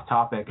bit off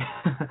topic.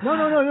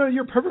 No,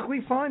 you're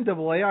perfectly fine,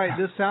 Double A.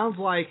 This sounds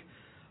like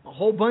a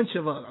whole bunch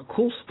of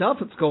cool stuff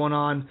that's going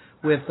on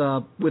with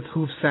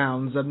Hoof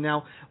Sounds.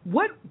 Now,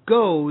 what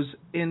goes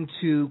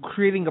into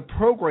creating a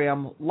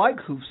program like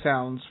Hoof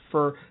Sounds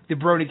for the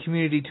Brony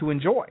community to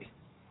enjoy?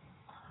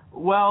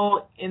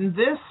 Well, in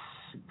this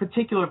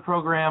particular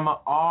program,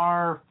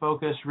 our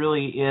focus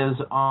really is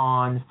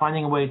on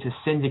finding a way to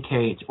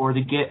syndicate or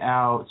to get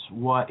out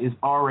what is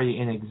already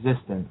in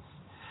existence.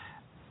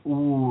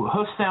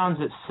 Hoof Sounds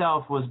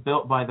itself was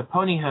built by the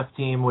Pony Hoof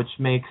team, which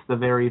makes the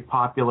very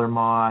popular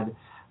mod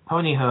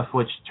Pony Hoof,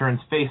 which turns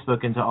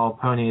Facebook into all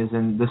ponies.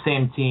 And the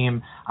same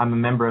team, I'm a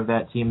member of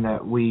that team,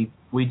 that we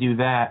do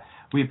that.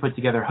 We put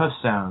together Hoof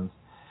Sounds.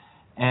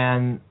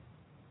 And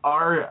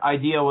our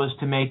idea was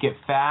to make it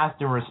fast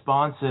and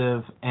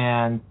responsive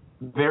and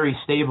very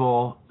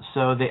stable,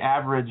 so the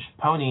average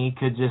pony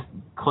could just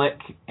click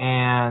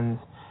and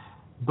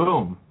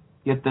boom,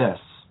 get this.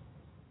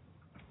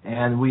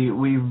 And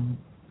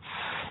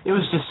it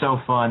was just so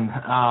fun.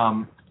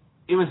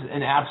 It was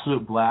an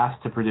absolute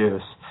blast to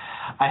produce.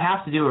 I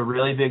have to do a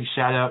really big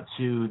shout out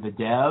to the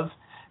dev,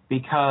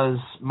 because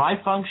my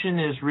function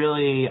is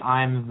really,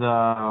 I'm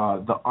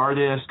the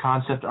artist,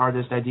 concept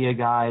artist, idea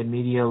guy,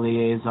 media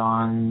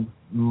liaison,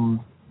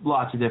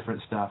 lots of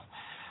different stuff.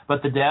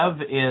 But the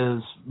dev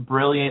is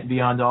brilliant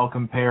beyond all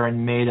compare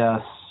and made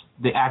us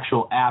the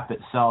actual app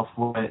itself,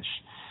 which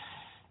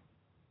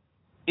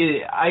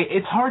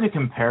it's hard to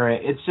compare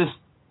it. It's just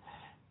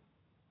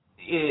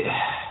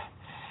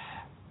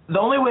the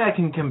only way I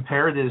can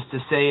compare it is to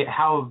say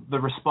how the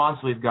response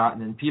we've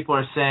gotten, and people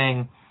are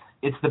saying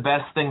it's the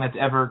best thing that's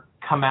ever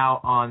come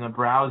out on a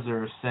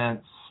browser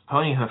since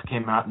Ponyhoof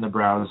came out in the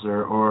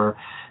browser, or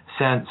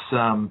since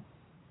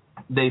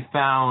they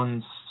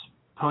found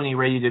Pony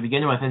Radio to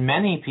begin with. And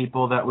many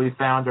people that we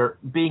found are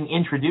being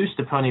introduced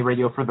to Pony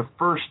Radio for the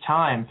first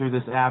time through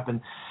this app,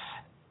 and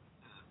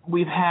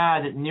we've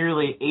had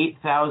nearly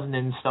 8,000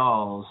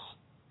 installs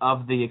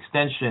of the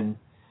extension,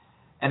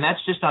 and that's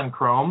just on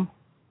Chrome,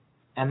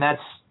 and the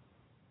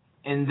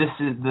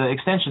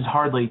extension's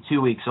hardly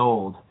 2 weeks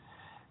old.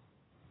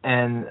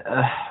 And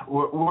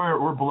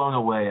we're blown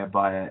away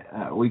by it.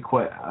 We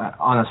quite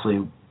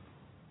honestly.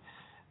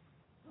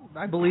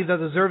 I believe that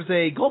deserves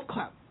a golf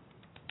clap.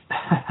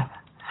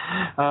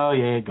 Oh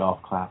yeah,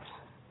 golf claps.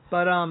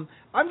 But I'm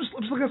just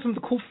looking at some of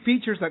the cool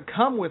features that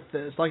come with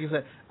this. Like you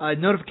said,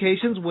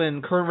 notifications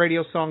when current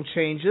radio song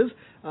changes.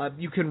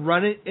 You can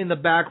run it in the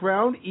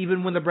background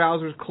even when the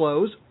browser's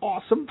closed.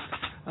 Awesome.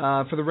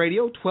 For the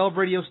radio, 12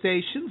 radio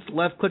stations.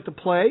 Left click to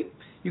play.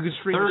 You can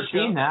stream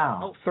 13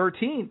 now. Oh,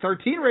 13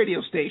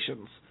 radio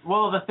stations.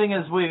 Well, the thing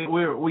is,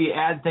 we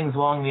add things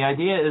along. The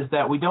idea is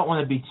that we don't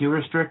want to be too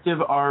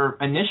restrictive. Our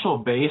initial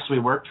base we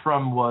worked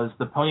from was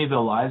the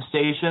Ponyville Live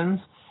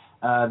stations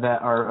that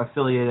are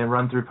affiliated and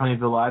run through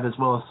Ponyville Live, as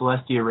well as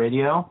Celestia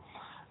Radio.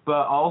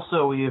 But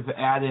also we've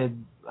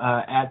added,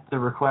 at the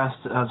request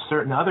of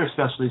certain other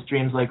specialty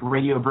streams, like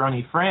Radio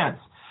Brony France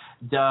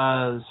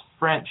does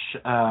French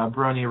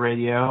Brony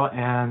Radio,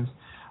 and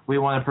we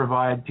want to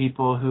provide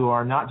people who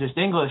are not just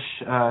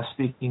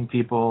English-speaking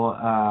people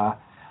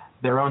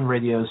their own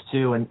radios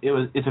too, and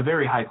it's a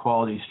very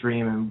high-quality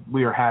stream, and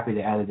we are happy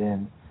to add it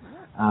in.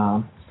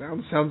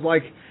 Sounds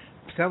like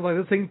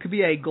this thing could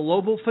be a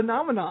global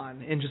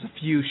phenomenon in just a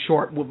few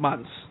short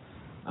months.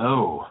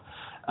 Oh,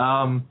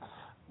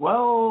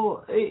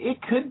 well, it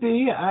could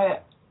be.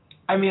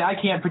 I mean, I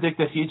can't predict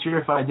the future.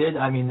 If I did,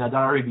 I mean, I'd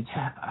already be.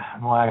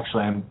 Well,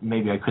 actually,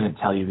 maybe I couldn't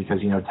tell you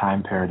because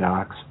time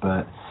paradox,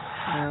 but.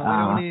 We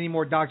don't need any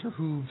more Doctor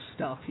Who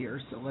stuff here,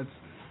 so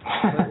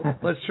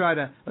let's try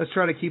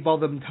to keep all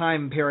them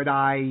time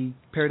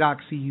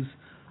paradoxes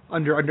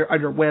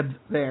under web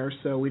there,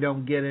 so we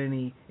don't get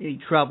any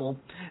trouble.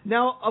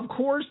 Now, of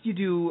course, you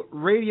do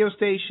radio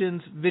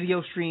stations,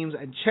 video streams,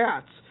 and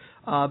chats.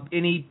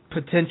 Any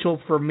potential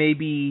for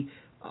maybe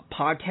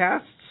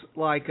podcasts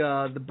like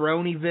the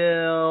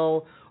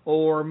Bronyville,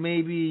 or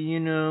maybe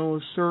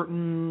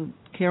certain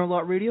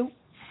Canterlot Radio?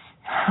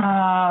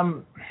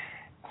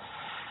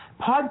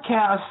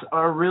 Podcasts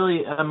are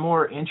really a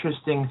more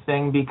interesting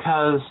thing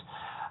because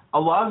a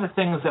lot of the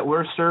things that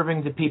we're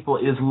serving to people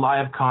is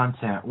live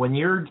content. When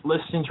you're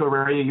listening to a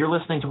radio, you're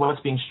listening to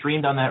what's being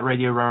streamed on that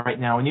radio right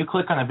now. When you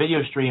click on a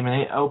video stream and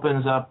it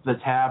opens up the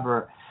tab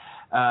or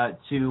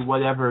to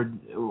whatever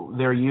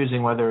they're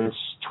using, whether it's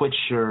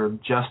Twitch or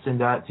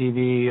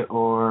Justin.tv,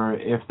 or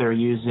if they're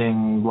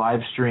using live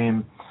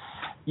stream,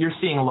 you're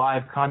seeing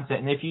live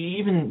content. And if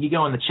you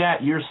go in the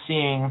chat, you're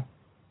seeing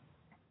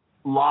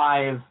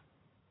live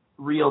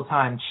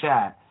real-time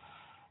chat.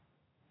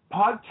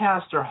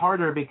 Podcasts are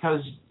harder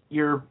because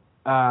it's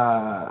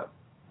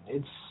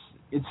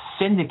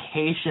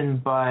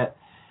syndication, but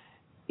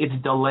it's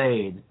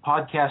delayed.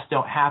 Podcasts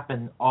don't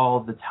happen all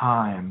the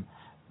time.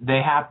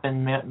 They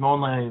happen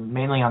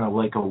mainly on a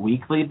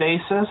weekly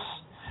basis.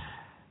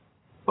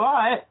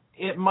 But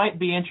it might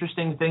be an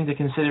interesting thing to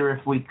consider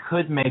if we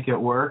could make it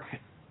work.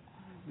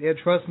 Yeah,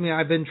 trust me,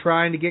 I've been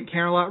trying to get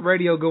Canterlot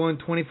Radio going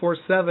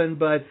 24/7,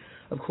 but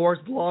of course,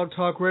 Blog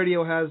Talk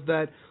Radio has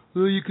that,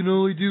 you can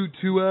only do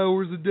 2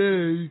 hours a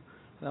day.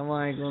 I'm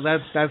like, well,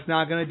 that's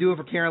not going to do it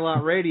for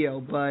Canterlot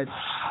Radio, but...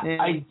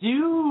 I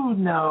do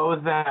know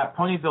that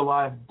Ponyville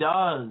Live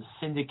does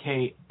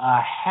syndicate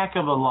a heck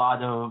of a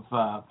lot of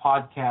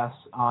podcasts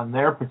on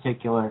their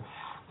particular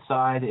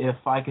side.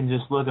 If I can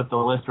just look up the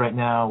list right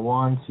now.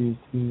 1, 2,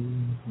 3...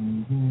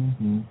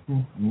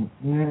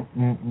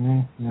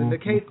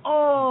 Syndicate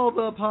all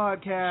the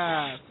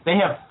podcasts. They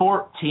have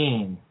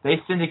 14. They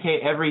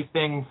syndicate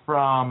everything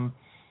from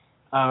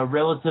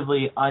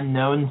relatively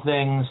unknown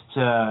things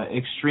to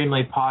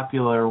extremely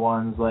popular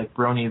ones like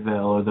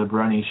Bronyville or the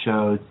Brony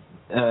Show,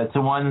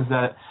 to ones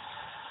that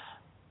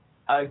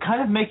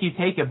kind of make you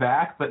take it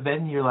back, but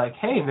then you're like,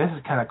 hey, this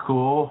is kind of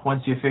cool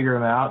once you figure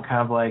them out,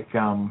 kind of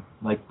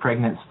like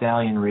Pregnant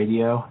Stallion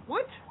Radio.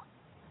 What?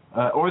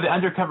 Or the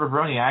Undercover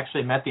Brony. I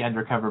actually met the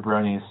Undercover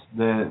Bronies.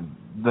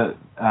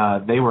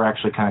 They were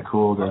actually kind of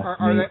cool to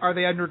meet. Are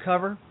they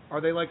undercover?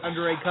 Are they like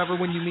under a cover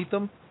when you meet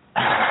them?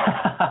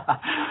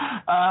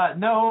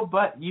 No,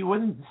 but you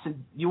wouldn't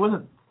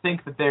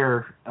think that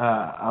they're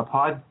a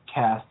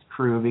podcast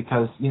crew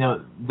because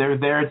they're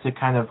there to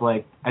kind of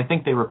like, I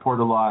think they report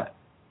a lot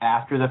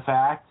after the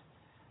fact.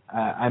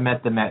 I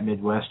met them at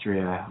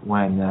Midwestria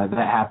when that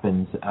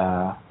happened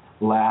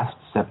last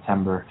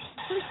September.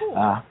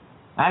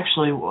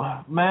 Actually,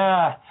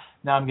 now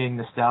I'm getting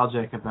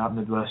nostalgic about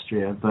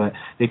Midwestria, but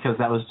because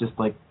that was just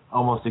like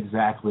almost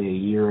exactly a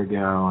year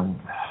ago,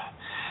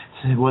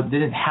 and what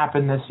didn't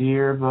happen this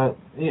year, but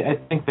I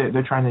think that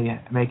they're trying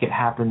to make it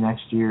happen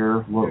next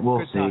year.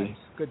 We'll see.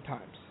 Good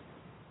times.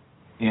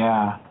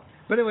 Yeah.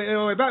 But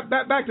anyway,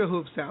 back to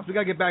Hoof Sounds. We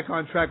gotta get back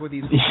on track with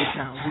these Hoof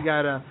Sounds.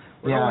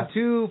 We're going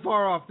too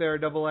far off there,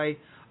 Double A.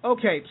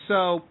 Okay,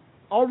 so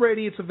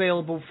already it's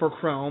available for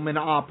Chrome and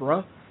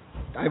Opera.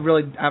 I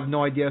really have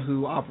no idea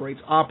who operates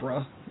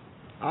Opera.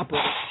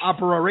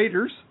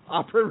 Operators,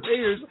 as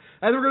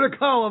we're going to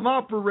call them,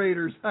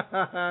 operators.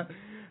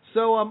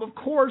 So, of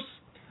course,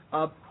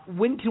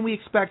 when can we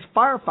expect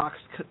Firefox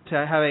to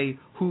have a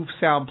Hoof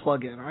Sound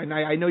plugin?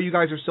 I know you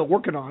guys are still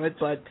working on it,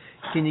 but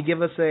can you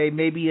give us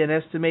maybe an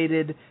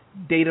estimated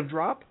date of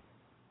drop?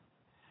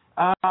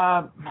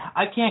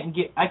 I can't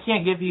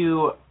give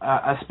you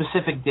a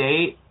specific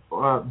date,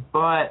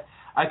 but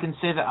I can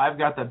say that I've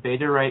got the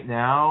beta right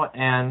now,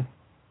 and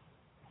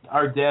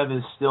our dev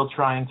is still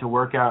trying to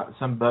work out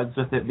some bugs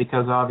with it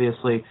because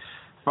obviously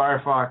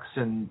Firefox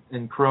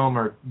and Chrome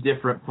are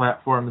different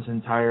platforms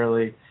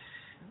entirely.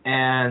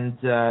 And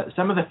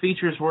some of the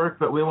features work,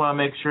 but we want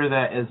to make sure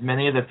that as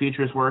many of the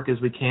features work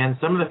as we can.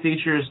 Some of the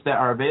features that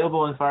are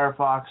available in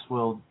Firefox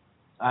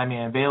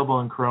available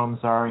in Chrome,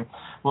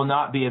 will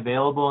not be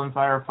available in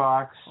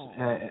Firefox,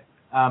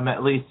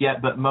 at least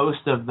yet, but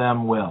most of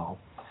them will.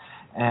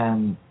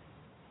 And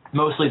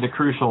mostly the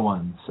crucial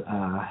ones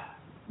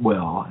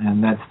will,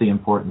 and that's the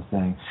important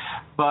thing.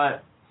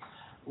 But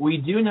we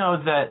do know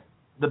that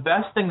the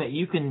best thing that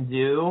you can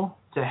do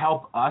to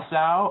help us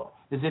out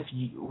is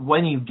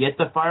when you get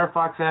the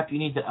Firefox app, you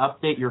need to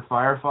update your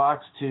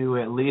Firefox to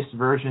at least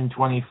version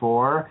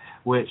 24,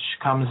 which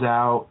comes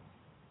out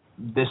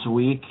this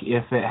week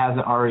if it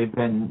hasn't already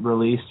been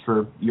released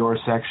for your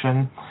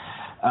section.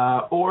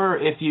 Or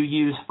if you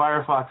use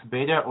Firefox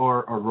Beta or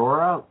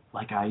Aurora,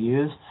 like I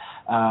use,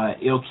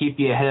 it'll keep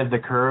you ahead of the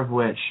curve,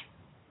 which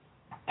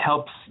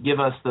helps give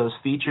us those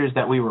features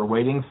that we were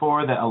waiting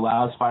for that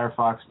allows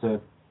Firefox to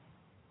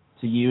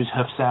use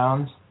Hoof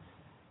Sounds.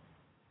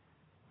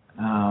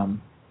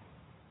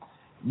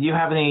 Do you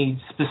have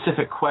any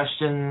specific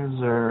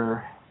questions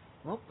or?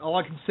 Well, all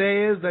I can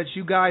say is that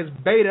you guys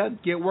beta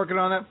get working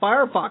on that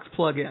Firefox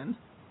plugin.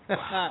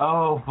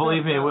 Oh,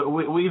 believe me,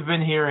 we've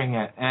been hearing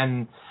it,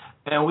 and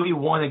we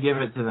want to give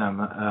it to them.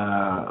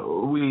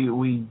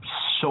 We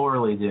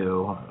sorely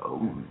do.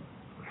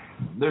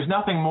 There's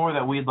nothing more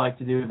that we'd like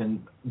to do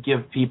than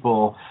give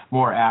people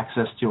more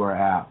access to our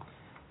app.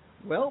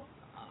 Well,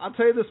 I'll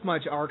tell you this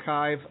much,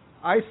 Archive.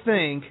 I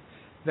think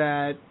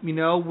that,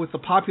 with the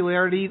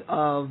popularity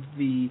of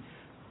the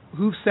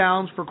Hoof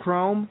Sounds for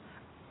Chrome,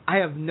 I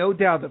have no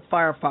doubt that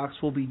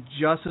Firefox will be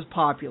just as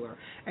popular.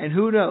 And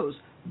who knows,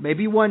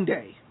 maybe one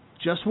day,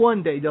 just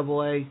one day,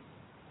 Double A,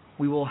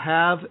 we will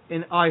have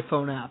an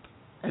iPhone app,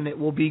 and it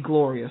will be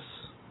glorious.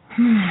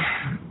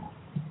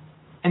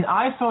 An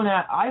iPhone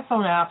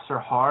apps are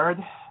hard,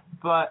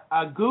 but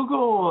a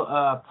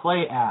Google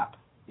Play app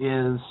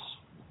is,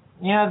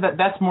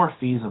 that's more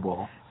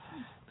feasible.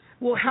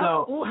 Well,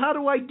 how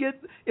do I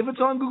get, if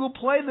it's on Google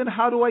Play, then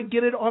how do I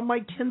get it on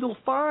my Kindle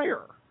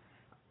Fire?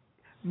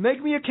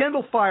 Make me a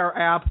Kindle Fire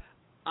app.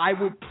 I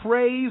will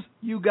praise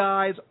you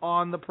guys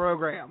on the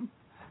program.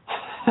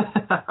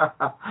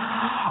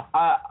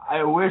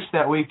 I wish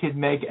that we could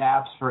make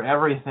apps for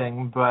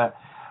everything, but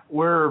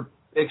we're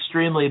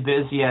extremely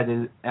busy as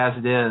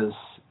it is.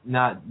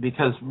 Not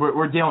because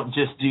we don't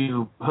just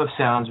do Hoof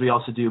Sounds, we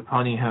also do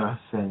Pony Hoof,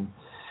 and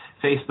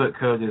Facebook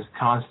code is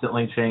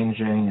constantly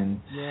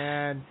changing.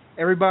 And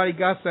everybody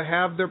got to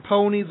have their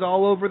ponies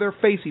all over their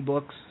facey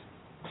books,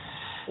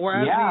 or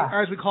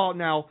as we call it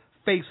now,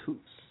 face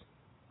hoofs.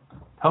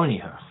 Pony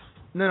Hoof.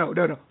 No,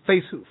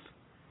 face hoof.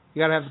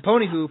 You got to have the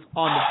pony hoof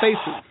on the face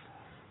hoof.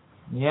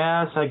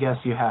 Yes, I guess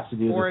you have to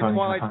do the pony hoof. Or in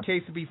Twilight's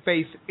case, to be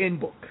face in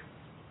book.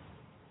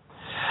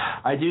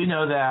 I do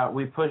know that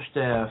we pushed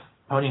a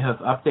Pony Hoof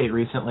update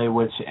recently,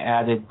 which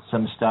added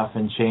some stuff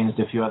and changed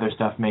a few other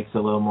stuff, makes it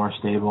a little more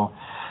stable.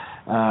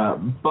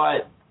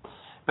 But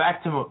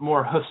back to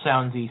more Hoof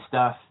Soundsy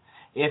stuff.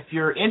 If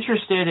you're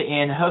interested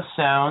in Hoof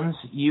Sounds,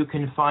 you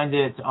can find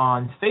it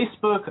on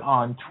Facebook,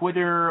 on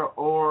Twitter,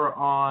 or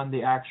on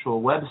the actual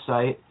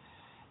website,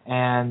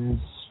 and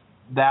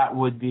that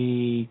would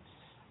be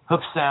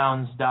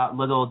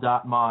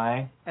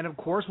hoofsounds.little.my. And, of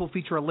course, we'll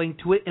feature a link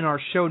to it in our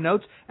show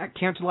notes at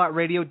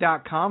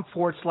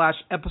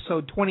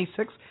canterlotradio.com/episode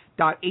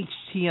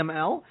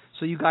 26.html.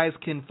 So you guys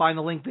can find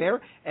the link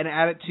there and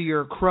add it to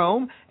your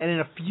Chrome. And in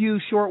a few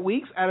short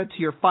weeks, add it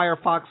to your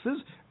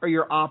Firefoxes or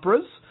your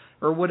Operas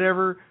or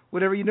whatever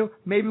you know.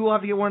 Maybe we'll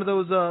have to get one of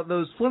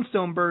those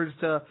Flintstone birds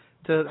to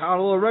to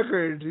Outlaw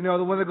Records,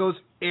 the one that goes,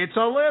 "It's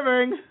a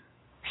living."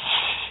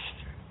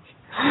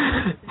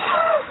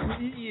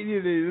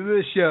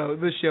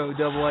 The show,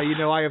 Double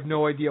A. I have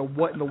no idea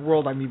what in the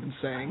world I'm even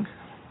saying.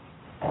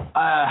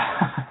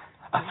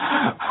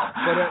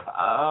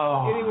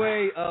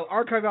 Anyway,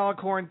 Archive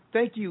Alicorn,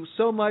 thank you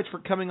so much for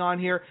coming on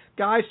here.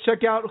 Guys,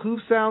 check out Hoof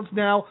Sounds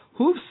now,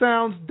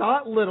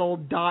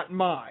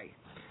 hoofsounds.little.my,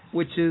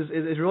 which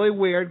is really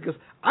weird because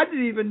I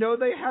didn't even know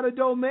they had a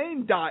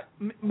domain .my.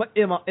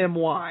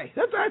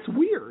 That's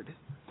weird.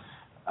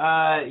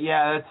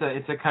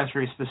 It's a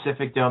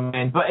country-specific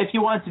domain. But if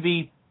you want it to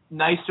be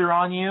nicer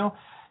on you,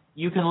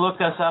 you can look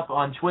us up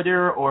on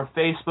Twitter or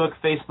Facebook,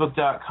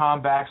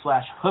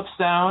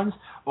 facebook.com/hoofsounds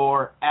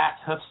or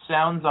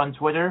 @hoofsounds on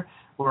Twitter.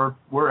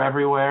 We're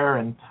everywhere,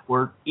 and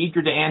we're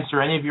eager to answer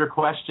any of your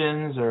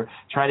questions or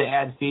try to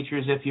add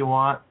features if you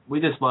want. We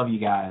just love you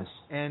guys.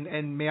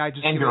 And may I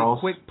just and give girls.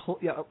 a quick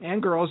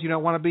and girls, you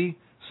don't want to be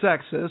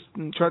sexist,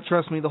 and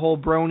trust me, the whole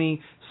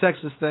brony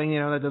sexist thing,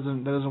 that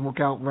doesn't work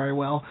out very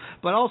well.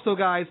 But also,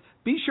 guys,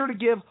 be sure to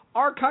give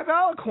Archive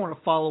Alicorn a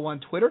follow on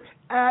Twitter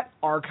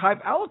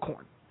 @Archive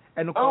Alicorn.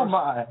 And of course,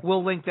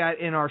 we'll link that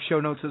in our show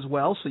notes as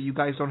well, so you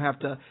guys don't have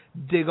to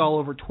dig all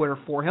over Twitter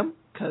for him,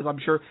 because I'm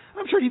sure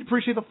he'd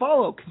appreciate the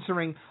follow,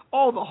 considering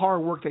all the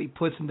hard work that he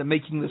puts into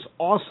making this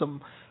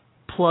awesome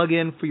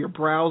plug-in for your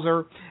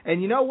browser.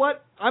 And you know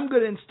what? I'm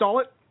going to install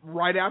it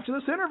right after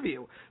this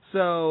interview.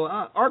 So,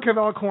 Archive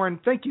Alicorn,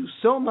 thank you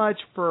so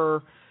much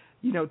for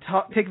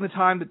taking the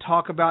time to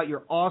talk about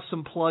your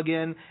awesome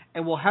plug-in,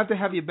 and we'll have to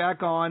have you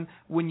back on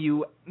when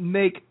you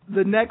make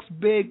the next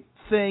big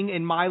thing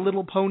in My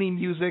Little Pony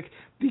music,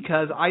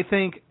 because I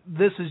think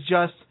this is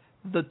just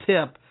the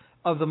tip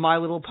of the My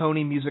Little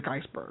Pony music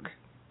iceberg.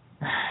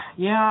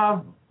 Yeah,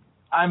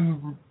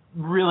 I'm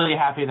really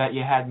happy that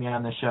you had me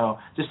on the show.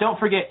 Just don't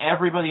forget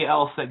everybody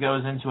else that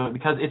goes into it,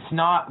 because it's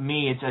not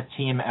me, it's a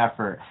team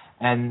effort.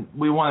 And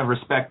we want to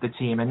respect the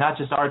team, and not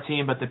just our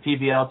team, but the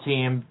PVL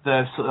team,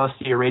 the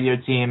Celestia Radio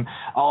team,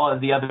 all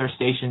of the other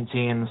station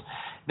teams.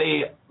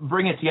 They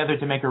bring it together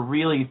to make a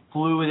really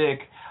fluidic,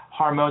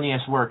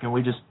 harmonious work, and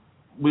we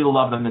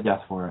love them to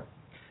death for it.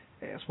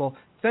 Yes, well,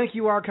 thank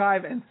you,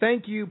 Archive, and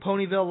thank you,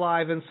 Ponyville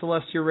Live and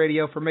Celestia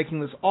Radio, for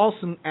making this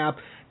awesome app.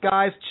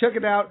 Guys, check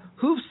it out,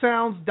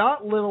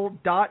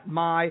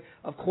 hoofsounds.little.my.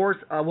 Of course,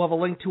 we'll have a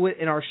link to it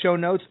in our show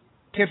notes,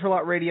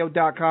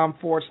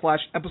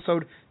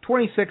 canterlotradio.com/episode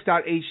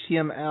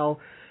 26.html.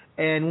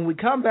 And when we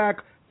come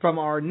back from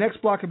our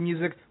next block of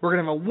music, we're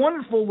going to have a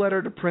wonderful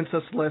letter to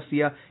Princess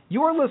Celestia.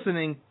 You're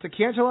listening to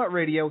Canterlot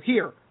Radio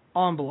here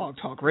on Blog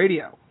Talk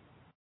Radio.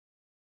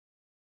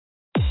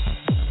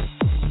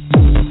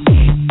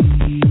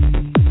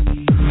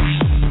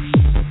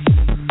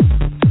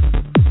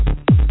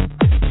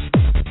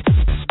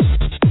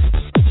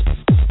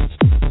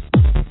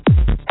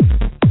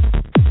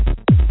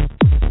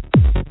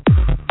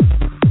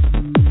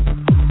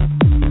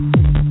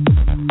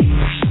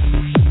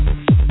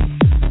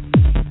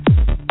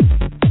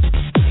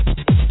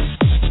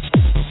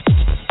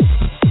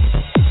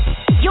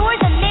 You're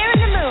the Mare in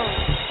the Moon,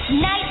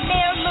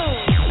 Nightmare Moon.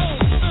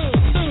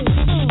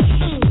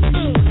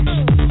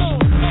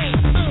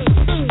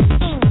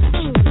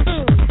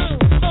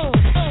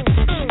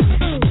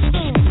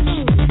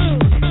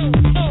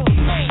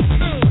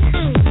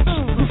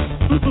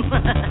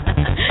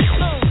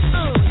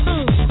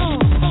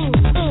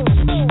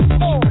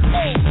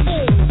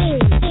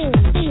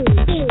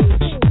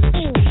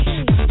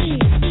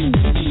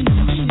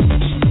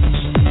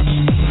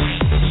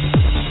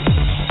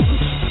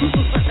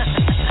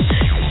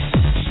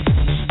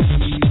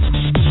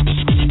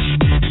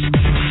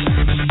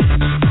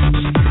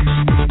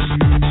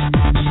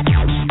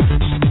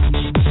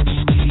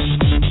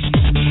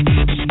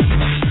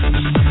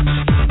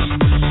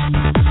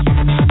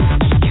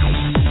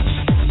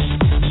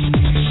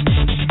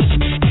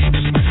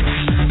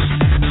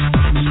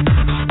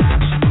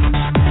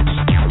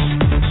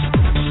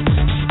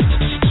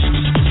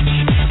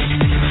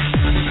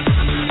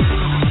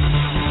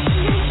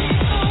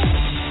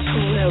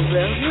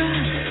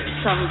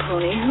 Some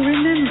pony who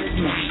remembers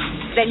me.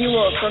 Then you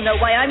also know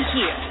why I'm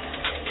here.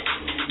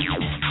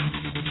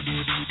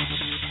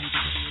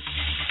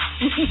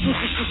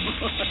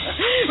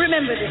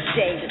 Remember this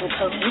day, little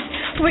ponies,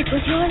 for it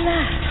was your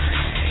last.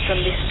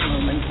 From this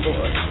moment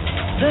forth,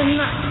 the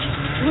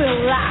night will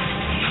last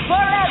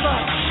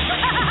forever.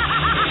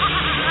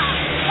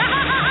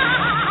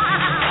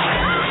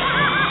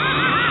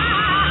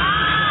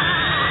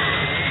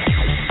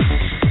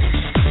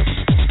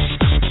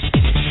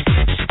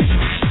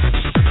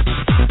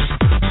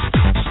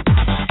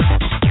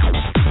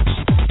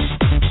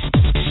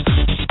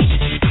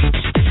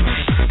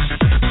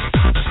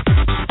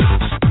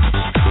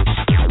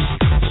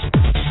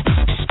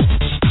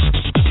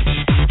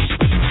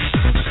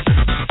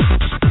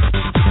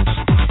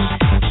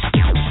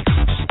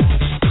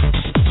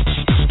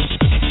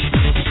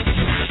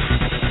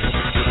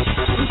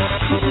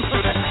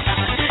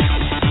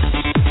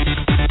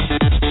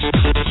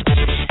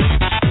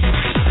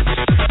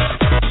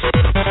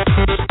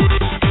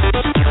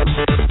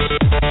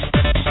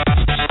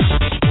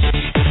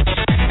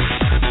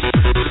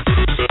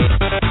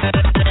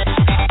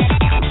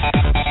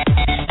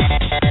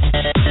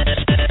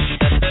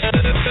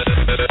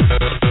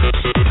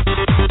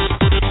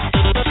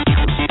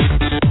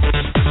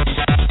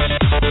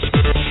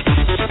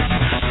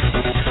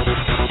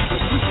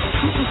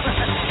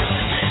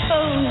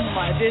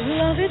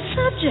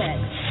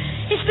 subject.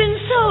 It's been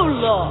so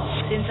long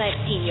since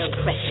I've seen your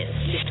precious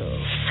little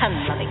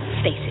sun-loving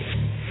faces.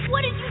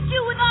 What did you do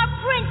with our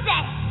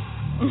princess?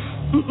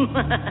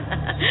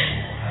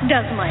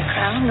 Does my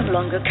crown no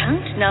longer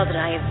count now that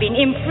I have been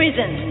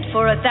imprisoned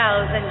for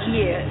 1,000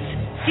 years?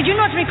 Did you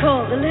not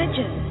recall the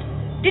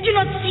legend? Did you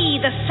not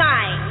see the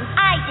signs?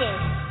 I did,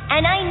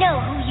 and I know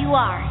who you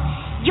are.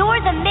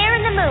 You're the Mare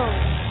in the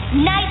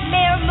Moon,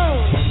 Nightmare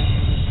Moon.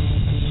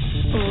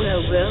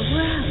 Well, well,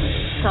 well.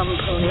 Some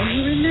pony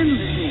who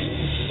remembers me.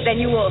 Then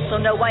you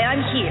also know why I'm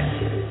here.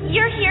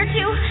 You're here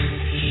to...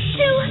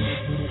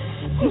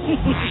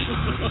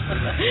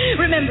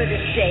 Remember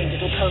this day,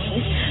 little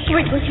ponies, for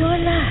it was your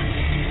last.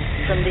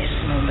 From this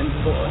moment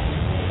forth,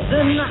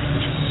 the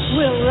night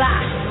will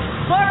last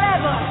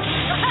forever.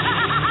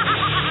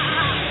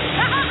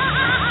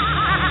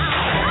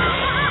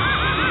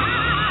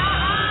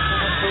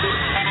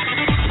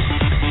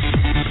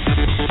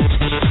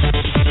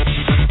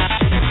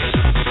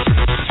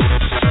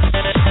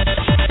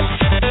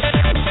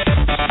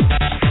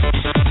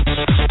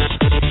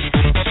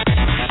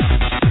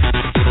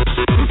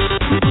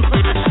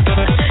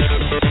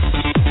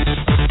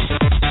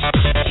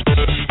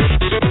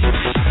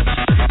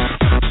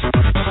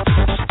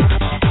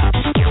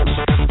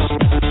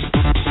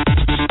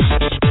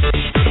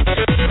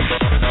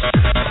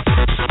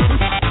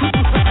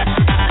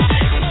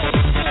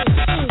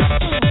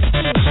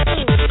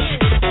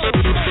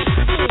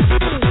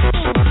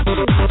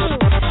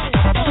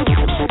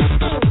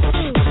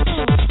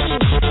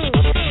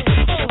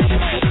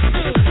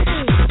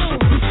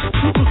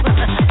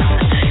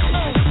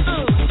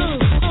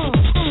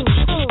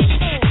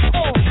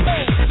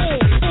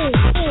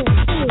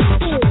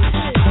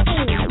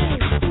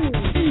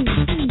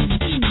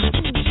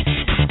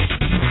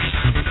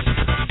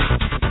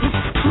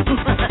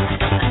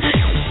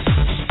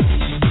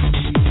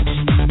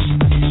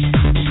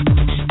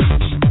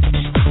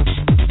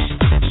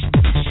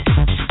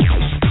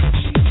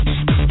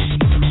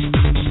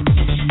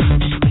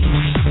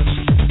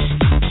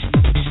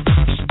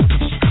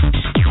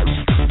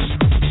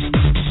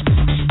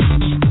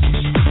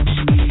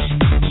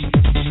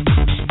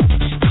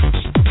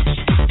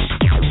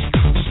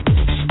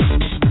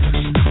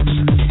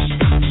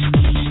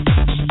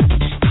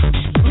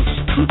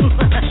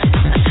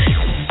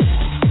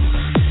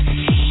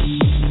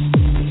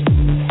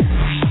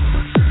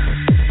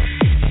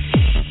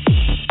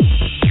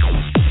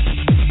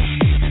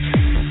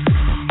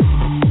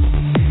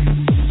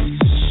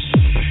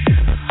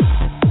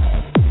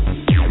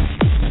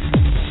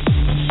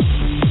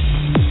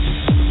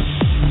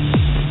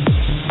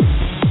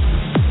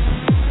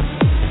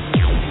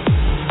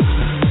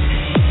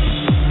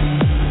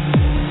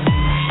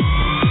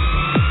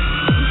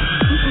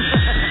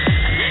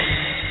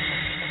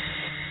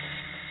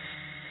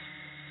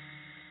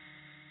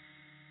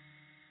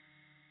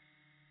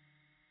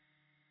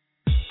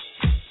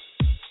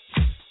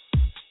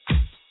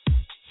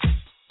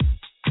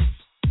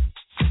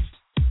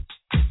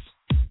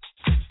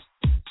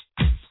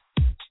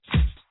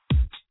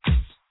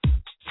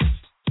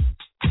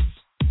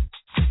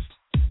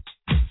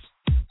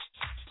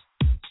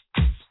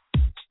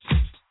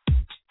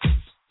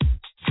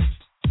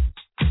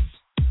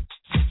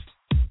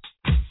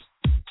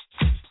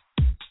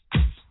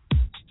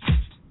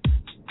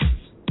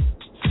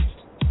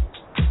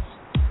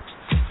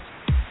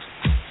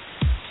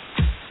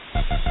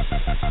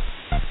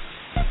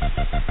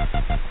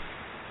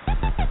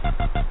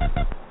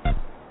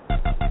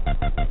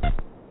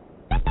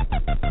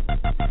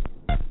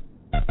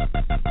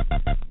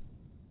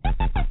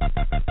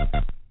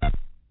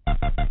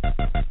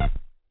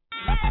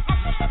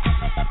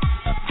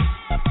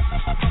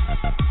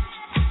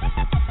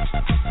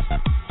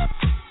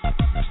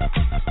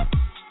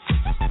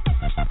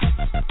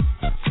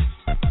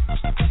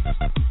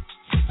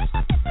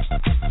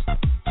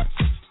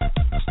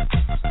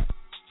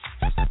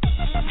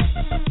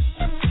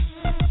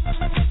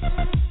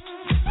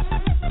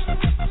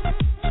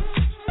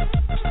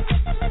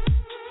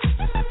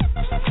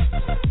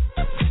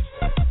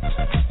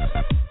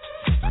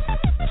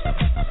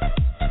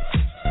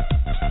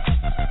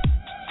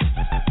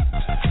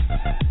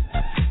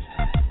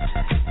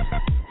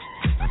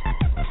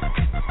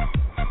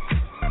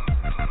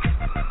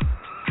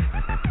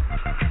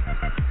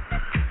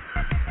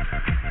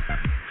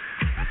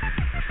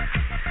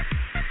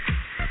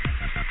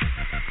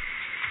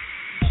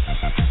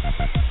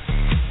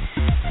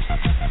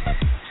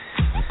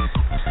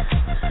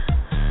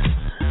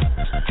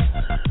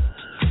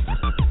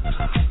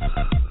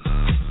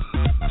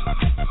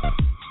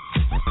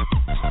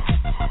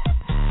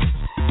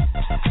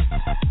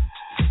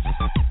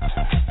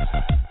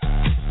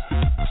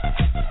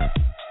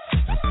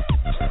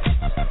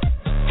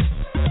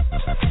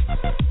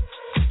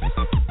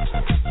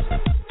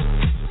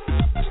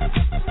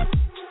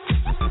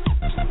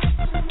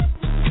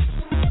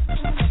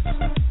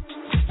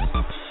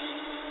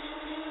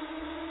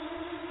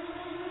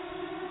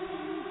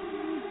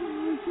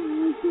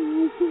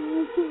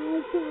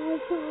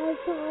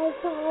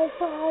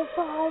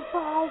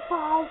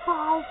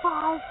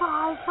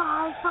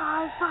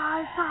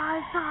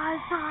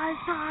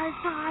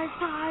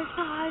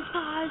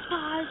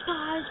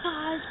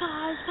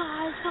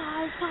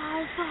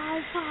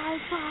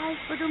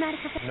 For dramatic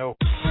effect. No.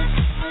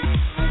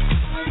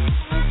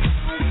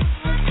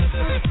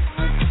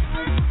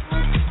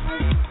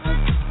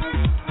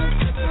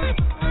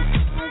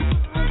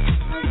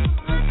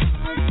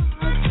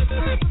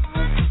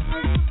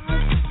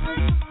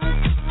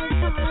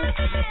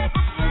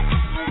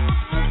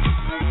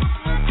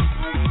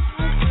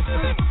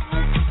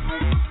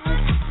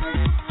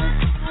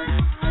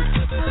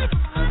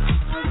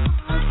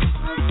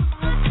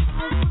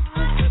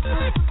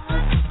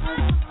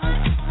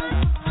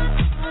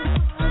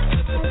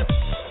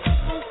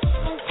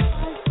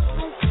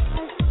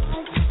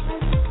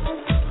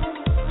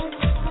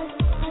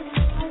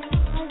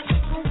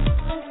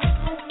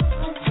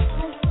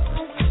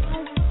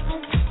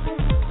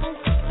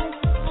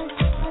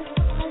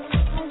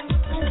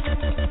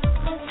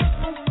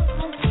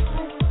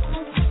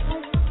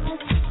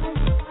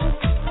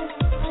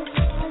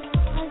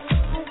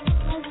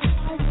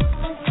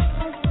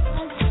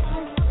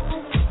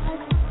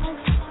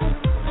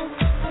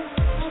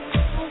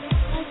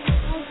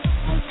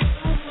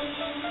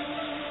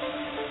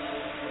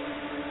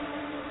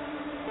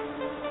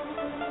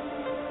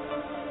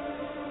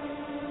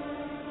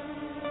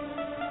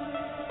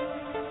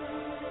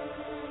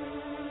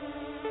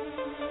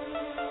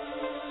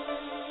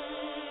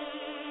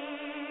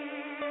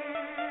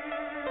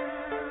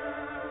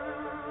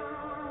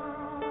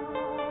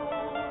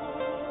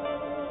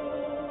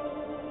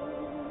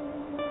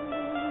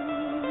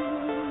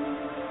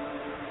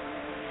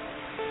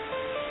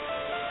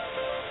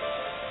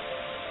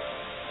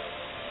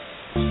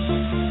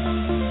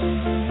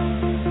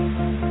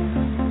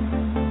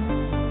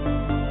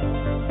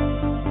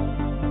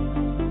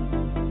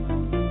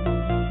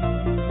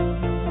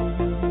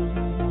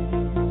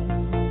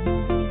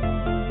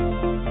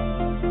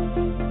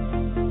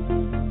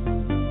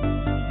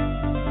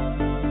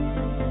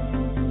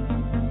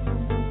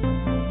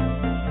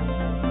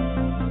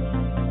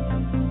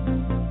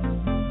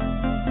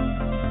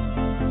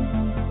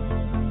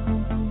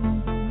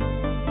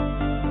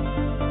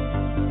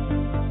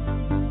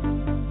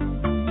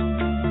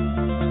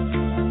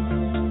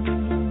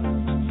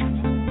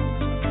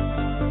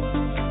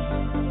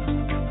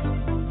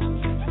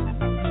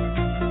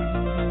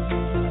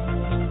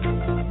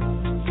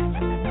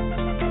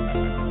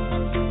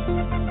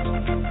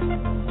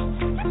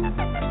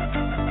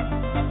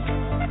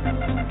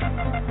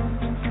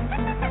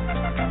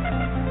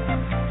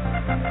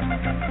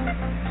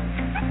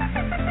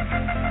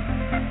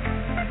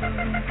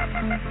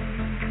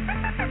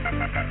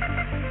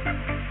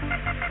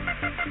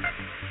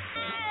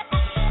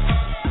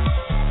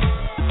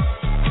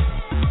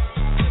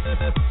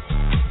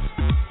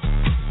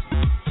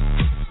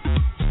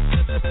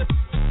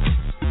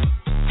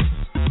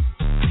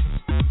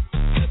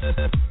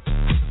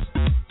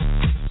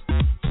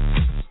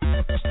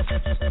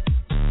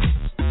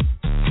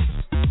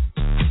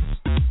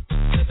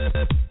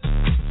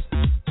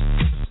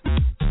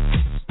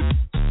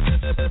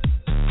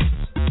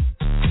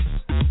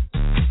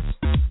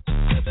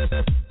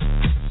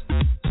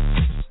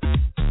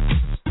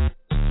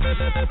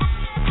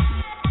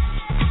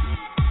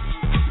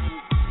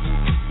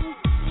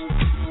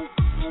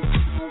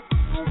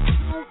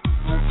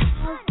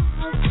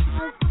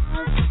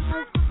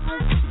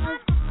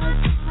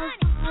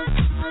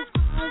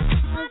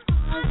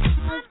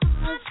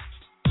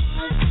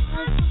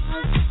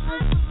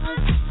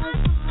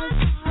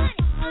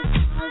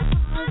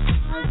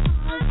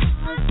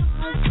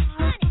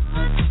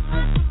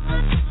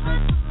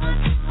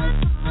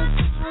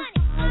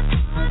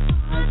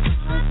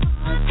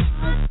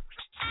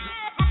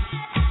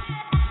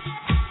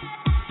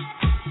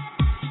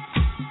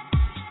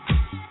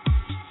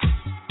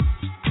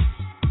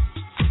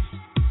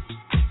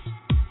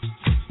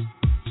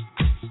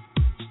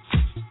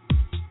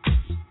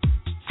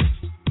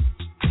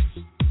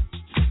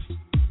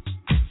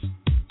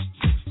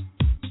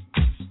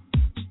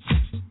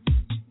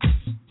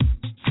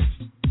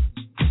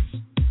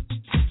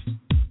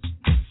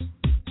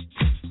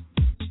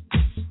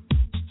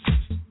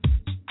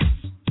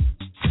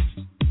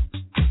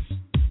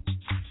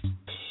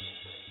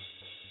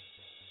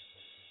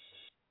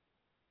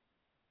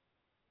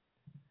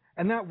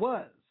 And that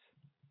was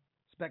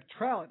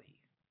Spectrality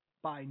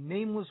by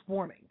Nameless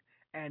Warning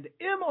and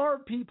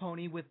MRP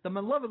Pony with the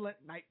Malevolent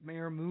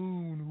Nightmare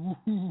Moon.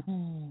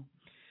 Ooh.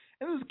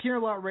 And this is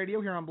Canterlot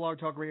Radio here on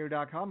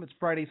blogtalkradio.com. It's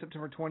Friday,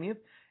 September 20th,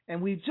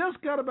 and we've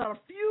just got about a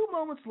few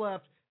moments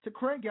left to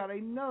crank out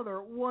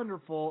another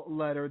wonderful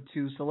letter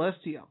to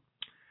Celestia.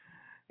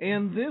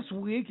 And this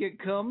week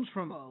it comes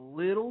from a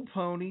little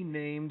pony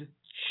named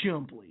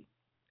Chumpley.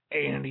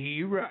 And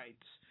he writes,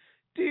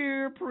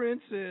 Dear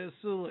Princess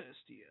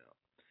Celestia,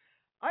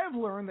 I have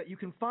learned that you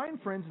can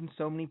find friends in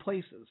so many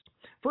places.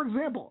 For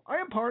example, I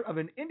am part of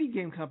an indie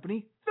game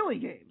company, Philly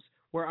Games,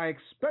 where I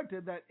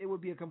expected that it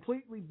would be a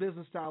completely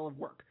business style of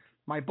work.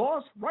 My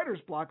boss,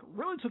 writer's block,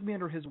 really took me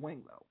under his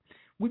wing, though.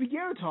 We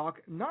began to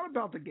talk not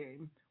about the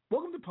game,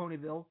 Welcome to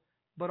Ponyville,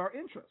 but our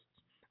interests.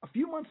 A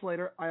few months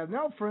later, I am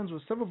now friends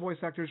with several voice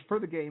actors for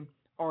the game,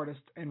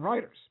 artists, and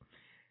writers.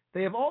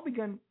 They've all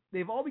become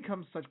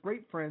such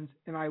great friends,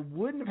 and I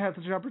wouldn't have had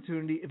such an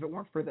opportunity if it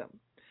weren't for them.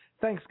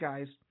 Thanks,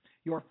 guys.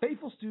 Your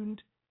faithful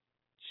student,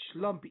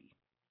 Schlumpy.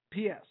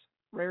 P.S.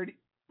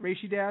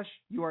 Raishi Dash,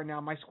 you are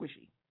now my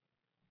squishy.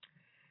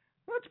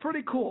 That's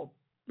pretty cool.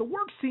 The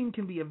work scene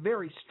can be a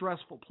very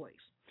stressful place.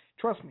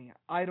 Trust me,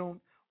 I don't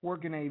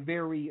work in a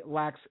very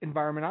lax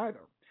environment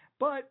either.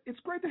 But it's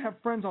great to have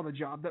friends on the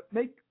job that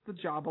make the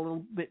job a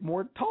little bit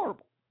more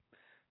tolerable.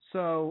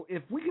 So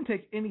if we can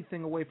take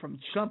anything away from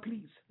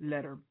Chumpy's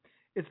letter,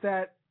 it's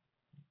that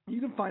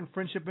you can find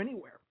friendship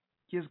anywhere.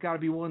 You just got to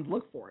be willing to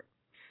look for it.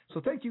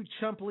 So thank you,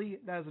 Chumpy.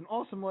 That is an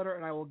awesome letter,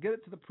 and I will get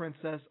it to the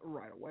princess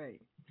right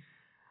away.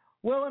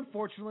 Well,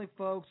 unfortunately,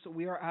 folks,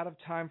 we are out of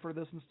time for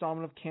this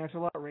installment of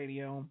Canterlot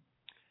Radio.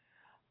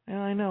 And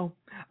I know.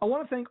 I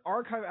want to thank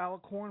Archive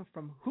Alicorn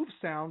from Hoof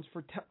Sounds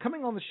for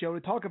coming on the show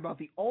to talk about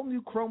the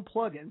all-new Chrome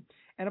plugin.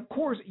 And, of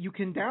course, you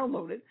can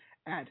download it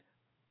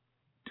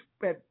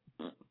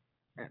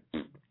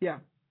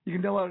you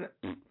can download it.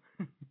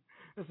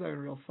 That's not a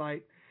real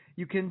site.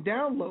 You can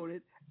download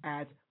it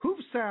at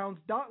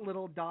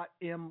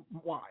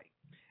hoofsounds.little.my.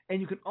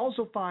 And you can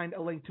also find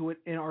a link to it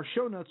in our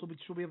show notes, which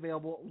will be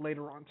available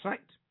later on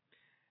tonight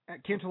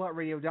at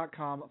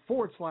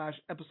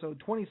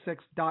canterlotradio.com/episode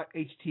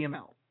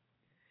 26.html.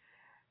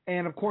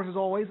 And, of course, as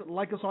always,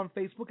 like us on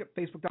Facebook at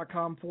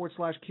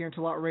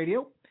facebook.com/Canterlot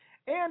Radio.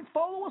 And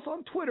follow us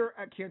on Twitter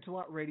at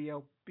Canterlot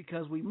Radio,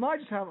 because we might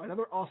just have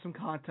another awesome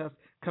contest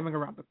coming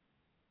around the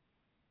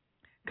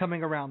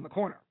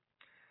corner.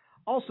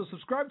 Also,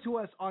 subscribe to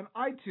us on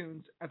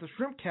iTunes at the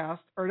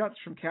Shrimpcast, or not the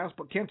Shrimpcast,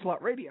 but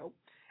Canterlot Radio,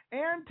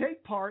 and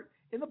take part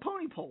in the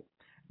Pony Poll.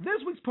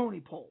 This week's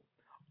Pony Poll.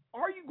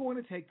 Are you going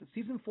to take the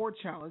Season 4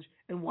 challenge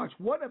and watch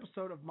one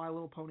episode of My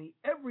Little Pony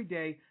every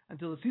day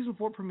until the Season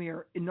 4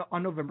 premiere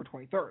on November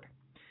 23rd?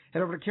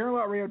 Head over to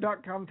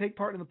CanterlotRadio.com and take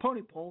part in the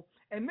Pony Poll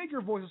and make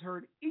your voices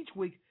heard each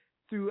week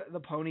through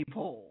the Pony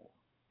Poll.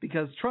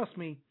 Because, trust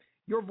me,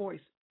 your voice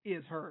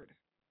is heard.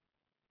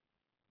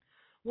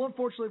 Well,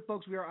 unfortunately,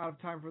 folks, we are out of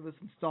time for this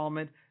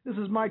installment. This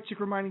is Mike Chick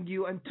reminding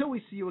you, until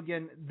we see you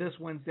again this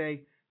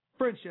Wednesday,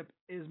 friendship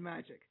is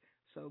magic.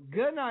 So,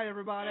 good night,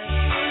 everybody.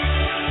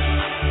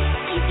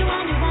 I used to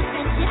wonder what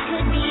friendship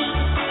could be,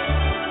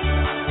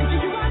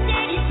 until you walked in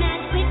and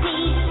snapped with me.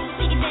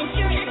 Big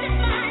adventure and the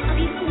fun of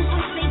you who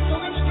are faithful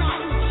and strong.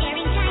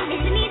 Sharing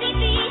kindness and easy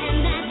feet, and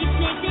magic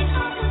makes it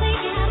all complete.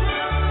 You have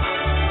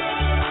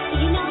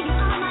love. You know you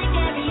are my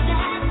very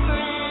best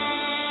friend.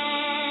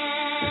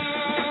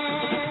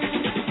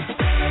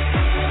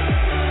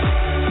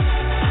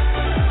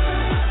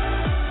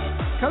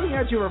 Coming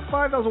at you are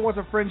 5,000 watts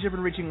of friendship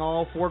and reaching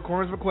all four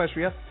corners of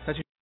Equestria.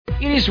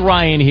 It is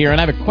Ryan here, and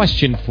I have a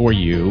question for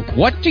you.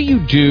 What do you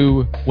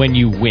do when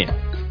you win?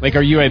 Like,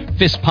 are you a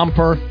fist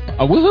pumper,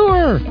 a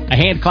woohooer, a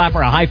hand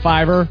clapper, a high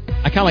fiver?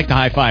 I kind of like the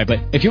high five, but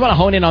if you want to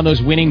hone in on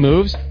those winning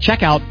moves,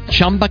 check out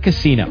Chumba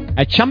Casino.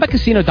 At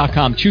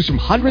ChumbaCasino.com, choose from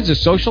hundreds of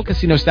social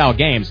casino-style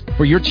games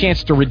for your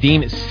chance to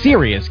redeem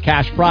serious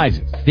cash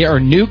prizes. There are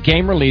new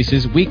game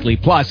releases weekly,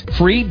 plus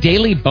free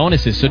daily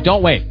bonuses, so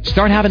don't wait.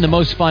 Start having the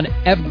most fun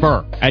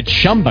ever at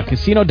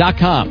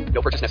ChumbaCasino.com.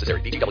 No purchase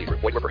necessary. VGW Group.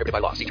 Void where prohibited by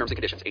law. See terms and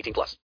conditions.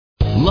 18+.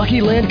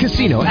 Lucky Land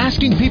Casino,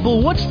 asking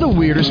people, what's the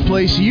weirdest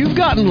place you've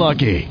gotten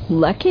lucky?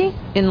 Lucky?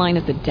 In line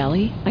at the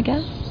deli, I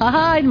guess?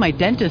 Aha, in my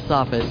dentist's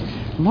office.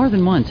 More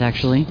than once,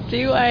 actually.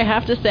 Do I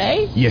have to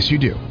say? Yes, you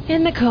do.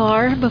 In the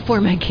car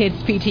before my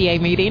kids' PTA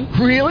meeting.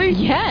 Really?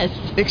 Yes.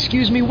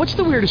 Excuse me, what's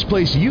the weirdest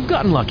place you've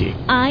gotten lucky?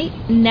 I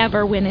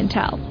never win and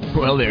tell.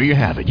 Well, there you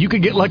have it. You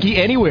can get lucky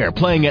anywhere,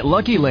 playing at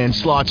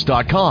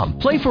LuckyLandSlots.com.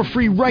 Play for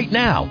free right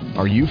now.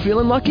 Are you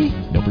feeling lucky?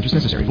 No purchase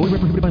necessary. Void where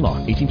prohibited by law.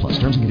 18+.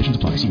 Terms and conditions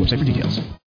apply. See website for details.